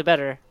infinitely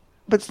better.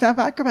 But Staff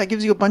Acrobat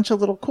gives you a bunch of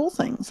little cool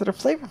things that are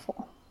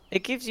flavorful.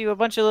 It gives you a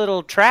bunch of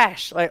little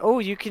trash. Like, oh,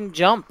 you can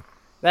jump.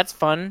 That's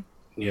fun.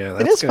 Yeah,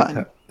 it is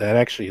fun. That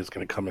actually is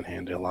going to come in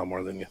handy a lot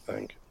more than you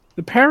think.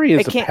 The parry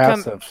is a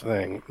passive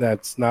thing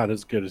that's not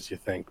as good as you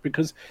think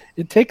because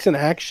it takes an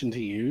action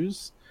to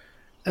use.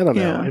 I don't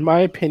know. In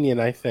my opinion,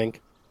 I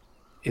think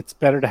it's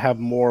better to have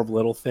more of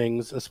little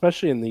things,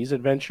 especially in these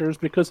adventures,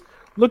 because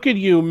look at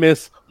you,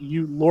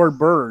 you Lord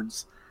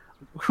Birds.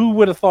 Who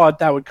would have thought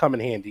that would come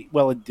in handy?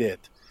 Well, it did.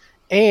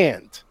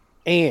 And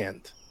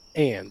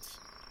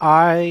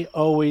I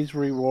always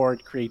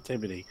reward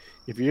creativity.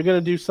 If you're going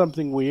to do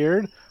something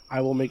weird, I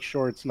will make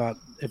sure it's not...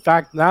 In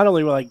fact, not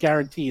only will I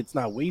guarantee it's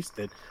not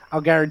wasted,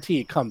 I'll guarantee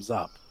it comes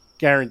up.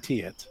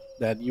 Guarantee it,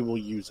 that you will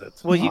use it.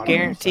 Will you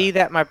guarantee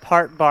that my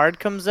part Bard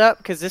comes up?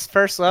 Because this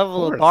first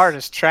level of Bard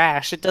is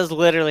trash. It does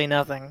literally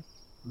nothing.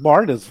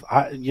 Bard is,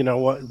 you know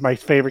what, my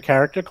favorite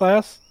character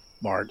class?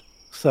 Bard.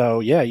 So,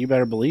 yeah, you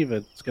better believe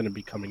it's going to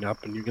be coming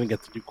up, and you're going to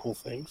get to do cool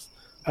things.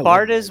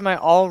 Bard is my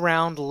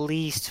all-round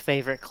least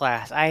favorite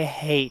class. I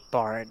hate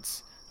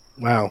Bards.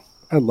 Wow,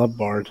 I love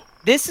Bard.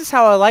 This is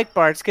how I like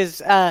Bards,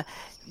 because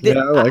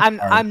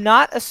I'm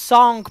not a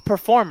song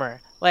performer.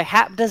 Like,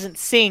 Hap doesn't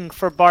sing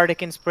for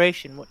bardic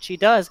inspiration. What she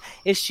does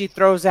is she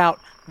throws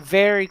out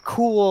very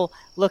cool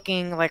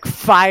looking, like,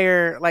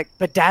 fire, like,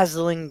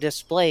 bedazzling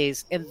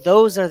displays, and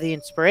those are the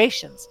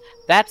inspirations.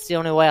 That's the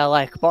only way I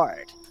like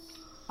Bard.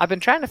 I've been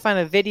trying to find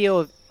a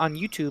video on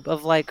YouTube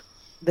of, like,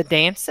 the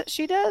dance that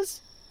she does,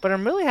 but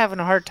I'm really having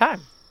a hard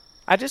time.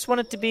 I just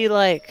want it to be,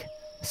 like,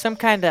 some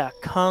kind of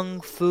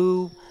kung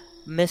fu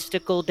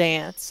mystical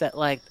dance that,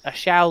 like, a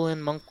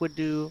Shaolin monk would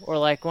do, or,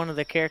 like, one of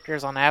the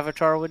characters on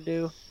Avatar would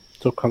do.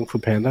 So Kung Fu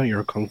Panda?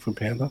 You're a Kung Fu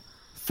Panda?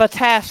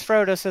 Fatas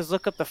Frodo says,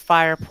 look up the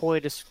fire poi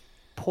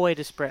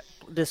display.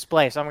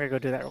 So I'm going to go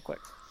do that real quick.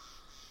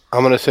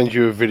 I'm gonna send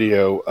you a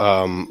video,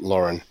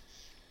 Lauren.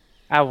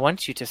 I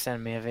want you to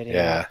send me a video.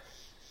 Yeah.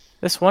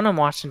 This one I'm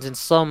watching's in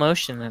slow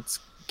motion. It's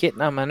getting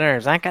on my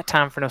nerves. I ain't got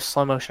time for no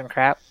slow motion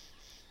crap.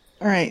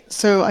 All right,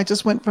 so I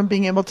just went from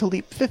being able to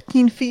leap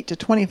 15 feet to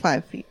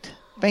 25 feet.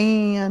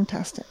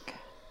 Fantastic.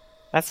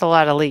 That's a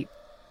lot of leap.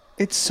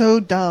 It's so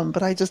dumb,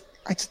 but I just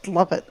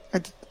love it.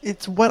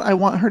 It's what I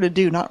want her to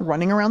do, not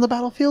running around the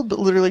battlefield, but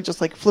literally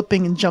just like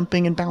flipping and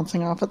jumping and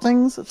bouncing off of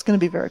things. It's going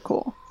to be very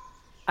cool.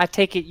 I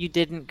take it you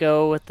didn't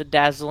go with the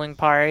dazzling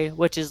parry,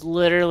 which is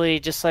literally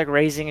just like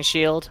raising a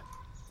shield.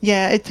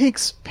 Yeah, it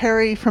takes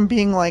parry from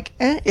being like,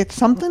 it's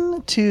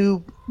something,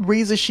 to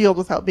raise a shield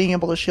without being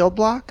able to shield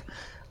block.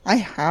 I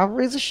have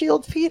raise a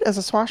shield feat as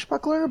a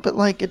swashbuckler, but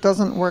like it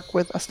doesn't work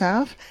with a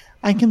staff.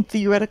 I can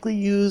theoretically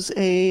use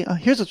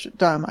here's what's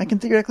dumb. I can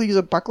theoretically use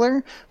a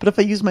buckler, but if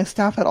I use my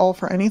staff at all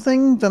for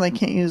anything, then I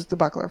can't use the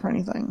buckler for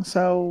anything.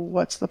 So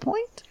what's the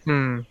point?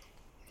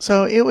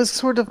 So it was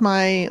sort of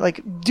my,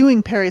 like,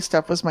 doing parry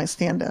stuff was my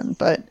stand-in,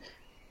 but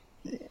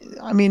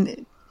I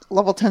mean,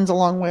 level 10's a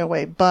long way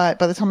away, but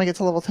by the time I get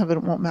to level 10,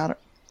 it won't matter.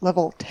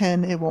 Level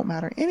 10, it won't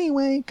matter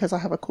anyway, because I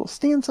have a cool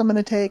stance I'm going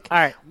to take. All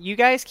right, you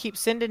guys keep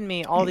sending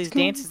me all these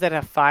dances that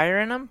have fire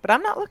in them, but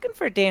I'm not looking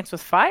for a dance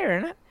with fire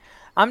in it.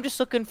 I'm just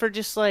looking for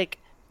just like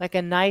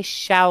a nice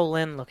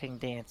Shaolin-looking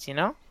dance, you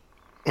know?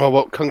 Well,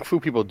 what Kung Fu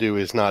people do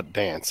is not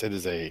dance. It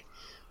is a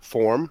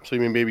form. So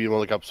you mean maybe you want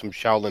to look up some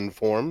Shaolin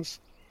forms?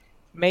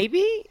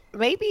 Maybe,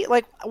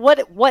 like, what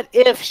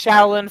if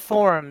Shaolin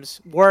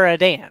forms were a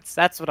dance?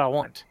 That's what I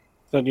want.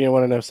 So do you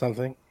want to know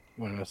something?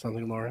 Want to know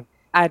something, Lauren?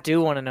 I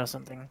do want to know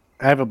something.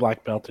 I have a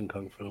black belt in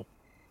Kung Fu.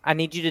 I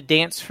need you to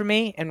dance for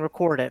me and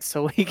record it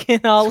so we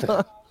can all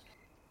look.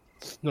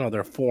 No,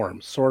 they're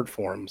forms, sword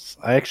forms.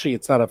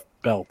 It's not a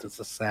belt, it's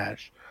a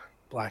sash.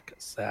 Black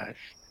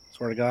sash.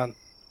 Swear to God.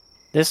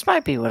 This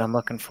might be what I'm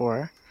looking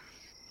for.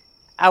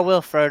 I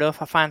will, Frodo.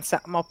 If I find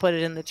something, I'll put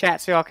it in the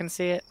chat so y'all can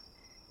see it.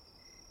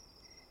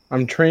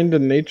 I'm trained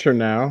in nature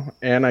now,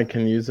 and I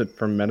can use it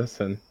for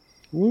medicine.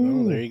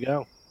 Oh, there you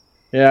go.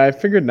 Yeah, I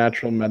figured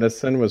natural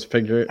medicine was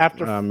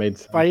After made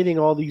sense. Fighting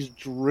all these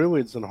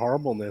druids and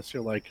horribleness,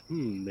 you're like,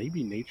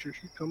 maybe nature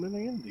should come in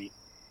handy.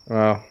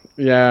 Well,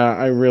 yeah,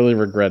 I really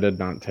regretted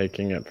not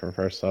taking it for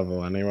first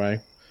level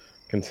anyway,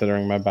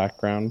 considering my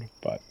background,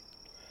 but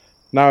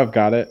now I've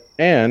got it,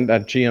 and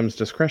at GM's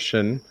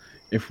discretion,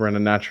 if we're in a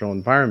natural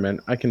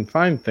environment, I can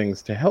find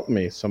things to help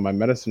me, so my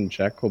medicine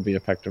check will be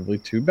effectively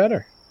 2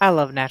 better. I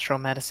love natural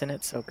medicine.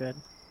 It's so good.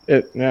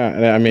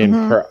 I mean,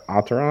 for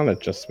Atheron, it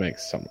just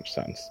makes so much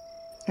sense.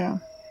 Yeah.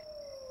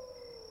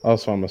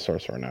 Also, I'm a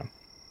sorcerer now.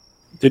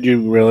 Did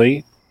you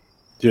really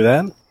do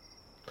that?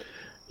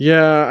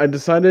 Yeah, I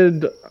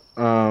decided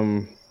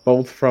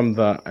both from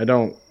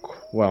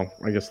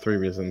I guess 3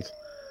 reasons.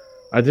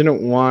 I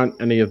didn't want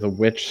any of the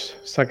witch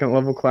second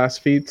level class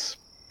feats.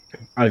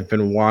 I've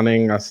been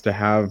wanting us to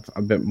have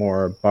a bit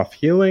more buff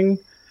healing.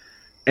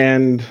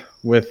 And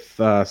with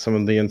some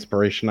of the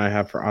inspiration I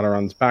have for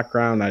Adoran's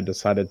background, I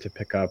decided to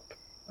pick up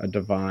a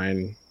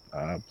divine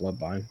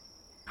bloodline.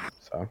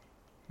 So,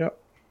 yep.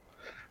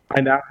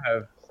 I now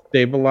have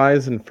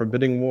Stabilize and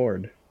Forbidding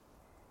Ward.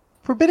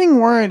 Forbidding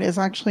Ward is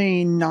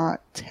actually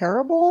not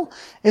terrible.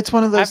 It's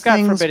one of those I've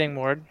things. got Forbidding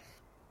Ward.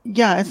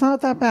 Yeah, it's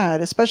not that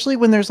bad, especially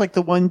when there's like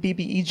the one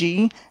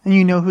BBEG and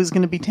you know who's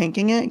going to be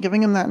tanking it.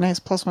 Giving him that nice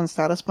 +1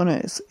 status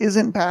bonus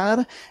isn't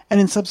bad, and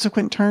in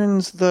subsequent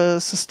turns, the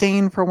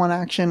sustain for 1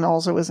 action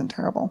also isn't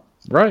terrible.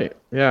 Right,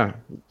 yeah,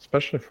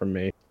 especially for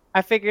me.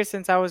 I figured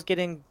since I was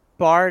getting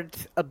bard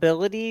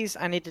abilities,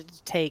 I needed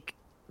to take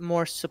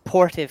more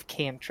supportive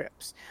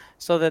cantrips.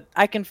 So that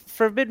I can...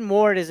 Forbidden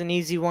Ward is an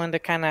easy one to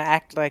kind of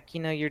act like,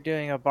 you're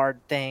doing a bard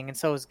thing, and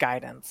so is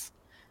Guidance.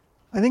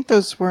 I think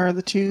those were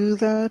the 2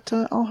 that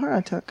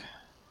Alhara took.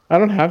 I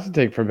don't have to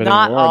take Forbidden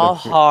Not Ward.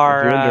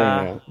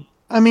 Alhara.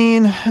 I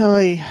mean,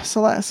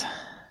 Celeste.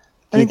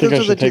 Do you think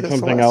I should take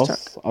something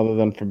else other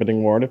than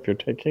Forbidding Ward if you're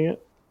taking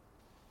it?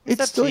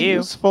 It's still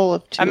useful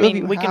if 2 I of mean,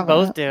 you we can have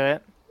both it. do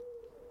it.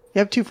 You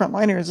have 2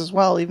 frontliners as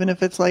well, even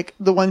if it's like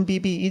the 1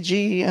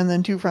 BBEG and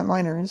then 2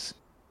 frontliners.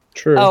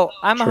 True. Oh,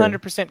 I'm true.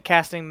 100%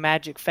 casting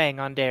Magic Fang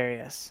on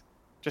Darius.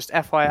 Just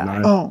FYI.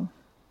 Nice. Oh,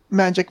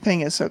 Magic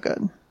Fang is so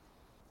good.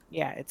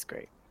 Yeah, it's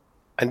great.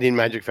 I need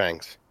magic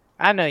fangs.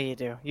 I know you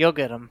do. You'll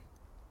get them.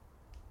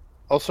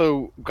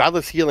 Also,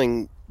 Godless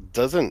Healing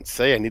doesn't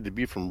say I need to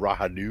be from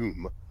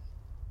Rahadum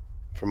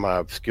for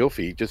my skill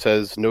feat. It just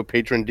says no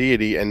patron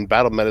deity and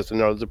battle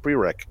medicine are the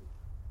prereq.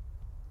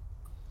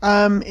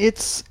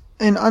 It's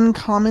an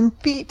uncommon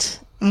feat,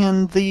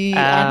 and the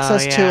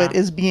access to yeah. it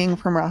is being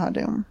from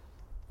Rahadum.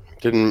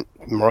 Didn't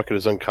mark it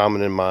as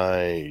uncommon in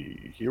my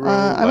hero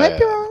I might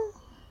be wrong,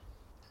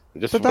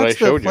 Just but what I that's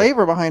the showed you.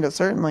 flavor behind it,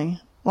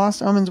 certainly.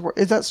 Lost Omens.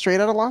 Is that straight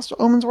out of Lost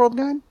Omens World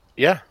Guide?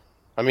 Yeah.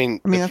 I mean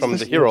that's it's from the-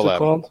 the hero What's it lab.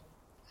 called?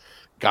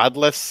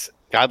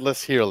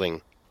 Godless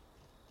Healing.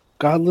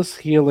 Godless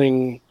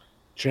Healing,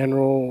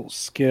 General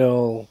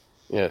Skill.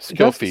 Yeah, It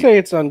skill doesn't feat. say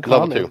it's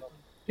uncommon. Level 2.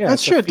 Yeah,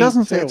 That's it's a true. It feat,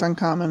 doesn't say too. it's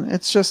uncommon.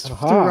 It's just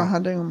Aha. through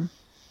Rahadum.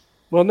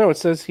 Well, no, it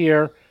says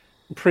here,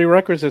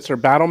 Prerequisites are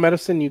battle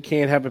medicine. You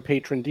can't have a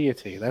patron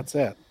deity. That's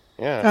it.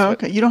 Yeah. Oh,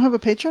 okay. You don't have a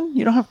patron?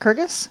 You don't have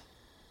Kurgus?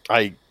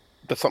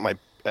 That's not my.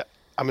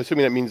 I'm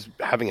assuming that means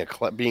having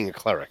being a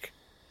cleric.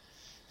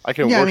 I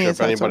can Yeah, I mean, worship it's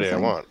that sort of anybody I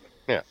thing. want.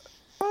 Yeah.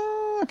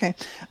 Okay.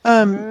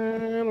 I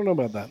don't know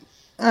about that.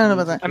 I don't know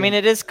about that. I mean,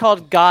 it is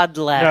called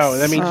godless. No,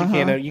 that means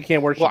Uh-huh. you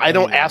can't worship. Well, I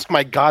don't anyone. ask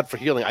my god for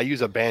healing. I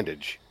use a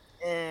bandage.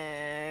 You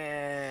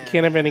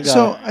can't have any god.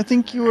 So I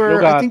think you were.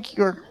 No God. I think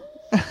you're.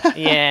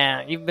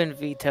 Yeah, you've been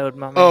vetoed,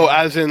 my man. Oh,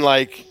 as in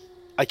like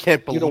I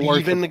can't You don't believe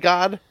worship- in the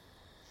god.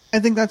 I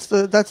think that's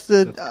the That's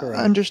correct.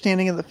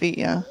 understanding of the feat.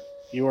 Yeah.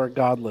 You are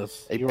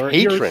godless. A You're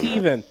patron.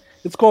 heathen.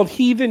 It's called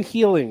heathen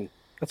healing.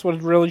 That's what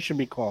it really should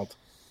be called.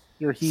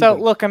 You're heathen. So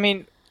look, I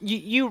mean,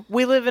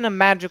 we live in a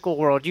magical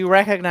world. You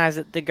recognize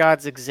that the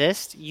gods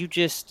exist. You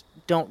just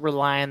don't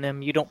rely on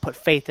them. You don't put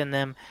faith in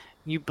them.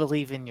 You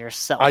believe in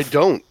yourself. I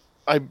don't.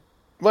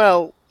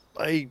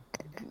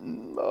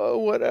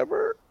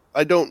 Whatever.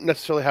 I don't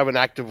necessarily have an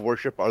active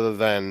worship other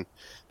than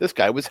this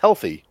guy was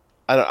healthy.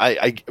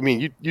 I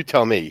mean, you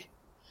tell me.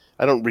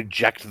 I don't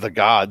reject the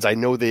gods. I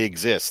know they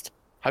exist.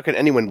 How can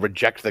anyone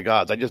reject the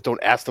gods? I just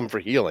don't ask them for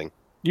healing.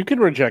 You can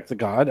reject the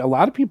god. A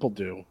lot of people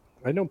do.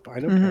 I know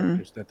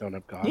characters that don't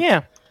have gods.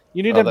 Yeah.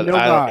 You need to have no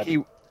god.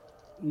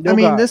 No I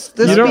mean, god. this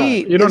You don't,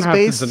 feat you don't is have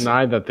based. to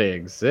deny that they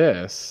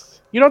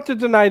exist. You don't have to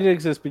deny it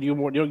exists, but you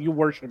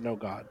worship no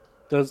god.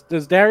 Does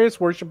Darius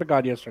worship a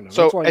god? Yes or no?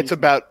 So That's all I it's need.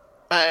 about.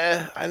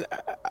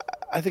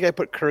 I think I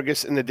put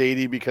Kurgus in the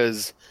deity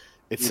because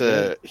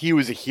he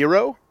was a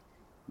hero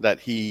that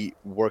he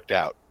worked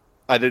out.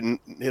 I don't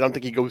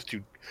think he goes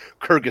to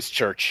Kurgus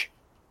Church.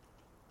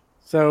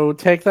 So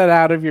take that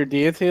out of your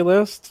deity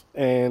list,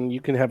 and you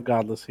can have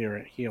godless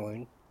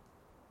healing.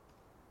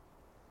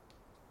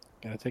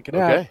 Gotta take it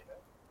out. Okay.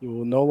 You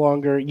will no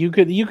longer. You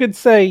could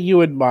say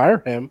you admire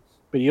him,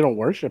 but you don't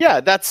worship.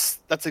 Yeah, that's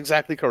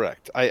exactly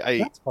correct. him.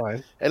 That's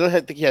fine. I don't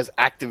think he has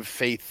active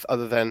faith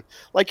other than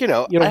You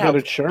don't go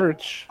to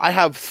church. I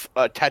have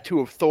a tattoo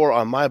of Thor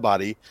on my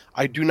body.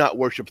 I do not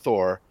worship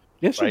Thor.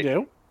 Yes, Right. you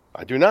do.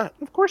 I do not.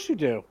 Of course you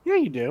do. Yeah,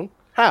 you do.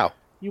 How?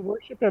 You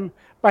worship him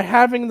by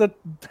having the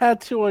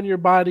tattoo on your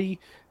body.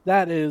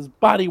 That is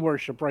body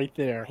worship right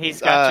there.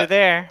 He's got you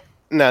there.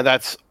 No,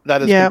 that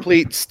is Yeah.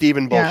 complete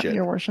Steven bullshit. Yeah,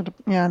 your worship.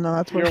 Yeah, no,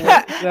 that's what. You're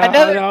it is.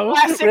 Another I know.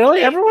 classic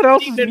Really? Everyone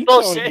else is Steven vetoing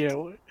bullshit.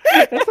 you.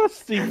 That's not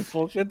Steven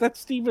bullshit. That's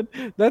Steven.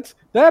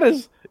 That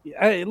is.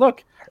 Hey,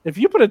 look, if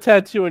you put a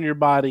tattoo on your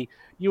body,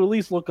 you at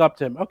least look up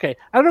to him. Okay,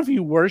 I don't know if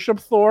you worship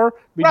Thor,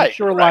 but you Right,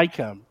 sure right. like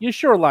him. You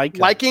sure like him.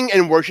 Liking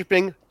and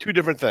worshiping, two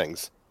different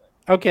things.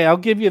 Okay, I'll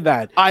give you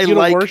that. I you don't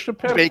like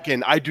worship him.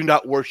 bacon. I do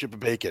not worship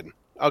bacon.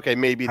 Okay,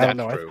 maybe I that's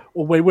don't know. true.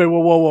 Oh, wait,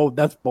 whoa!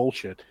 That's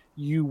bullshit.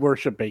 You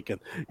worship bacon.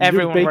 You do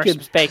Everyone bacon.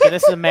 worships bacon.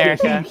 This is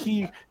America.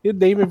 The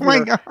name of Oh my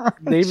your god.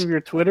 name of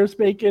your Twitter's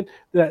bacon.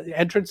 The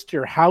entrance to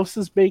your house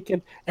is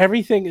bacon.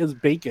 Everything is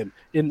bacon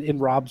in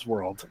Rob's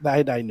world.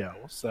 That I know.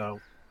 So,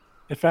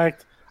 in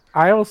fact,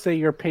 I will say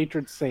your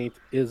patron saint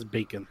is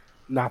bacon,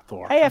 not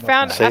Thor. Hey, How I about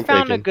found that? Saint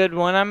a bacon. good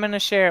one. I'm gonna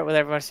share it with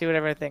everyone. See what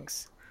everyone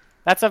thinks.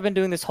 That's what I've been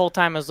doing this whole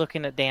time. Is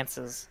looking at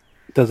dances.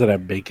 Does it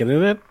have bacon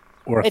in it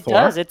or It Thor?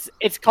 does.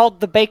 It's called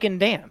the Bacon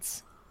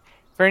Dance.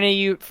 For any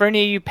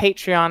of you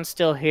Patreons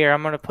still here,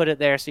 I'm gonna put it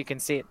there so you can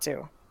see it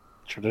too.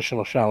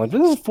 Traditional Shaolin.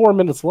 This is 4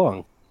 minutes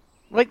long.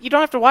 Like, you don't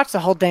have to watch the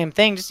whole damn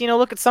thing. Just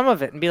look at some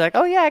of it and be like,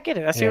 oh yeah, I get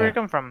it. I see where Yeah. you're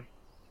coming from.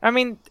 I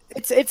mean,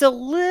 it's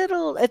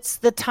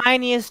the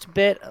tiniest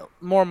bit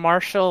more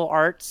martial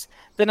arts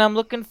than I'm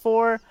looking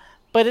for,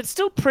 but it's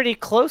still pretty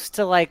close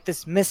to like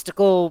this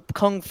mystical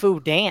kung fu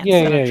dance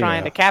that I'm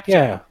trying to capture.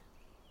 Yeah.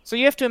 So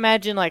you have to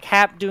imagine like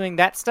Hap doing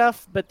that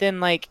stuff, but then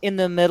like in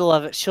the middle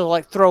of it, she'll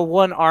like throw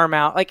one arm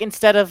out. Like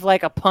instead of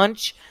like a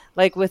punch,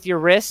 like with your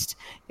wrist,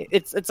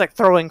 it's like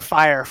throwing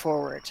fire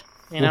forward.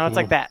 It's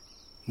like that.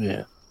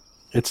 Yeah.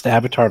 It's the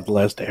Avatar of the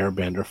Last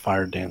Airbender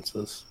fire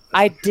dances.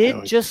 I did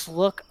Going. just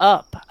look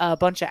up a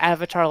bunch of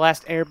Avatar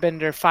Last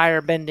Airbender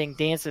fire-bending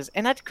dances,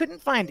 and I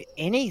couldn't find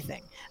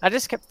anything. I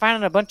just kept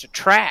finding a bunch of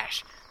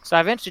trash. So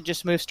I eventually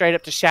just moved straight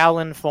up to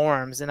Shaolin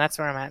forms, and that's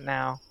where I'm at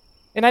now.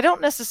 And I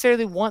don't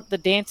necessarily want the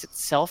dance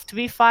itself to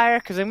be fire,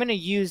 because I'm going to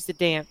use the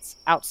dance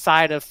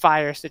outside of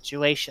fire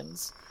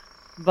situations.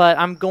 But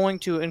I'm going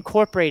to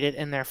incorporate it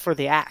in there for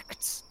the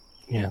acts.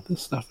 Yeah,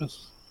 this stuff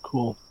is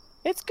cool.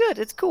 It's good.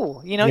 It's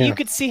cool. Yeah. You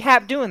could see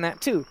Hap doing that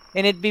too,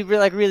 and it'd be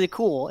really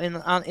cool in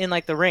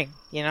like the ring.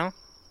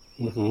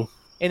 Mm-hmm.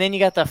 And then you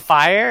got the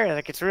fire.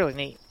 Like, it's really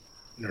neat.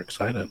 You're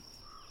excited.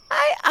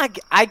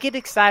 I get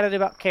excited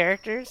about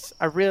characters.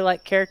 I really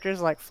like characters.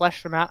 I like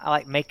flesh them out. I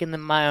like making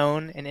them my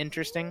own and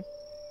interesting.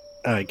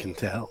 I can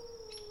tell.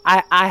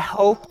 I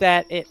hope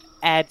that it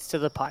adds to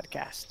the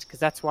podcast, because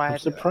that's why I'm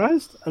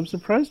surprised. I'm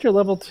surprised you're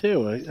level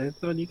 2. I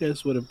thought you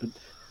guys would have been.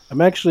 I'm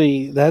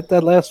actually that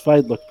last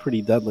fight looked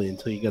pretty deadly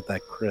until you got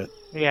that crit.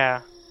 Yeah.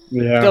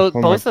 Yeah, Both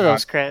oh my of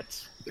those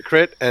crits. The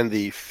crit and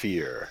the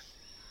fear.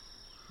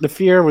 The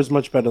fear was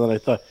much better than I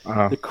thought.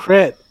 God. The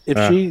crit, if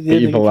The you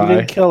evil eye.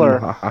 didn't kill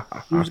her,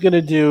 she was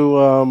gonna do.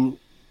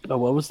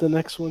 What was the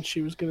next one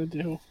she was gonna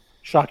do?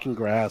 Shocking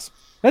Grasp.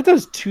 That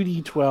does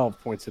 2d12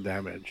 points of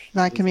damage.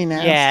 That can be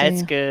nasty. Yeah,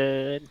 it's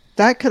good.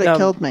 That could have Now-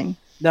 killed me.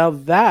 Now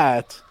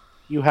that,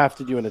 you have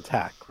to do an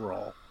attack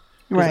roll.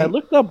 Because I Right.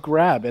 looked up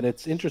grab, and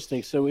it's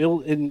interesting. So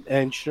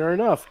and sure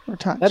enough, Or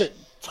touch.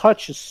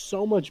 touch is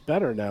so much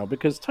better now,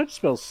 because touch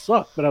spells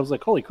suck. But I was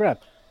like, holy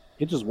crap,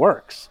 it just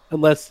works.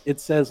 Unless it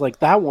says, like,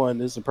 that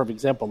one is a perfect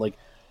example. Like,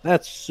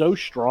 that's so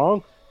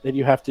strong that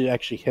you have to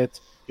actually hit.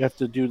 You have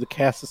to do the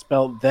cast a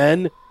spell,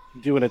 then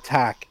do an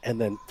attack, and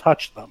then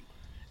touch them.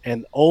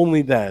 And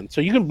only then.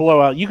 So you can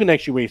blow out, you can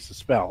actually waste a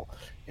spell.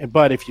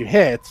 But if you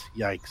hit,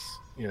 yikes,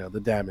 the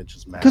damage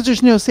is massive. Because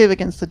there's no save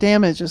against the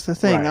damage is the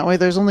thing. Right. That way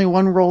there's only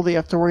one roll that you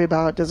have to worry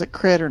about. Does it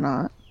crit or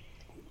not?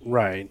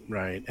 Right.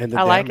 And the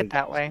I like damage it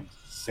that way. is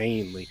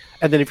insanely.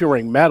 And then if you're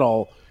wearing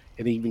metal,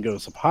 it even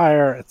goes up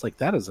higher. It's like,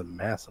 that is a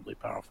massively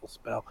powerful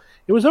spell.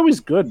 It was always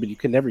good, but you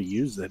could never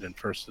use it in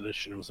first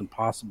edition. It was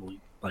impossible to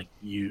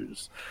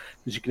use,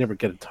 because you can never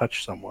get to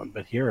touch someone.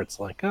 But here it's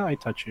like, I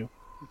touch you.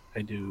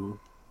 I do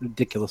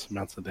ridiculous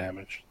amounts of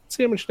damage. Let's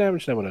see how much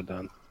damage that would have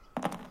done.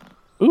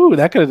 Ooh,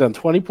 that could have done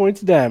 20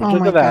 points of damage. Oh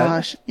Look my at that.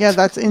 gosh. Yeah,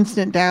 that's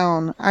instant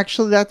down.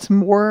 Actually, that's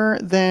more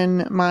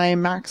than my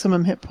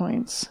maximum hit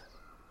points.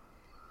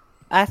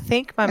 I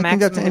think my I think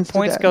that's maximum hit instant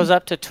points dead. goes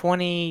up to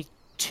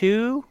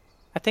 22.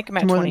 I think I'm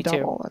at More 22. than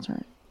double, that's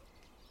right.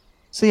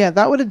 So yeah,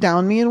 that would have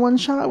downed me in one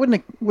shot.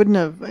 Wouldn't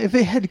have if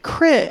it had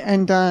crit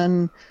and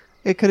done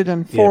it could have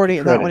done 40,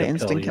 crit, that would have it'd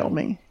instant kill you. killed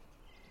me.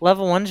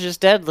 Level 1's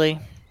just deadly.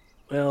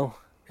 Well,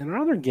 in our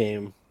other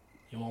game,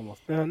 you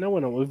almost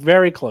we're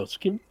very close.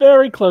 We get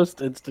very close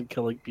to instant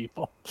killing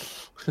people.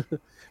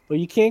 But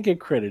you can't get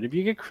critted. If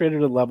you get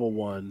critted at level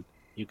 1,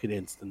 you could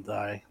instant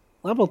die.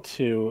 Level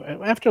 2,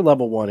 after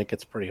level 1, it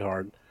gets pretty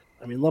hard.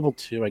 I mean, level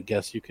 2, I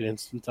guess you could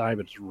instant die,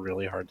 but it's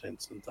really hard to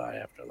instant die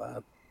after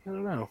that. I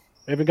don't know.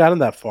 We haven't gotten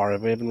that far.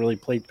 We haven't really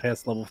played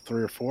past level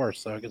 3 or 4,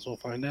 so I guess we'll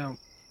find out.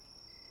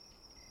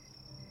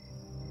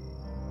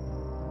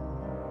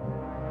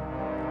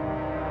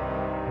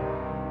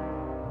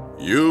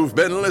 You've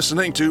been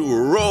listening to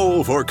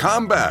Roll for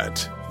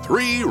Combat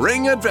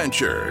 3-Ring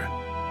Adventure,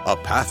 a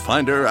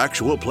Pathfinder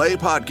actual play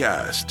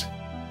podcast.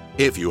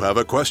 If you have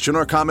a question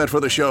or comment for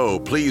the show,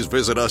 please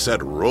visit us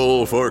at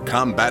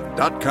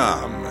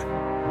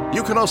rollforcombat.com.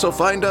 You can also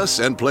find us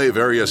and play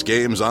various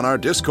games on our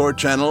Discord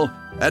channel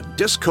at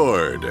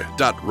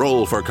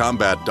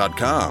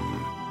discord.rollforcombat.com.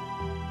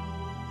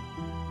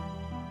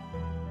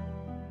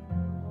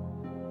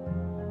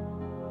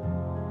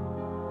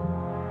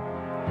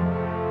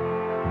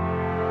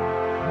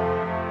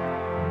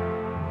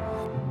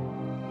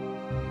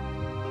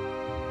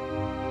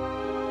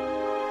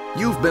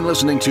 You've been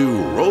listening to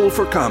Roll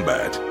for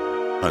Combat.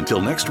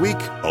 Until next week,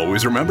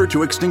 always remember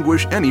to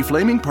extinguish any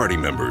flaming party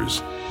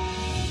members.